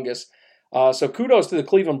humongous. So kudos to the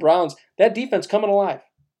Cleveland Browns. That defense coming alive.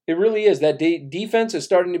 It really is. That defense is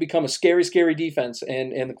starting to become a scary, scary defense,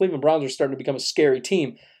 and the Cleveland Browns are starting to become a scary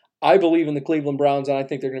team. I believe in the Cleveland Browns, and I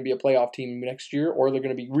think they're going to be a playoff team next year, or they're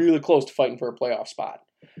going to be really close to fighting for a playoff spot.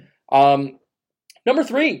 Number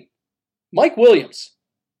 3, Mike Williams.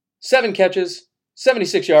 7 catches,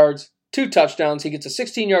 76 yards, 2 touchdowns. He gets a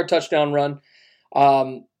 16-yard touchdown run.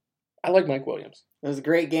 I like Mike Williams. It was a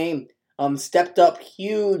great game. Stepped up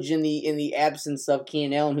huge in the absence of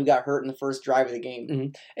Keenan Allen, who got hurt in the first drive of the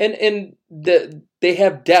game. Mm-hmm. And they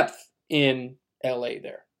have depth in LA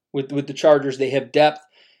there. With the Chargers, they have depth.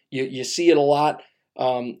 You see it a lot.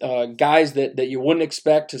 Guys that you wouldn't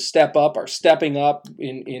expect to step up are stepping up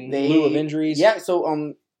in lieu of injuries. Yeah,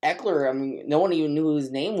 so Eckler, I mean, no one even knew who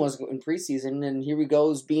his name was in preseason, and here he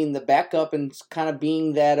goes being the backup and kind of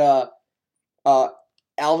being that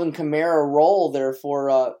Alvin Kamara role there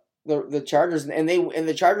for the Chargers, and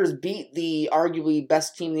the Chargers beat the arguably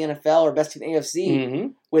best team in the NFL or best team in the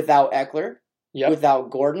AFC without Eckler, without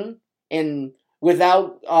Gordon, and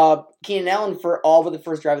without Keenan Allen for all but the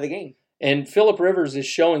first drive of the game. And Phillip Rivers is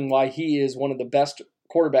showing why he is one of the best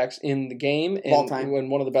quarterbacks in the game and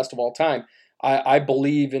one of the best of all time. I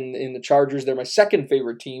believe in the Chargers. They're my second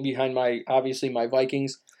favorite team behind my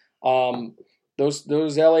Vikings. Those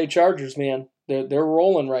LA Chargers, man, they're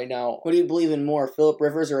rolling right now. What do you believe in more, Phillip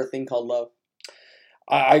Rivers or A Thing Called Love?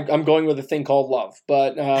 I'm going with A Thing Called Love,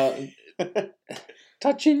 but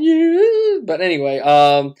touching you. But anyway,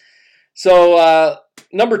 so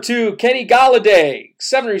number 2, Kenny Galladay,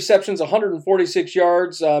 7 receptions, 146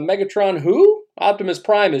 yards. Megatron who? Optimus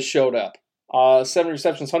Prime has showed up. 7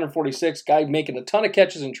 receptions, 146. Guy making a ton of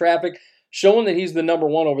catches in traffic, showing that he's the number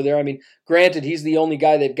 1 over there. I mean, granted, he's the only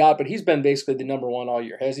guy they've got, but he's been basically the number 1 all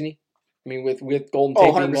year, hasn't he? I mean, with Golden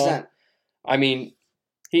Tate being gone. I mean,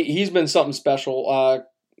 he's been something special.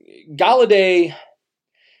 Galladay,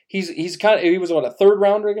 he was what, a third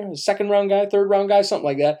round guy, a second round guy, third round guy, something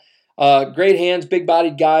like that. Great hands, big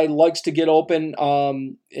bodied guy, likes to get open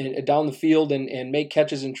down the field and make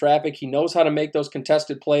catches in traffic. He knows how to make those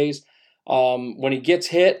contested plays. When he gets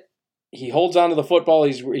hit, he holds on to the football.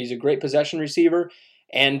 He's a great possession receiver,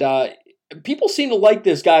 and people seem to like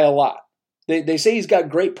this guy a lot. They say he's got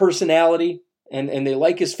great personality, and they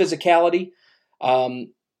like his physicality.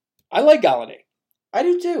 I like Galladay. I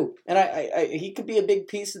do too, and he could be a big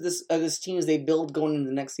piece of this team as they build going into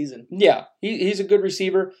the next season. Yeah, he's a good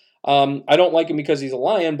receiver. I don't like him because he's a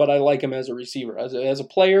Lion, but I like him as a receiver. As a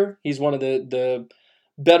player, he's one of the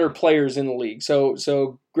better players in the league.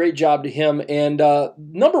 So great job to him. And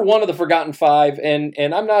number 1 of the Forgotten 5, and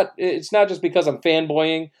I'm not. It's not just because I'm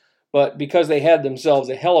fanboying, but because they had themselves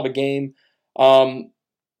a hell of a game.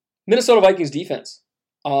 Minnesota Vikings defense,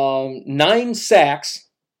 9 sacks,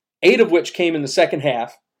 8 of which came in the second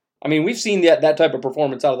half. I mean, we've seen that type of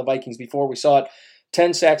performance out of the Vikings before. We saw it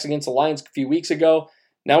 10 sacks against the Lions a few weeks ago.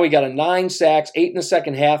 Now we got a 9 sacks, 8 in the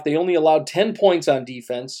second half. They only allowed 10 points on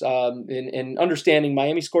defense. In understanding,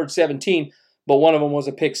 Miami scored 17, but one of them was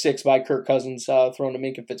a pick 6 by Kirk Cousins thrown to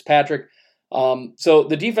Minkah Fitzpatrick. So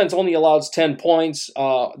the defense only allows 10 points.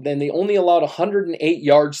 Then they only allowed 108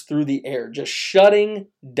 yards through the air, just shutting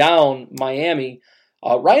down Miami.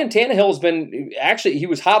 Ryan Tannehill has been, actually, he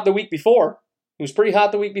was hot the week before. He was pretty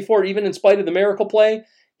hot the week before, even in spite of the miracle play.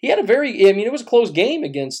 He had it was a close game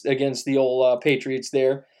against the old Patriots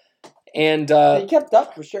there. And he kept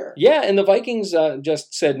up for sure. Yeah, and the Vikings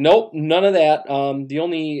just said, nope, none of that. The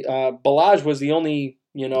only, Balaj was the only,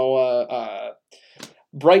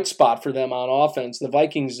 bright spot for them on offense. The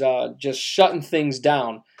Vikings just shutting things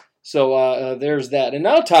down. So there's that. And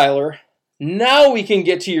now, Tyler, now we can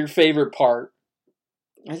get to your favorite part.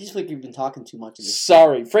 I just feel like you've been talking too much of this.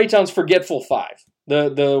 Sorry. Fraytown's Forgetful 5.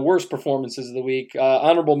 The worst performances of the week.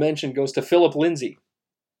 Honorable mention goes to Philip Lindsay.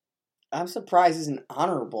 I'm surprised he's an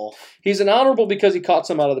honorable. He's an honorable because he caught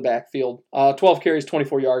some out of the backfield. 12 carries,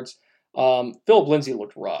 24 yards. Philip Lindsay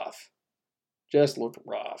looked rough. Just looked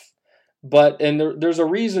rough. But there's a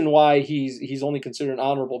reason why he's only considered an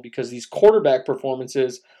honorable, because these quarterback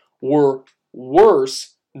performances were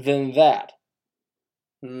worse than that.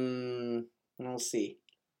 We'll see.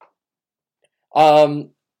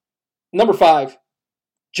 Number 5,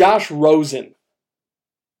 Josh Rosen.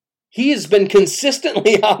 He has been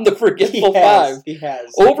consistently on the Forgetful 5. He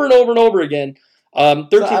has. Over and over and over again. 13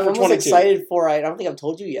 so for 22. I'm excited for, I don't think I've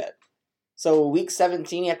told you yet. So week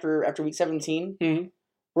 17, after week 17,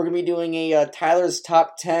 we're going to be doing a Tyler's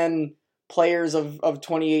top 10 players of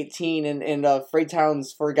 2018 and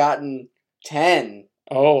Fraytown's Forgotten 10.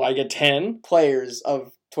 Oh, I get 10? Players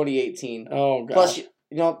of 2018. Oh, gosh. Plus,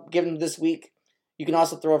 given this week, you can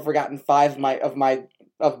also throw a Forgotten 5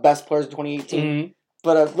 of best players of 2018. Mm-hmm.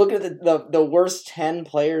 But look at the worst 10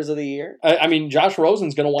 players of the year. I mean, Josh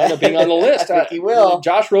Rosen's going to wind up being on the list. I think he will.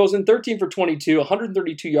 Josh Rosen, 13 for 22,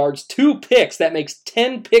 132 yards, 2 picks. That makes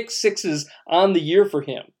 10 pick sixes on the year for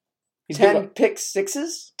him. 10 pick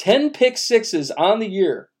sixes? 10 pick sixes on the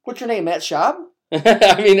year. What's your name, Matt Schaub?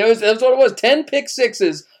 I mean, that's what it was. 10 pick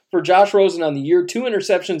sixes for Josh Rosen on the year. 2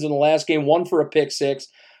 interceptions in the last game, 1 for a pick six.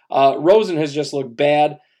 Rosen has just looked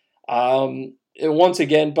bad. Once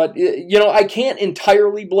again, but I can't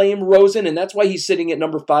entirely blame Rosen, and that's why he's sitting at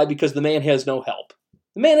number 5, because the man has no help.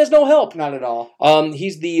 The man has no help. Not at all.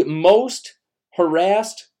 He's the most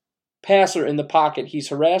harassed passer in the pocket. He's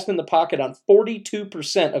harassed in the pocket on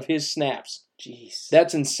 42% of his snaps. Jeez.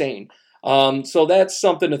 That's insane. So that's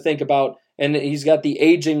something to think about. And he's got the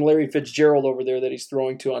aging Larry Fitzgerald over there that he's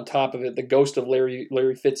throwing to on top of it, the ghost of Larry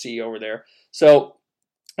Fitzy over there. So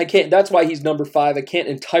that's why he's number 5. I can't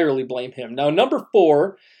entirely blame him. Now, number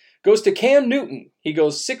 4 goes to Cam Newton. He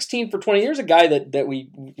goes 16 for 20. Here's a guy that we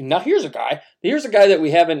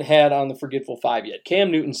haven't had on the Forgetful 5 yet. Cam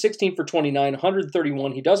Newton, 16 for 29,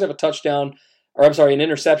 131. He does have an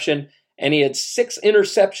interception, and he had 6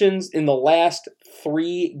 interceptions in the last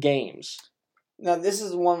 3 games. Now, this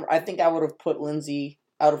is one I think I would have put Lindsay.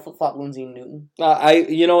 I would have flip-flopped Lindsay and Newton.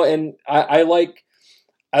 I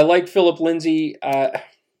like Philip Lindsay. I'm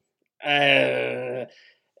gonna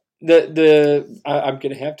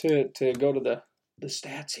have to go to the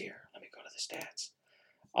stats here. Let me go to the stats.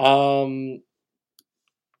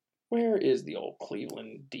 Where is the old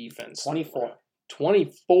Cleveland defense?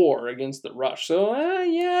 24 against the rush. So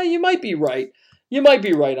yeah, you might be right. You might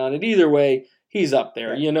be right on it. Either way, he's up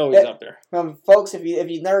there. He's up there. Folks, if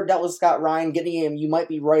you've never dealt with Scott Ryan, getting him, you might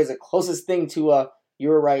be right, is the closest thing to you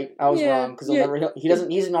were right, I was wrong, because he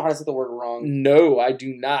doesn't know how to say the word wrong. No, I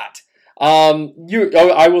do not.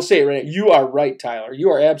 I will say it right now. You are right, Tyler. You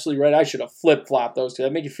are absolutely right. I should have flip-flopped those two.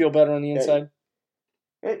 That make you feel better on the inside?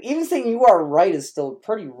 Even saying you are right is still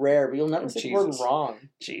pretty rare, but you'll never say the word wrong.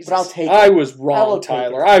 Jesus. But I'll take it. I was wrong,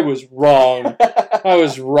 Tyler. I was wrong. I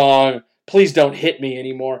was wrong. Please don't hit me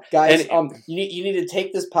anymore. Guys, you need to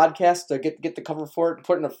take this podcast to get the cover for it and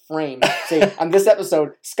put it in a frame. Say, on this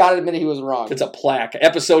episode, Scott admitted he was wrong. It's a plaque.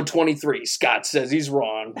 Episode 23. Scott says he's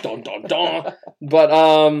wrong. Dun, dun, dun.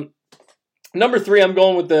 But, number 3, I'm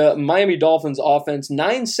going with the Miami Dolphins offense.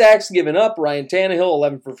 9 sacks given up. Ryan Tannehill,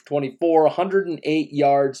 11 for 24, 108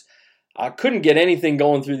 yards. Couldn't get anything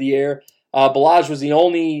going through the air. Balaj was the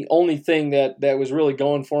only thing that was really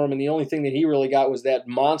going for him, and the only thing that he really got was that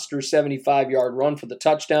monster 75-yard run for the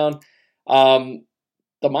touchdown. The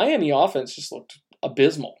Miami offense just looked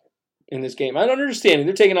abysmal in this game. I don't understand it.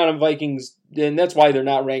 They're taking on Vikings, and that's why they're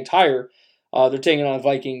not ranked higher. They're taking on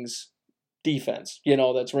Vikings defense,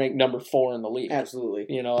 that's ranked number 4 in the league. Absolutely.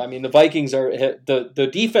 The Vikings the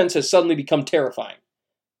defense has suddenly become terrifying.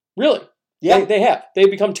 Really. Yeah. They have. They've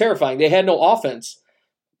become terrifying. They had no offense.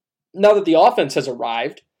 Now that the offense has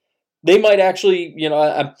arrived, they might actually,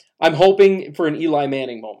 I'm hoping for an Eli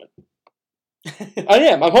Manning moment. I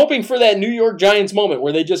am. I'm hoping for that New York Giants moment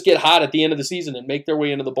where they just get hot at the end of the season and make their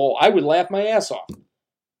way into the bowl. I would laugh my ass off.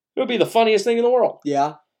 It would be the funniest thing in the world.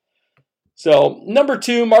 Yeah. So, number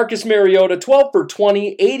 2, Marcus Mariota, 12 for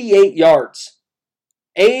 20, 88 yards.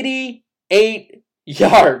 88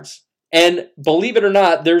 yards. And believe it or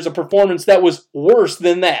not, there's a performance that was worse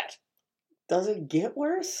than that. Does it get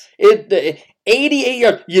worse? 88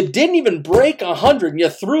 yards. You didn't even break 100. You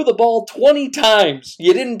threw the ball 20 times.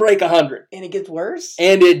 You didn't break 100. And it gets worse?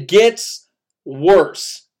 And it gets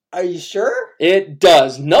worse. Are you sure? It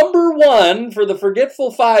does. Number 1 for the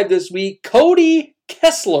Forgetful 5 this week, Cody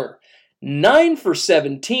Kessler. 9 for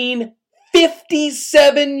 17,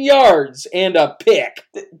 57 yards, and a pick.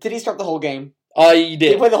 Did he start the whole game? He did.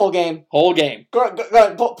 Did he play the whole game? Whole game. Go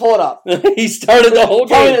ahead, pull it up. He started the whole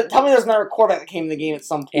game. Tell me there's not a quarterback that came in the game at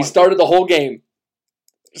some point. He started the whole game.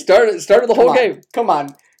 Started the whole game. Come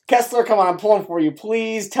on. Kessler, come on, I'm pulling for you.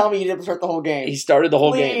 Please tell me you didn't start the whole game. He started the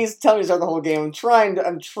whole game. Please tell me you started the whole game. I'm trying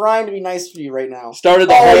to be nice for you right now. Started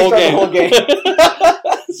the whole game.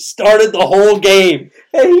 Started the whole game.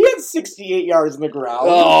 Hey, he had 68 yards in the ground.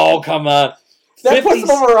 Oh, come on. That puts him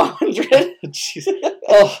over 100.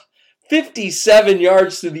 Oh, 57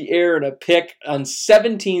 yards through the air and a pick on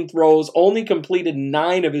 17 throws. Only completed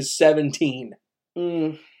 9 of his 17.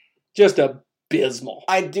 Just abysmal.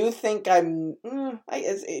 I do think I think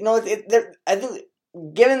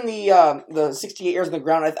given the 68 yards on the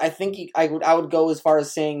ground, I think I would go as far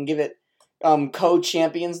as saying give it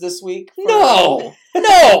co-champions this week. No.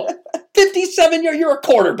 57 yards. You're a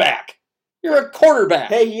quarterback. You're a quarterback.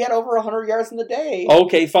 Hey, he had over 100 yards in the day.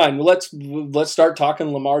 Okay, fine. Let's start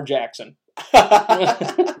talking Lamar Jackson.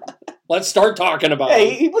 Let's start talking about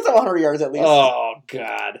him. He puts up 100 yards at least. Oh,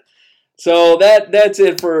 God. So that's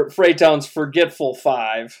it for Fraytown's Forgetful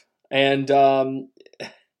 5. And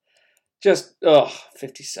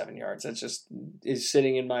 57 yards. That just is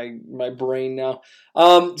sitting in my brain now.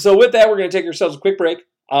 So with that, we're going to take ourselves a quick break.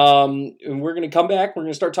 And we're going to come back. We're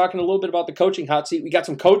going to start talking a little bit about the coaching hot seat. We got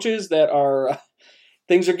some coaches that are...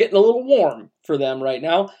 things are getting a little warm for them right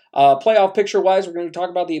now. Playoff picture-wise, we're going to talk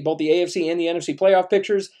about both the AFC and the NFC playoff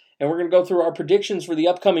pictures. And we're going to go through our predictions for the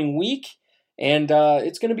upcoming week. And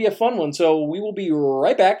it's going to be a fun one. So we will be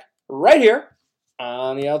right back, right here,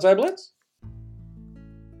 on the Outside Blitz.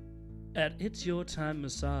 At It's Your Time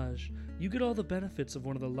Massage, you get all the benefits of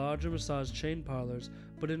one of the larger massage chain parlors,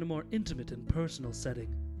 but in a more intimate and personal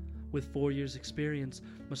setting. With 4 years' experience,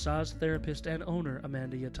 massage therapist and owner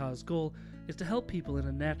Amanda Yatta's goal is to help people in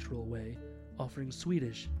a natural way, offering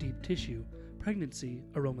Swedish, deep tissue, pregnancy,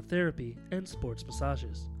 aromatherapy, and sports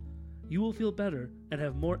massages. You will feel better and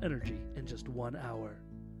have more energy in just 1 hour.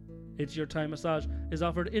 It's Your Time Massage is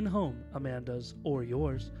offered in-home, Amanda's or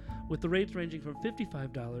yours, with the rates ranging from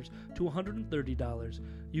 $55 to $130.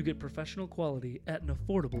 You get professional quality at an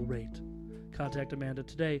affordable rate. Contact Amanda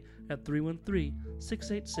today at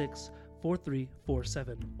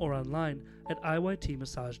 313-686-4347 or online at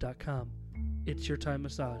iytmassage.com. It's Your Time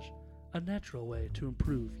Massage, a natural way to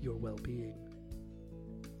improve your well-being.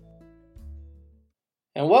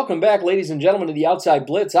 And welcome back, ladies and gentlemen, to the Outside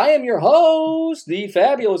Blitz. I am your host, the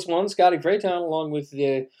fabulous one, Scotty Fraytown, along with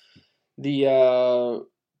the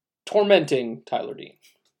tormenting Tyler Dean. I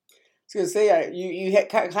was going to say, you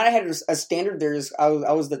kind of had a standard there. I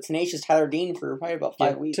was the tenacious Tyler Dean for probably about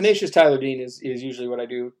 5 weeks. Tenacious Tyler Dean is usually what I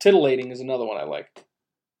do. Titillating is another one I like.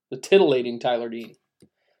 The titillating Tyler Dean.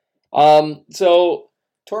 So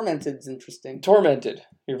tormented is interesting. Tormented.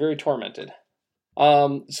 You're very tormented.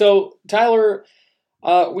 So Tyler,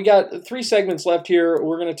 we got 3 segments left here.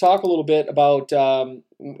 We're going to talk a little bit about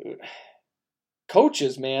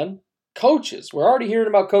coaches, man. Coaches. We're already hearing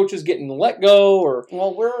about coaches getting let go or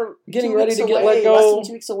we're getting ready to get let go. Less than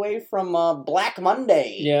 2 weeks away from Black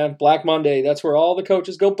Monday. Yeah, Black Monday. That's where all the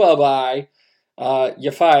coaches go bye-bye.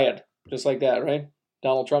 You're fired. Just like that, right?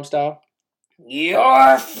 Donald Trump style.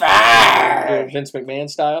 You're fired. Vince McMahon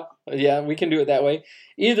style. Yeah, we can do it that way.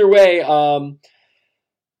 Either way,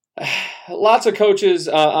 lots of coaches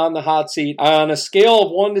on the hot seat. On a scale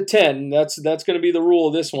of 1 to 10, that's going to be the rule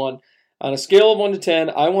of this one. On a scale of 1 to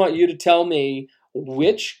 10, I want you to tell me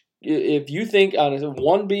which, if you think, on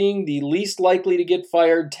 1 being the least likely to get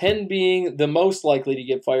fired, 10 being the most likely to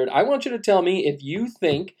get fired, I want you to tell me if you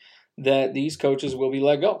think that these coaches will be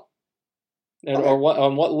let go. Or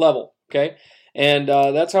on what level, okay? And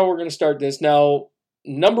that's how we're going to start this. Now,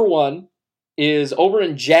 number 1 is over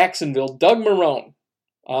in Jacksonville, Doug Marrone.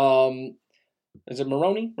 Is it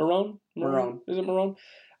Maroney? Marrone? Is it Marrone?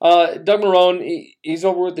 Doug Marrone, he's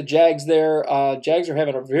over with the Jags there. Jags are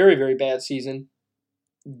having a very, very bad season.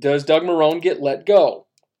 Does Doug Marrone get let go?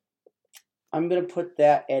 I'm going to put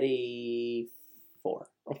that at a 4.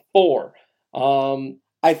 A 4.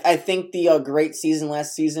 I think the great season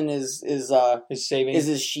last season is saving. Is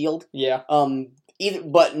his shield. Yeah.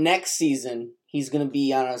 But next season he's going to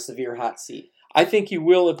be on a severe hot seat. I think he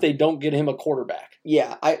will if they don't get him a quarterback.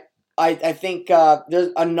 Yeah. I think there's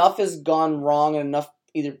enough has gone wrong and enough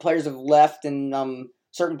either players have left and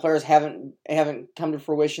certain players haven't come to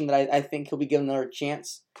fruition that I think he'll be given another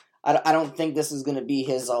chance. I don't think this is going to be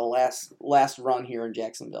his last run here in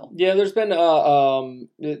Jacksonville. Yeah, there's been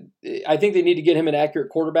I think they need to get him an accurate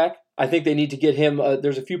quarterback. I think they need to get him.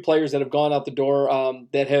 There's a few players that have gone out the door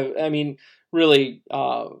that have. I mean, really,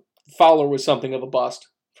 Fowler was something of a bust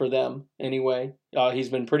for them anyway. He's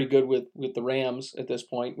been pretty good with the Rams at this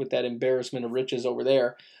point with that embarrassment of riches over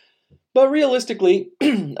there. But realistically,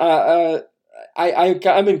 I'm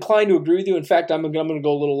inclined to agree with you. In fact, I'm going to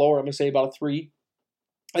go a little lower. I'm going to say about a 3.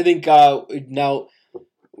 I think now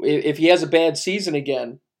if he has a bad season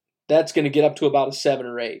again, that's going to get up to about a 7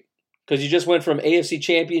 or 8 because you just went from AFC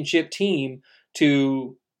Championship team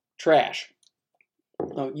to trash.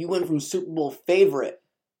 No, you went from Super Bowl favorite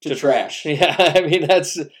to trash. Yeah, I mean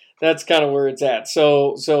that's kind of where it's at.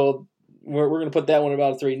 So we're going to put that one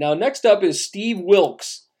about a 3. Now next up is Steve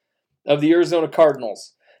Wilks of the Arizona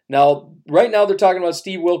Cardinals. Now right now they're talking about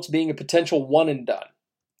Steve Wilks being a potential one and done.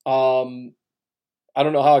 I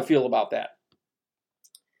don't know how I feel about that.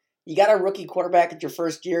 You got a rookie quarterback at your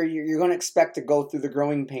first year. You're going to expect to go through the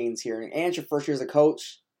growing pains here. And it's your first year as a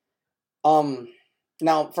coach.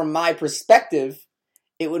 Now, from my perspective,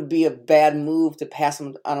 it would be a bad move to pass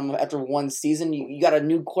him on him after one season. You got a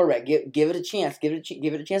new quarterback. Give it a chance. Give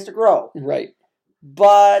it a chance to grow. Right.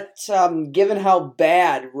 But given how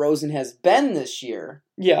bad Rosen has been this year,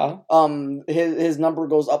 yeah, his number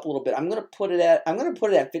goes up a little bit. I'm gonna put it at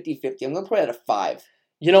 50-50. I'm gonna put it at a 5.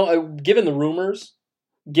 You know, given the rumors,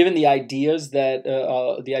 given the ideas that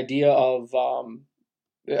the idea of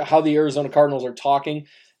how the Arizona Cardinals are talking,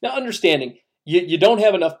 now understanding you don't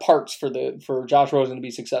have enough parts for Josh Rosen to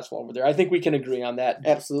be successful over there. I think we can agree on that.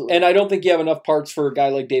 Absolutely. And I don't think you have enough parts for a guy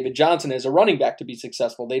like David Johnson as a running back to be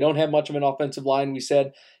successful. They don't have much of an offensive line. We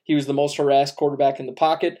said he was the most harassed quarterback in the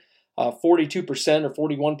pocket. 42% or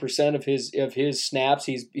 41% of his snaps,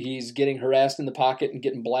 he's getting harassed in the pocket and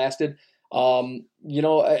getting blasted. You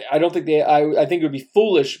know, I don't think I think it would be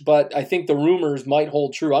foolish, but I think the rumors might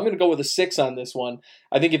hold true. I'm going to go with a 6 on this one.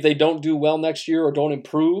 I think if they don't do well next year or don't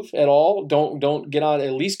improve at all, don't get on,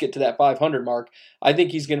 at least get to that 500 mark, I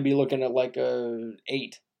think he's going to be looking at like a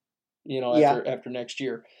 8, you know, after next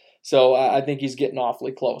year. So I think he's getting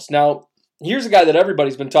awfully close. Now, here's a guy that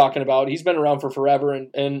everybody's been talking about. He's been around for forever,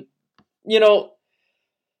 and you know,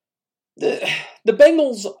 the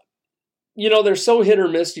Bengals, you know, they're so hit or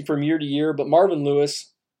miss from year to year, but Marvin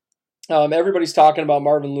Lewis, everybody's talking about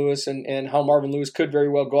Marvin Lewis and how Marvin Lewis could very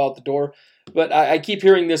well go out the door. But I keep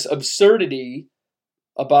hearing this absurdity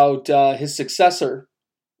about his successor,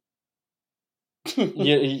 Hugh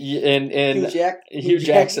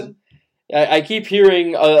Jackson. I keep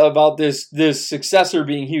hearing about this successor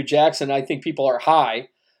being Hugh Jackson. I think people are high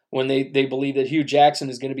when they believe that Hugh Jackson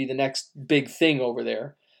is going to be the next big thing over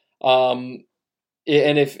there. And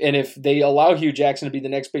if they allow Hugh Jackson to be the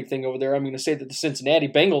next big thing over there, I'm going to say that the Cincinnati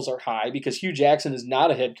Bengals are high because Hugh Jackson is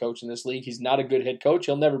not a head coach in this league. He's not a good head coach.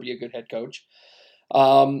 He'll never be a good head coach.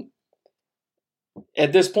 At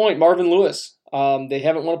this point, Marvin Lewis, they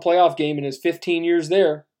haven't won a playoff game in his 15 years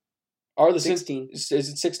there. Are the 16? Is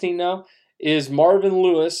it 16 now? Is Marvin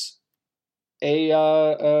Lewis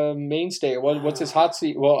a mainstay? What's his hot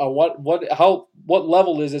seat? Well, what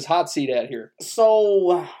level is his hot seat at here?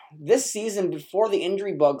 So this season, before the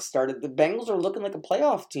injury bug started, the Bengals are looking like a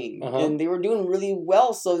playoff team, and they were doing really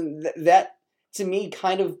well. So that to me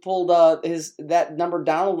kind of pulled that number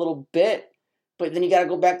down a little bit. But then you got to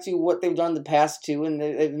go back to what they've done in the past too, and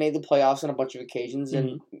they've made the playoffs on a bunch of occasions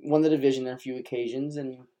and won the division on a few occasions,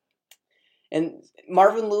 and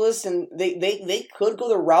Marvin Lewis, and they could go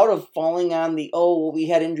the route of falling on we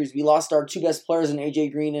had injuries. We lost our 2 best players in A.J.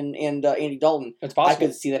 Green and Andy Dalton. That's possible. I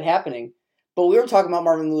could see that happening. But we were talking about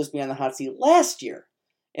Marvin Lewis being on the hot seat last year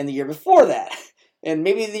and the year before that. And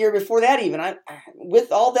maybe the year before that even.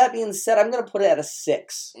 With all that being said, I'm going to put it at a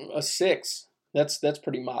 6. A 6. That's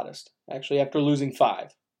pretty modest, actually, after losing 5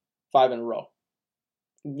 in a row.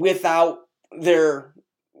 Without their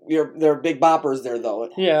big boppers there, though.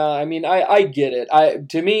 Yeah, I mean, I get it.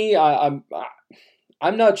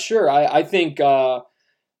 I'm not sure. I think Marvin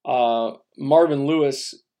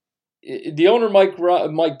Lewis, the owner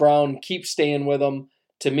Mike Brown keeps staying with him.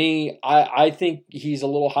 To me, I think he's a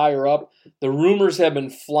little higher up. The rumors have been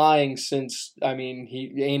flying since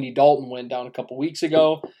Andy Dalton went down a couple weeks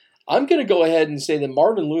ago. I'm going to go ahead and say that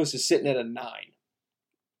Marvin Lewis is sitting at a 9.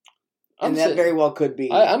 And that very well could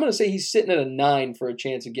be. I'm going to say he's sitting at a 9 for a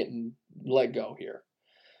chance of getting let go here.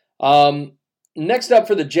 Next up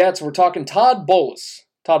for the Jets, we're talking Todd Bowles.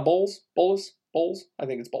 Todd Bowles? Bowles? I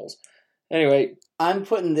think it's Bowles. Anyway. I'm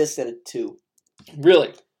putting this at a 2.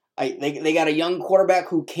 Really? They got a young quarterback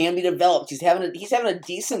who can be developed. He's having a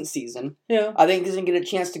decent season. Yeah, I think he's gonna get a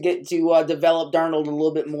chance to develop Darnold a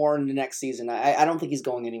little bit more in the next season. I don't think he's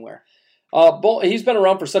going anywhere. He's been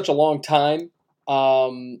around for such a long time.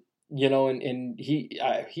 And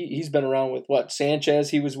he's been around with Sanchez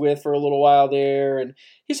he was with for a little while there, and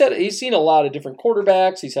he's seen a lot of different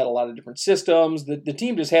quarterbacks. He's had a lot of different systems. The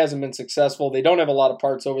team just hasn't been successful. They don't have a lot of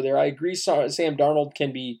parts over there. I agree. Sam Darnold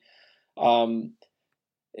can be,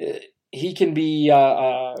 he can be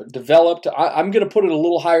developed. I'm going to put it a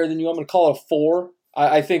little higher than you. I'm going to call it a 4.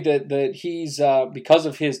 I think that he's because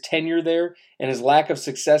of his tenure there and his lack of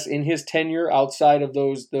success in his tenure outside of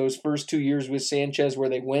those first 2 years with Sanchez where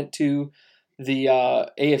they went to the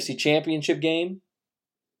AFC Championship game.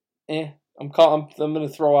 I'm going to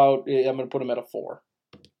throw out. I'm going to put him at a 4,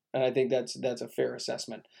 and I think that's a fair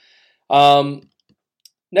assessment.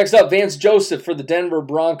 Next up, Vance Joseph for the Denver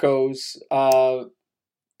Broncos.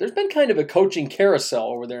 There's been kind of a coaching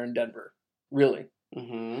carousel over there in Denver, really.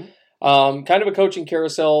 Mm-hmm. Kind of a coaching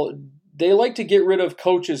carousel. They like to get rid of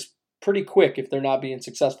coaches pretty quick if they're not being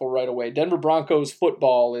successful right away. Denver Broncos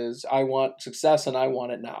football is, I want success and I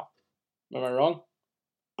want it now. Am I wrong?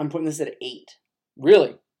 I'm putting this at 8.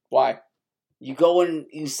 Really? Why? You go and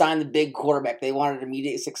you sign the big quarterback. They wanted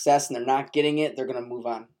immediate success and they're not getting it. They're going to move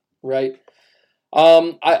on. Right.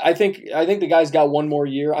 I think the guy's got one more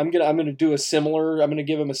year. I'm gonna do a similar. I'm gonna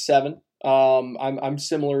give him a 7. I'm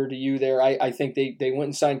similar to you there. I think they went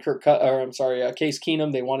and signed Case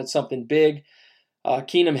Keenum. They wanted something big.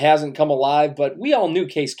 Keenum hasn't come alive, but we all knew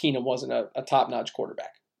Case Keenum wasn't a top-notch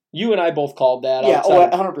quarterback. You and I both called that. Yeah,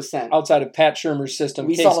 100%. Outside of Pat Shurmur's system,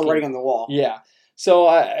 we saw the writing on the wall. Yeah. So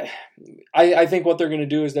I think what they're going to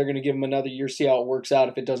do is they're going to give him another year, see how it works out.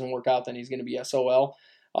 If it doesn't work out, then he's going to be SOL.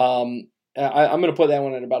 I'm going to put that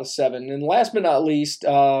one at about a 7. And last but not least,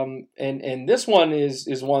 and this one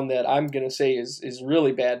is one that I'm going to say is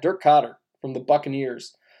really bad. Dirk Koetter from the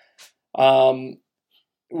Buccaneers.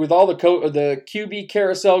 With all the QB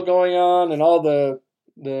carousel going on and all the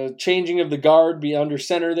changing of the guard be under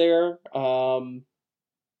center there,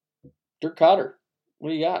 Dirk Koetter, what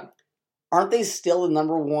do you got? Aren't they still the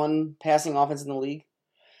number 1 passing offense in the league,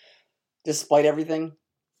 despite everything?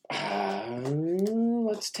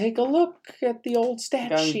 Let's take a look at the old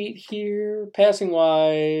stat sheet here. Passing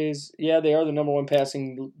wise, yeah, they are the number 1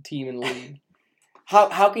 passing team in the league.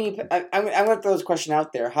 How can you? I'm going to throw this question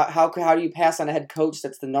out there. How do you pass on a head coach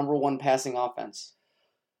that's the number 1 passing offense?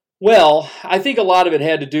 Well, I think a lot of it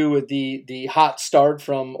had to do with the hot start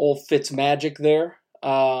from old Fitzmagic there.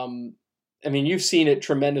 I mean, you've seen it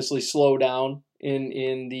tremendously slow down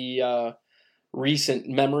in the recent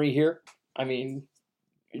memory here. I mean,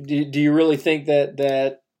 do you really think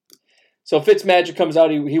that so Fitzmagic comes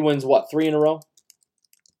out, he wins, 3 in a row?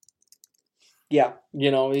 Yeah.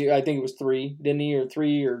 I think it was 3, didn't he? Or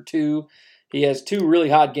 3 or 2. He has 2 really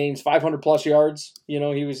hot games, 500-plus yards. He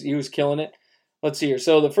was killing it. Let's see here.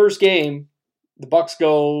 So the first game, the Bucs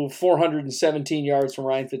go 417 yards from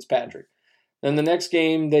Ryan Fitzpatrick. Then the next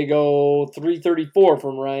game, they go 334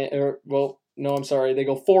 from Ryan. They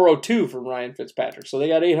go 402 from Ryan Fitzpatrick. So they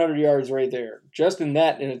got 800 yards right there, just in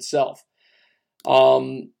that in itself.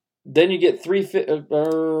 Then you get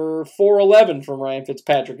 411 from Ryan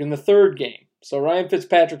Fitzpatrick in the third game. So Ryan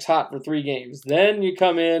Fitzpatrick's hot for 3 games. Then you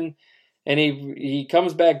come in, and he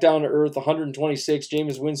comes back down to earth, 126.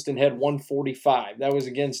 Jameis Winston had 145. That was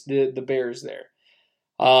against the Bears there.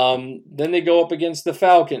 Then they go up against the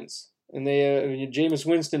Falcons. And Jameis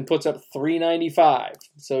Winston puts up 395.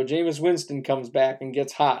 So Jameis Winston comes back and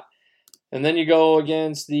gets hot. And then you go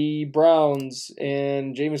against the Browns,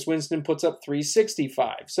 and Jameis Winston puts up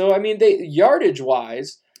 365. So, I mean,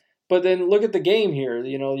 yardage-wise, but then look at the game here.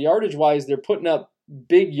 Yardage-wise, they're putting up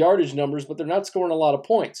big yardage numbers, but they're not scoring a lot of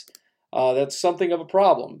points. That's something of a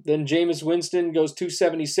problem. Then Jameis Winston goes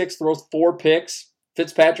 276, throws 4 picks.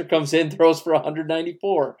 Fitzpatrick comes in, throws for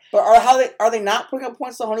 194. But are they not putting up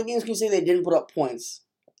points? So how many games can you say they didn't put up points?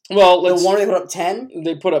 Well, they put up 10.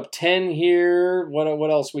 They put up 10 here. What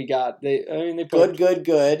else we got? They put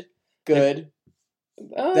good. That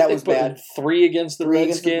was bad. 3 against the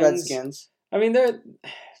Redskins. I mean,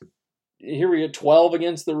 here we get 12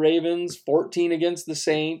 against the Ravens, 14 against the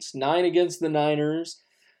Saints, 9 against the Niners.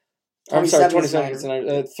 27 against the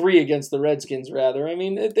Niners. 3 against the Redskins, rather. I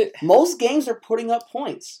mean, most games are putting up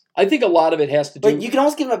points. I think a lot of it has to do. But you can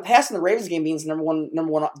almost give them a pass in the Ravens game being the number one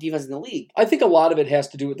defense in the league. I think a lot of it has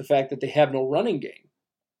to do with the fact that they have no running game.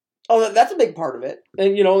 Oh, that's a big part of it.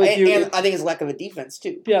 And, and I think it's lack of a defense,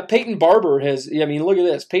 too. Yeah, Peyton Barber look at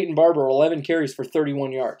this. Peyton Barber, 11 carries for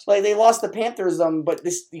 31 yards. Like, they lost the Panthers, but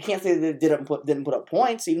you can't say they didn't put up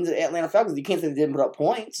points. Even the Atlanta Falcons, you can't say they didn't put up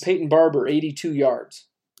points. Peyton Barber, 82 yards.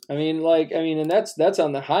 And that's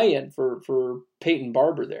on the high end for Peyton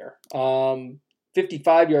Barber there.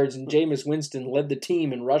 55 yards, and Jameis Winston led the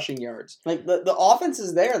team in rushing yards. Like, the offense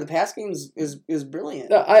is there. The pass game is brilliant.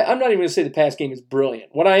 No, I'm not even going to say the pass game is brilliant.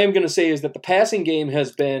 What I am going to say is that the passing game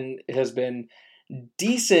has been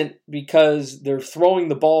decent because they're throwing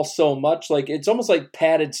the ball so much. Like, it's almost like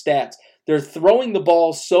padded stats. They're throwing the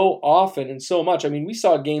ball so often and so much. I mean, we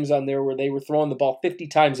saw games on there where they were throwing the ball 50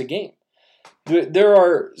 times a game. There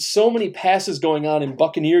are so many passes going on in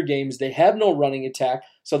Buccaneer games. They have no running attack,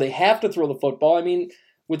 so they have to throw the football. I mean,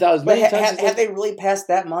 without as many times... Have they really passed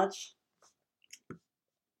that much?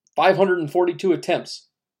 542 attempts.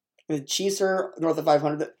 The Chiefs are north of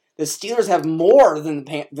 500. The Steelers have more than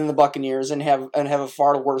the Buccaneers and have a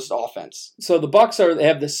far worse offense. So the Bucs they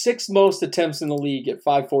have the sixth most attempts in the league at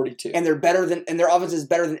 542, and their offense is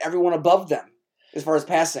better than everyone above them as far as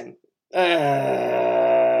passing.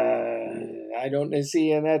 I don't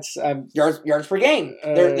see, and that's yards per game.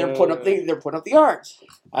 They're putting up the yards.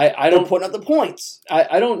 They're putting up the points.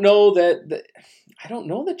 I don't know that. I don't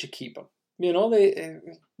know that you keep them.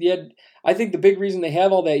 I think the big reason they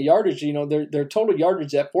have all that yardage, their total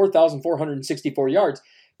yardage at 4,464 yards.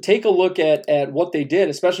 Take a look at what they did,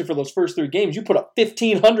 especially for those first three games. You put up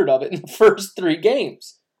 1,500 of it in the first three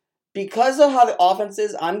games. Because of how the offense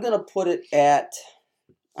is, I'm going to put it at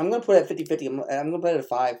 50-50. I'm going to put it at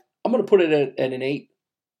 5. I'm going to put it at an 8.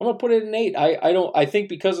 I'm going to put it at an 8. I think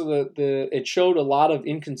because of it showed a lot of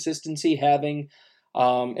inconsistency having,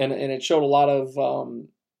 and it showed a lot of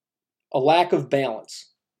a lack of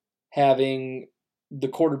balance having the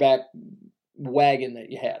quarterback wagon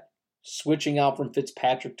that you had, switching out from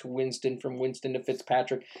Fitzpatrick to Winston, from Winston to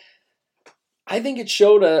Fitzpatrick. I think it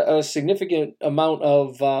showed a significant amount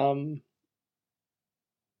of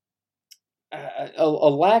a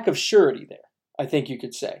lack of surety there, I think you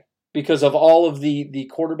could say, because of all of the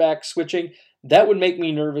quarterback switching. That would make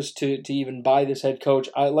me nervous to even buy this head coach.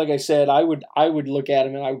 Like I said, I would look at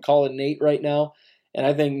him and I would call it an 8 right now. And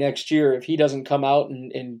I think next year, if he doesn't come out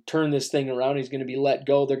and turn this thing around, he's going to be let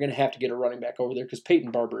go. They're going to have to get a running back over there because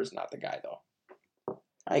Peyton Barber is not the guy, though.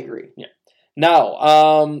 I agree. Yeah.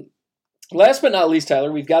 Now, last but not least, Tyler,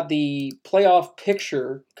 we've got the playoff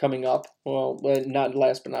picture coming up. Well, not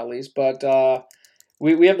last but not least, but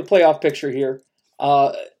we have the playoff picture here.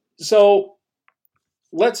 So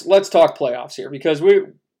let's talk playoffs here because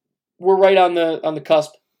we're right on the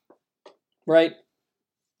cusp, right?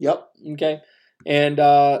 Yep. Okay. And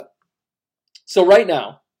so right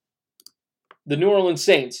now, the New Orleans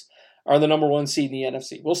Saints are the number 1 seed in the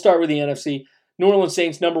NFC. We'll start with the NFC. New Orleans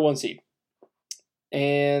Saints, number 1 seed.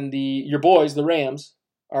 And your boys, the Rams,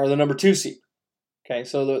 are the number 2 seed. Okay,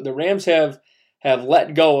 so the Rams have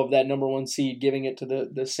let go of that number 1 seed, giving it to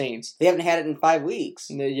the Saints. They haven't had it in 5 weeks.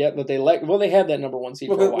 Yeah, but they had that number 1 seed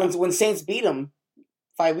for a while. When Saints beat them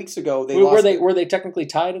 5 weeks ago, were they technically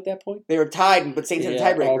tied at that point? They were tied, but Saints had a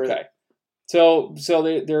tiebreaker. Okay. So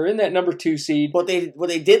they're in that number 2 seed. But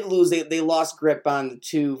they did lose. They lost grip on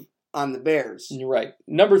the Bears. You're right.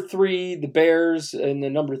 Number 3, the Bears, and the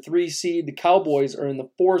number 3 seed. The Cowboys are in the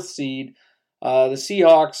 4th seed. The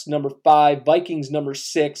Seahawks, number 5. Vikings, number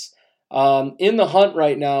 6. In the hunt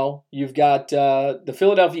right now, you've got the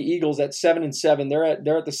Philadelphia Eagles at 7-7. They're at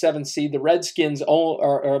the 7th seed. The Redskins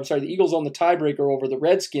the Eagles own the tiebreaker over the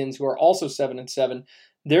Redskins, who are also 7-7.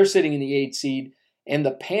 They're sitting in the 8th seed, and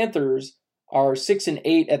the Panthers are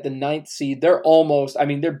 6-8 at the 9th seed. They're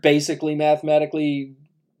they're basically mathematically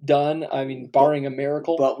done. I mean, barring a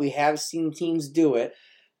miracle. But we have seen teams do it.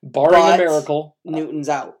 Barring a miracle. Newton's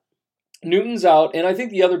out. And I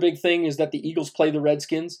think the other big thing is that the Eagles play the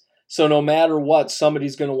Redskins. So no matter what,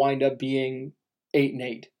 somebody's going to wind up being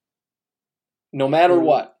 8-8. No matter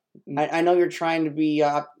what. I know you're trying to be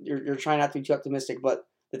you're trying not to be too optimistic, but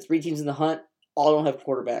the 3 teams in the hunt all don't have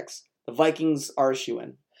quarterbacks. The Vikings are a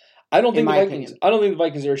shoo-in. I don't think the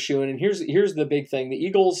Vikings are a shoo-in. And here's the big thing: the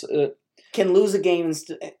Eagles can lose a game, and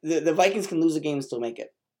the Vikings can lose a game and still make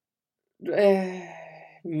it.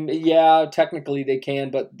 Yeah, technically they can,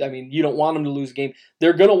 but I mean, you don't want them to lose a game.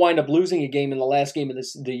 They're going to wind up losing a game in the last game of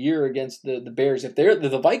the year against the Bears. If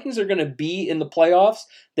the Vikings are going to be in the playoffs,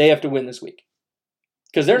 they have to win this week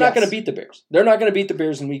because they're not going to beat the Bears. They're not going to beat the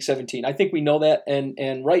Bears in Week 17. I think we know that,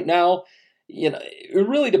 and right now, it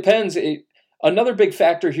really depends. Another big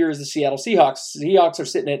factor here is the Seattle Seahawks. The Seahawks are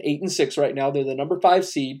sitting at 8-6 right now. They're the number 5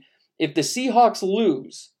 seed. If the Seahawks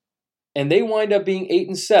lose, and they wind up being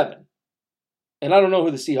 8-7, and I don't know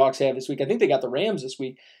who the Seahawks have this week. I think they got the Rams this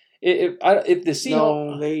week. If the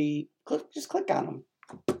Seahawks, just click on them.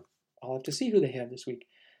 I'll have to see who they have this week.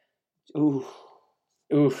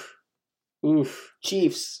 Oof.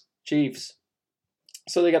 Chiefs.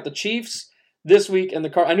 So they got the Chiefs this week, and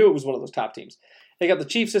I knew it was one of those top teams. They got the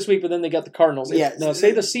Chiefs this week, but then they got the Cardinals. Yeah. Now,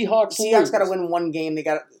 say the Seahawks. Seahawks got to win one game.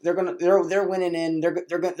 They're winning in.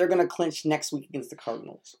 They're gonna clinch next week against the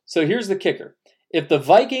Cardinals. So here's the kicker: if the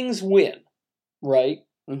Vikings win, right,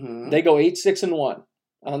 they go 8-6-1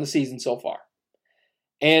 on the season so far,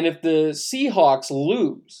 and if the Seahawks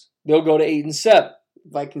lose, they'll go to 8-7.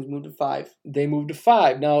 Vikings move to 5. They move to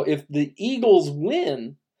 5. Now, if the Eagles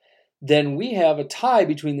win, then we have a tie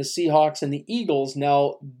between the Seahawks and the Eagles.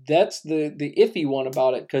 Now, that's the iffy one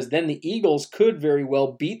about it, because then the Eagles could very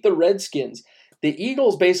well beat the Redskins. The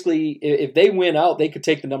Eagles, basically, if they win out, they could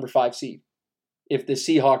take the number 5 seed if the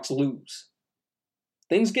Seahawks lose.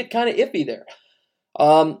 Things get kind of iffy there.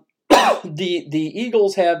 The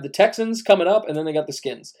Eagles have the Texans coming up, and then they got the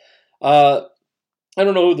Skins. I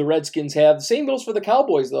don't know who the Redskins have. The same goes for the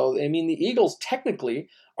Cowboys, though. I mean, the Eagles technically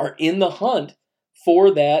are in the hunt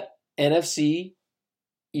for that NFC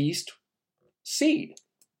East seed.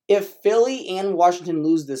 If Philly and Washington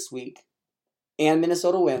lose this week and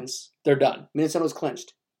Minnesota wins, they're done. Minnesota's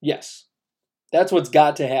clinched. Yes. That's what's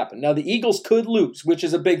got to happen. Now, the Eagles could lose, which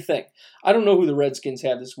is a big thing. I don't know who the Redskins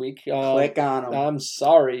have this week. Click on them. I'm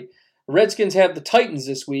sorry. The Redskins have the Titans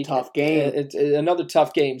this week. Tough game. It's another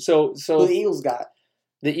tough game. So who the Eagles got?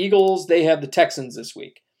 The Eagles, they have the Texans this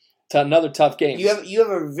week. Another tough game. You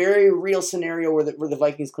have a very real scenario where the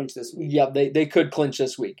Vikings clinch this week. Yeah, they could clinch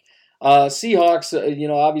this week. Seahawks,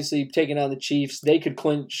 obviously taking on the Chiefs, they could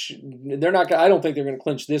clinch. They're not. I don't think they're going to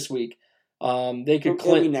clinch this week. They could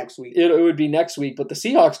clinch next week. It would be next week, but the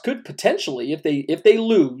Seahawks could potentially, if they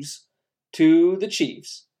lose to the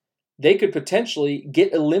Chiefs, they could potentially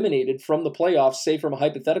get eliminated from the playoffs. Say from a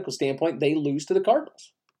hypothetical standpoint, they lose to the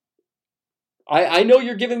Cardinals. I know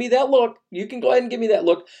you're giving me that look. You can go ahead and give me that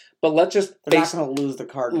look, but let's just They're not going to lose the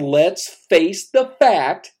Cardinals. Let's face the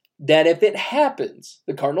fact that if it happens,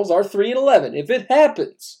 the Cardinals are 3-11. If it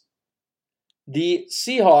happens, the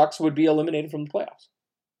Seahawks would be eliminated from the playoffs,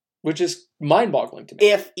 which is mind-boggling to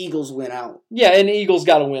me. If Eagles win out. Yeah, and the Eagles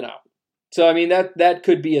got to win out. So, I mean, that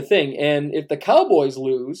could be a thing. And if the Cowboys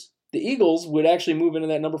lose, the Eagles would actually move into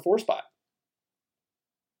that number 4 spot,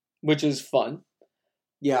 which is fun.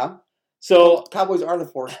 Yeah. So Cowboys are the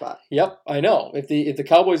 4th spot. Yep, I know. If the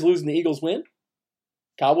Cowboys lose and the Eagles win,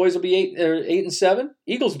 Cowboys will be 8-7.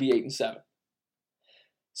 Eagles will be 8-7.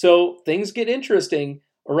 So things get interesting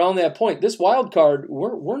around that point. This wild card,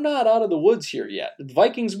 we're not out of the woods here yet. The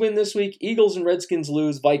Vikings win this week. Eagles and Redskins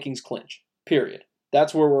lose. Vikings clinch. Period.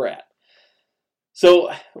 That's where we're at.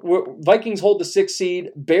 So Vikings hold the 6 seed.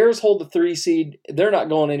 Bears hold the 3 seed. They're not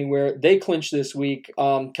going anywhere. They clinch this week.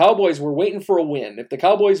 Cowboys, we're waiting for a win. If the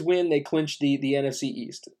Cowboys win, they clinch the NFC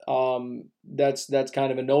East. That's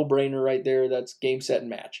kind of a no-brainer right there. That's game, set, and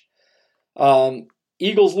match.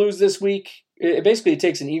 Eagles lose this week. It basically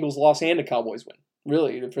takes an Eagles loss and a Cowboys win,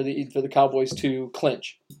 really, for the Cowboys to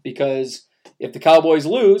clinch. Because if the Cowboys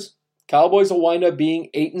lose, Cowboys will wind up being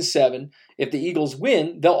 8-7. If the Eagles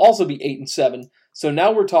win, they'll also be 8-7. So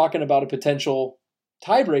now we're talking about a potential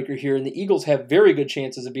tiebreaker here, and the Eagles have very good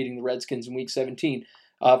chances of beating the Redskins in Week 17.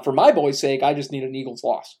 For my boys' sake, I just need an Eagles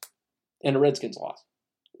loss and a Redskins loss.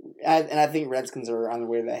 And I think Redskins are on the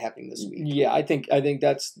way to that happening this week. Yeah, I think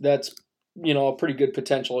that's a pretty good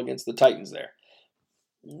potential against the Titans there.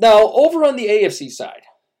 Now, over on the AFC side,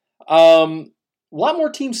 a lot more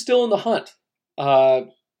teams still in the hunt.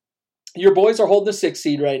 Your boys are holding the 6th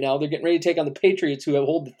seed right now. They're getting ready to take on the Patriots, who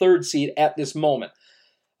hold the 3rd seed at this moment.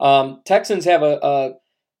 Texans have a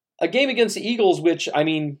game against the Eagles, which, I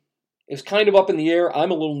mean, is kind of up in the air.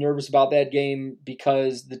 I'm a little nervous about that game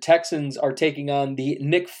because the Texans are taking on the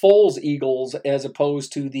Nick Foles Eagles as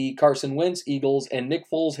opposed to the Carson Wentz Eagles, and Nick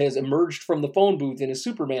Foles has emerged from the phone booth in his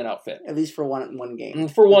Superman outfit. At least for one game.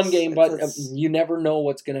 For one game, but you never know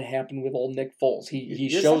what's going to happen with old Nick Foles. He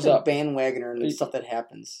shows up. Bandwagoner and stuff that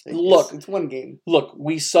happens. It's one game. Look,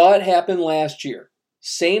 we saw it happen last year.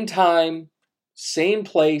 Same time, same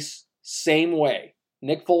place, same way.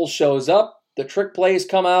 Nick Foles shows up, the trick plays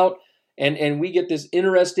come out, and we get this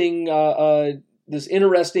interesting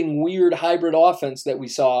weird hybrid offense that we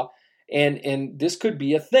saw, and this could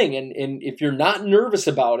be a thing. And if you're not nervous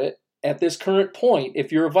about it at this current point,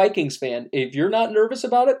 if you're a Vikings fan, if you're not nervous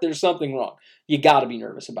about it, there's something wrong. You got to be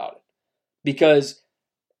nervous about it, because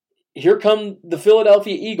here come the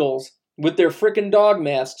Philadelphia Eagles with their frickin' dog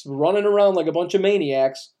masks, running around like a bunch of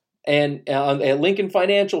maniacs, and at Lincoln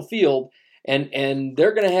Financial Field, and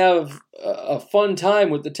they're going to have a fun time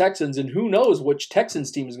with the Texans, and who knows which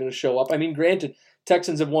Texans team is going to show up. I mean, granted,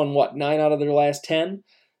 Texans have won, 9 out of their last 10?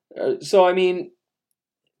 So, I mean,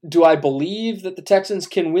 do I believe that the Texans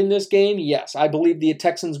can win this game? Yes, I believe the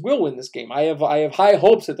Texans will win this game. I have high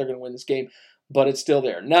hopes that they're going to win this game, but it's still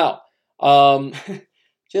there. Now,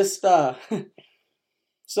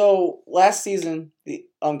 so last season,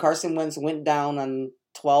 Carson Wentz went down on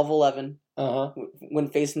 12-11 when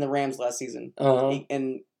facing the Rams last season,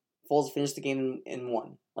 and Foles finished the game and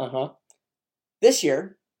won. This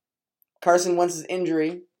year, Carson Wentz's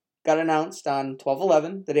injury got announced on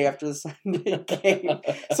 12/11, the day after the Sunday game.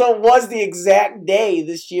 So it was the exact day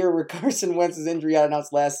this year where Carson Wentz's injury got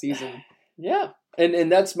announced last season. Yeah,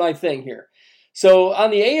 and that's my thing here. So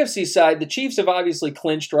on the AFC side, the Chiefs have obviously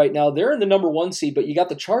clinched right now. They're in the number 1 seed, but you got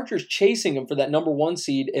the Chargers chasing them for that number 1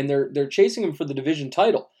 seed, and they're chasing them for the division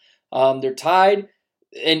title. They're tied,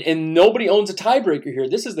 and nobody owns a tiebreaker here.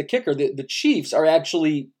 This is the kicker. The Chiefs are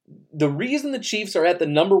actually, the reason the Chiefs are at the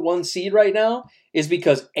number 1 seed right now is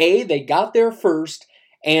because A, they got there first,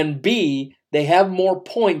 and B, they have more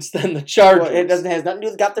points than the Chargers. Well, has nothing to do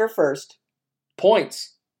with got there first.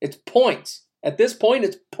 Points. It's points. At this point,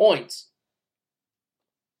 it's points.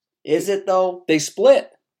 Is it though? They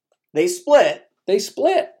split.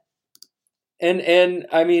 And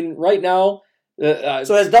I mean, right now, so it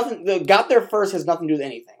has nothing. Got there first has nothing to do with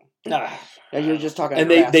anything. You're just talking.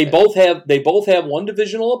 And they both have one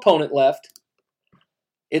divisional opponent left.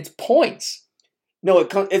 It's points. No,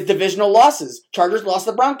 it's divisional losses. Chargers lost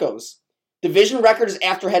the Broncos. Division record is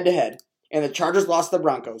after head-to-head, and the Chargers lost the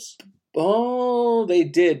Broncos. Oh, they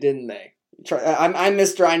did, didn't they? I'm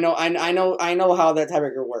Mister. I know how that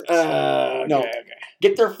tiebreaker works. Okay.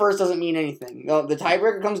 Get there first doesn't mean anything. No, the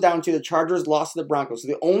tiebreaker comes down to the Chargers lost to the Broncos. So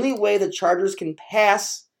the only way the Chargers can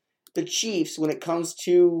pass the Chiefs when it comes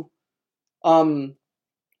to,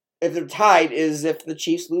 if they're tied, is if the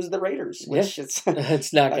Chiefs lose the Raiders, which it's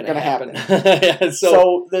not going to happen.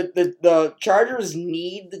 So the Chargers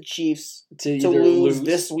need the Chiefs to lose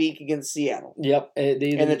this week against Seattle. Yep, and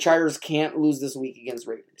the Chargers can't lose this week against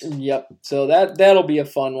Raiders. Yep. So that'll be a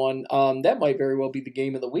fun one. That might very well be the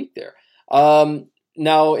game of the week there.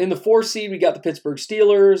 Now, in the 4th seed, we got the Pittsburgh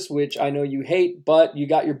Steelers, which I know you hate, but you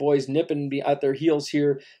got your boys nipping at their heels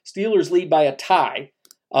here. Steelers lead by a tie.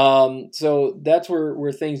 So that's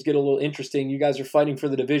where things get a little interesting. You guys are fighting for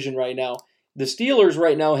the division right now. The Steelers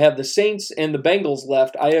right now have the Saints and the Bengals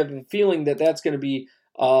left. I have a feeling that that's going to be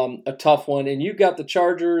a tough one. And you've got the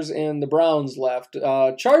Chargers and the Browns left.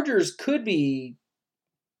 Chargers could be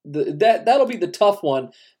that'll be the tough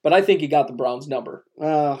one, but I think you got the Browns number.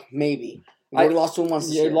 Maybe. We already lost to them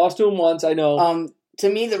once. Yeah, lost to them once. I know. To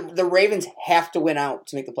me, the Ravens have to win out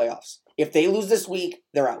to make the playoffs. If they lose this week,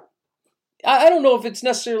 they're out. I don't know if it's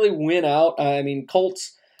necessarily win out. I mean,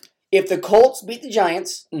 Colts. If the Colts beat the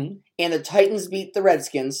Giants and the Titans beat the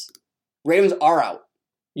Redskins, Ravens are out.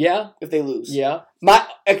 Yeah. If they lose. Yeah.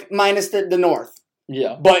 Minus the North.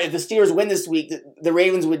 Yeah. But if the Steelers win this week, the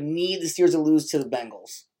Ravens would need the Steelers to lose to the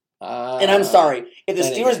Bengals. And I'm sorry. If the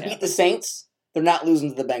Steelers beat the Saints, they're not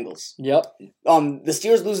losing to the Bengals. Yep. The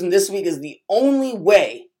Steelers losing this week is the only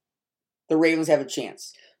way the Ravens have a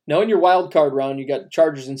chance. Now in your wild card round, you got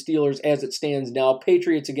Chargers and Steelers as it stands now.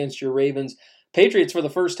 Patriots against your Ravens. Patriots for the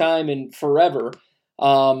first time in forever.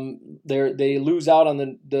 They lose out on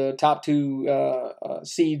the top 2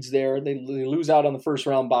 seeds there. They lose out on the first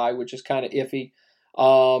round bye, which is kind of iffy.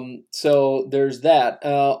 So there's that.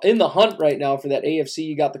 In the hunt right now for that AFC,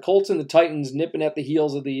 you got the Colts and the Titans nipping at the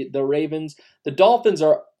heels of the Ravens. The Dolphins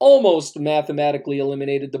are almost mathematically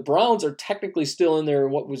eliminated. The Browns are technically still in there,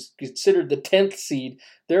 what was considered the 10th seed.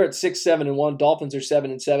 They're at 6-7-1. Dolphins are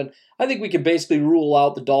 7-7. I think we can basically rule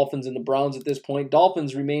out the Dolphins and the Browns at this point.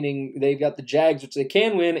 Dolphins remaining, they've got the Jags, which they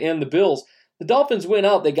can win, and the Bills. The Dolphins win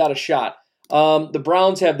out, they got a shot. The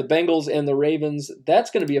Browns have the Bengals and the Ravens.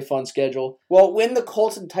 That's going to be a fun schedule. Well, when the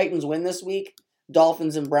Colts and Titans win this week,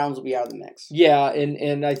 Dolphins and Browns will be out of the mix. Yeah,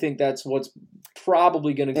 and I think that's what's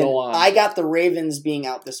probably going to go on. I got the Ravens being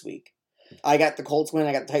out this week. I got the Colts winning.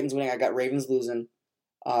 I got the Titans winning. I got Ravens losing.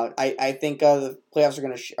 I think the playoffs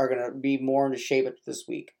are gonna be more into shape this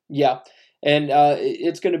week. Yeah, and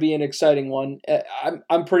it's going to be an exciting one.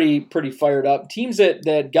 I'm pretty fired up. Teams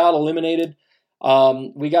that got eliminated.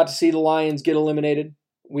 We got to see the Lions get eliminated.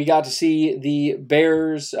 We got to see the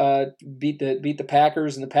Bears beat the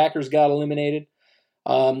Packers, and the Packers got eliminated.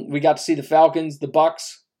 We got to see the Falcons, the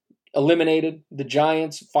Bucks eliminated. The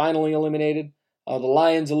Giants finally eliminated. The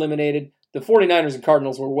Lions eliminated. The 49ers and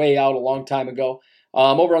Cardinals were way out a long time ago.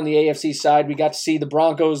 Over on the AFC side, we got to see the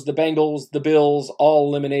Broncos, the Bengals, the Bills all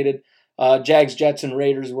eliminated. Jags, Jets, and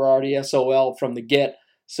Raiders were already SOL from the get.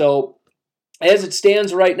 So as it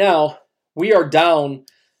stands right now, we are down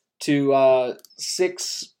to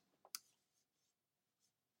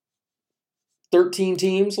 13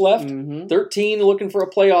 teams left. Mm-hmm. 13 looking for a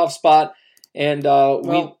playoff spot. And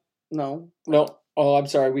No. Oh, I'm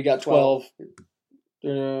sorry. We got 12.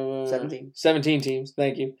 17 teams.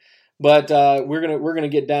 Thank you. But we're gonna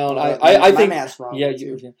get down. I think my math's wrong. Yeah,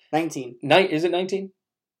 19. Is it 19?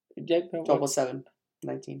 Yeah, 12 plus 7.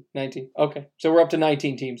 19. 19. Okay, so we're up to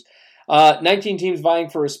 19 teams. 19 teams vying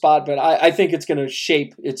for a spot, but I think it's going to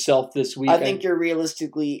shape itself this week. I think you're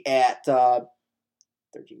realistically at 13,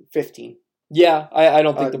 15. Yeah, I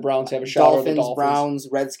don't think the Browns have a shot. Dolphins, Browns,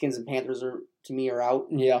 Redskins, and Panthers to me are out.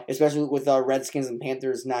 Yeah. Especially with Redskins and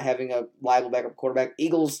Panthers not having a liable backup quarterback.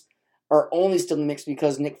 Eagles are only still in the mix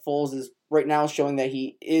because Nick Foles is right now showing that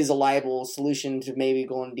he is a liable solution to maybe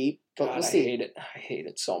going deep. But God, we'll see. I hate it. I hate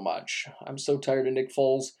it so much. I'm so tired of Nick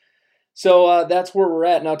Foles. So that's where we're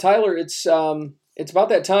at. Now, Tyler, it's about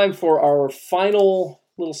that time for our final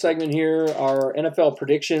little segment here, our NFL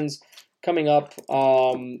predictions coming up.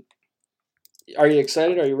 Are you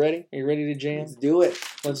excited? Are you ready? Are you ready to jam? Let's do it.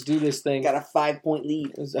 Let's do this thing. Got a 5-point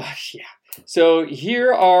lead. Yeah. So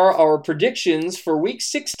here are our predictions for Week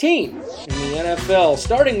 16 in the NFL,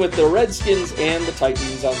 starting with the Redskins and the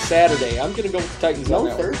Titans on Saturday. I'm going to go with the Titans on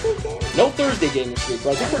that one. No Thursday game? No Thursday game this week,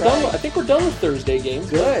 but I think we're done with Thursday games.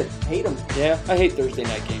 Good. Hate them. Yeah, I hate Thursday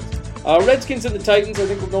night games. Redskins and the Titans. I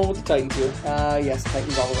think we're going with the Titans here. Yes,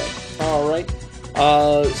 Titans all the way. All right.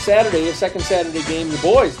 Saturday, a second Saturday game. Your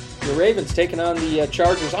boys, your Ravens, taking on the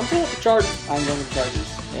Chargers. I'm going with the Chargers. I'm going with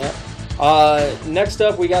Chargers. Yeah. Next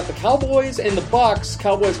up, we got the Cowboys and the Bucks.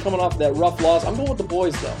 Cowboys coming off of that rough loss. I'm going with the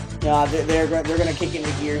boys, though. Yeah, they're going to kick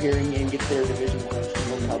into gear here and get their division win.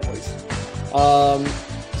 Cowboys.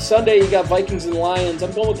 Sunday, you got Vikings and Lions.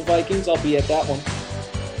 I'm going with the Vikings. I'll be at that one.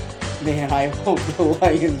 Man, I hope the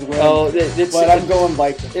Lions win. Oh, but I'm going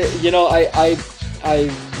Vikings.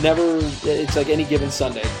 I never. It's like any given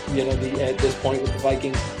Sunday. At this point with the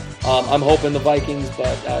Vikings, I'm hoping the Vikings,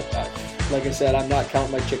 but like I said, I'm not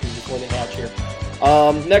counting my chickens before they hatch here.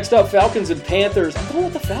 Next up, Falcons and Panthers. I'm going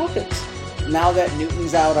with the Falcons. Now that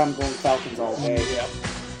Newton's out, I'm going Falcons all day. Yeah.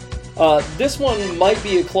 This one might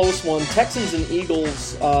be a close one. Texans and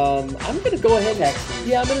Eagles. I'm going to go ahead. Texans.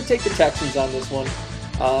 Yeah, I'm going to take the Texans on this one.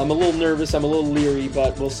 I'm a little nervous. I'm a little leery,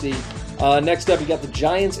 but we'll see. Next up, you got the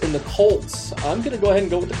Giants and the Colts. I'm going to go ahead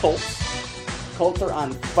and go with the Colts. Colts are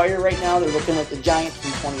on fire right now. They're looking like the Giants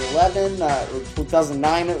from 2011 or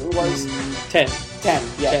 2009 it was. 10,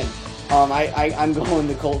 yeah. 10. I'm going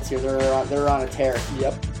the Colts here. They're on a tear.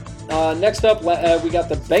 Yep. Next up, we got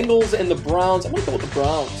the Bengals and the Browns. I'm going to go with the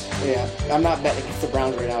Browns. Yeah, I'm not betting against the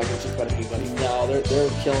Browns right now. I guess just bet anybody. No,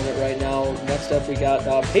 they're killing it right now. Next up, we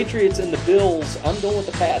got Patriots and the Bills. I'm going with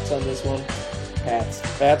the Pats on this one.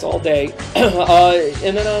 Pats all day.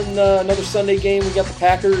 And then on another Sunday game, we got the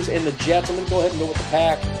Packers and the Jets. I'm going to go ahead and go with the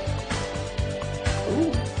Pack.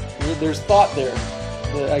 Ooh, there's thought there.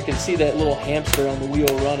 I can see that little hamster on the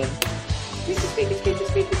wheel running.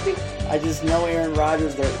 Speak. I just know Aaron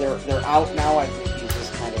Rodgers. They're out now. I think he's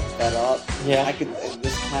just kind of fed up. Yeah.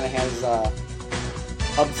 This kind of has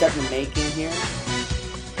upset in the making here.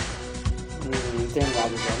 It's Aaron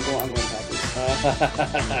Rodgers. I'm going Packers.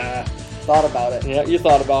 Thought about it. Yeah, you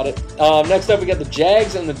thought about it. Next up, we got the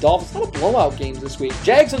Jags and the Dolphins. A lot of blowout games this week.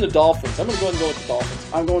 Jags and the Dolphins. I'm going to go ahead and go with the Dolphins.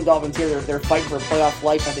 I'm going Dolphins here. They're fighting for playoff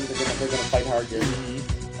life. I think they're going to fight hard here.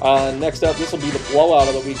 Mm-hmm. Next up, this will be the blowout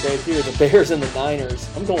of the week right here. The Bears and the Niners.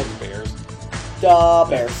 I'm going with the Bears. The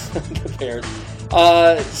Bears. The Bears.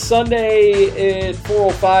 Sunday at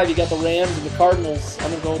 4:05, you got the Rams and the Cardinals. I'm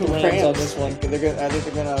going to go with the Rams on this one. I think they're going to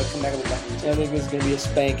come back with that. I think this is going to be a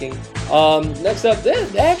spanking. Next up,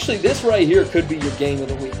 this right here could be your game of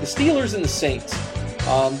the week. The Steelers and the Saints.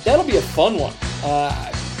 That'll be a fun one.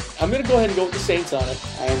 I'm going to go ahead and go with the Saints on it.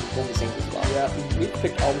 I am going with the Saints as well. Yeah, we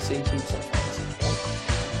picked all the same teams so far.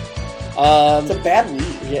 It's a bad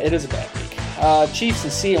week. Yeah, it is a bad week. Chiefs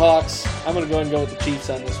and Seahawks. I'm going to go ahead and go with the Chiefs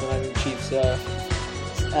on this one. I think Chiefs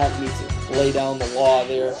me too. Lay down the law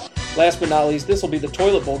there. Last but not least, this will be the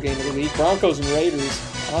toilet bowl game of the week. Broncos and Raiders.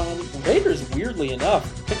 Raiders, weirdly enough,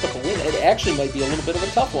 picked up a win. It actually might be a little bit of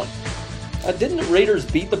a tough one. Didn't the Raiders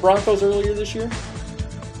beat the Broncos earlier this year?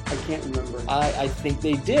 I can't remember. I think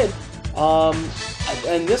they did.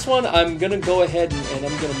 And this one, I'm going to go ahead and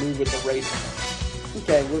I'm going to move with the Raiders.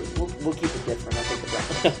 Okay, we'll keep it different. I'll take the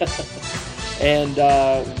Broncos. And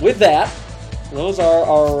with that, those are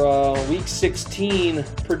our Week 16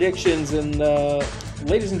 predictions. And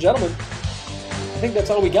ladies and gentlemen, think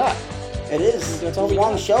that's all we got. It is. That's all we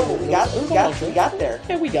got. Show, but we got there.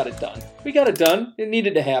 Yeah, we got it done. It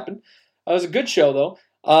needed to happen. It was a good show, though.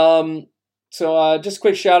 So just a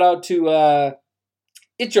quick shout out to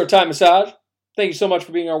It's Your Time Massage. Thank you so much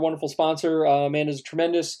for being our wonderful sponsor. Amanda's a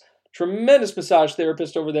tremendous massage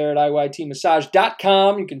therapist over there at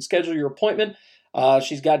IYTmassage.com. You can schedule your appointment.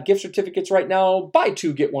 She's got gift certificates right now. Buy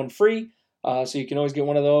 2, get 1 free. So you can always get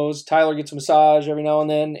one of those. Tyler gets a massage every now and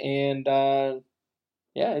then. And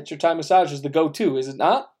yeah, It's Your Time Massage is the go-to, is it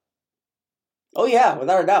not? Oh, yeah,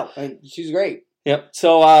 without a doubt. She's great. Yep.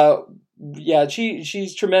 So, yeah,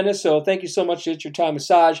 she's tremendous. So thank you so much to It's Your Time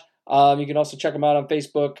Massage. You can also check them out on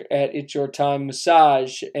Facebook at It's Your Time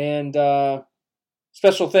Massage. And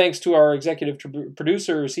special thanks to our executive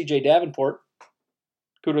producer, CJ Davenport.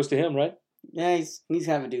 Kudos to him, right? Yeah, he's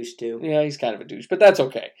kind of a douche, too. Yeah, he's kind of a douche, but that's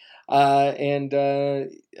okay. And I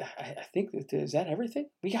think is that everything?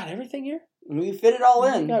 We got everything here? We fit it all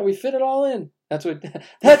in. We fit it all in. That's what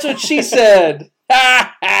she said.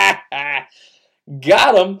 Got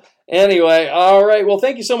him. Anyway, all right. Well,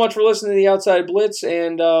 thank you so much for listening to the Outside Blitz,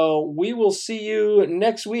 and we will see you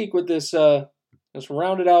next week with this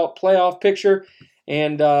rounded out playoff picture.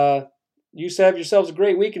 And you have yourselves a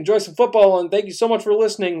great week. Enjoy some football, and thank you so much for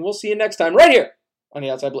listening. We'll see you next time right here on the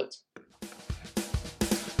Outside Blitz.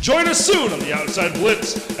 Join us soon on the Outside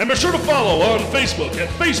Blitz, and be sure to follow on Facebook at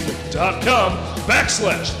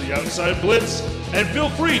facebook.com/The Outside Blitz, and feel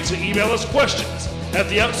free to email us questions at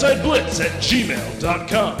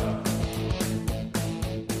theoutsideblitz@gmail.com.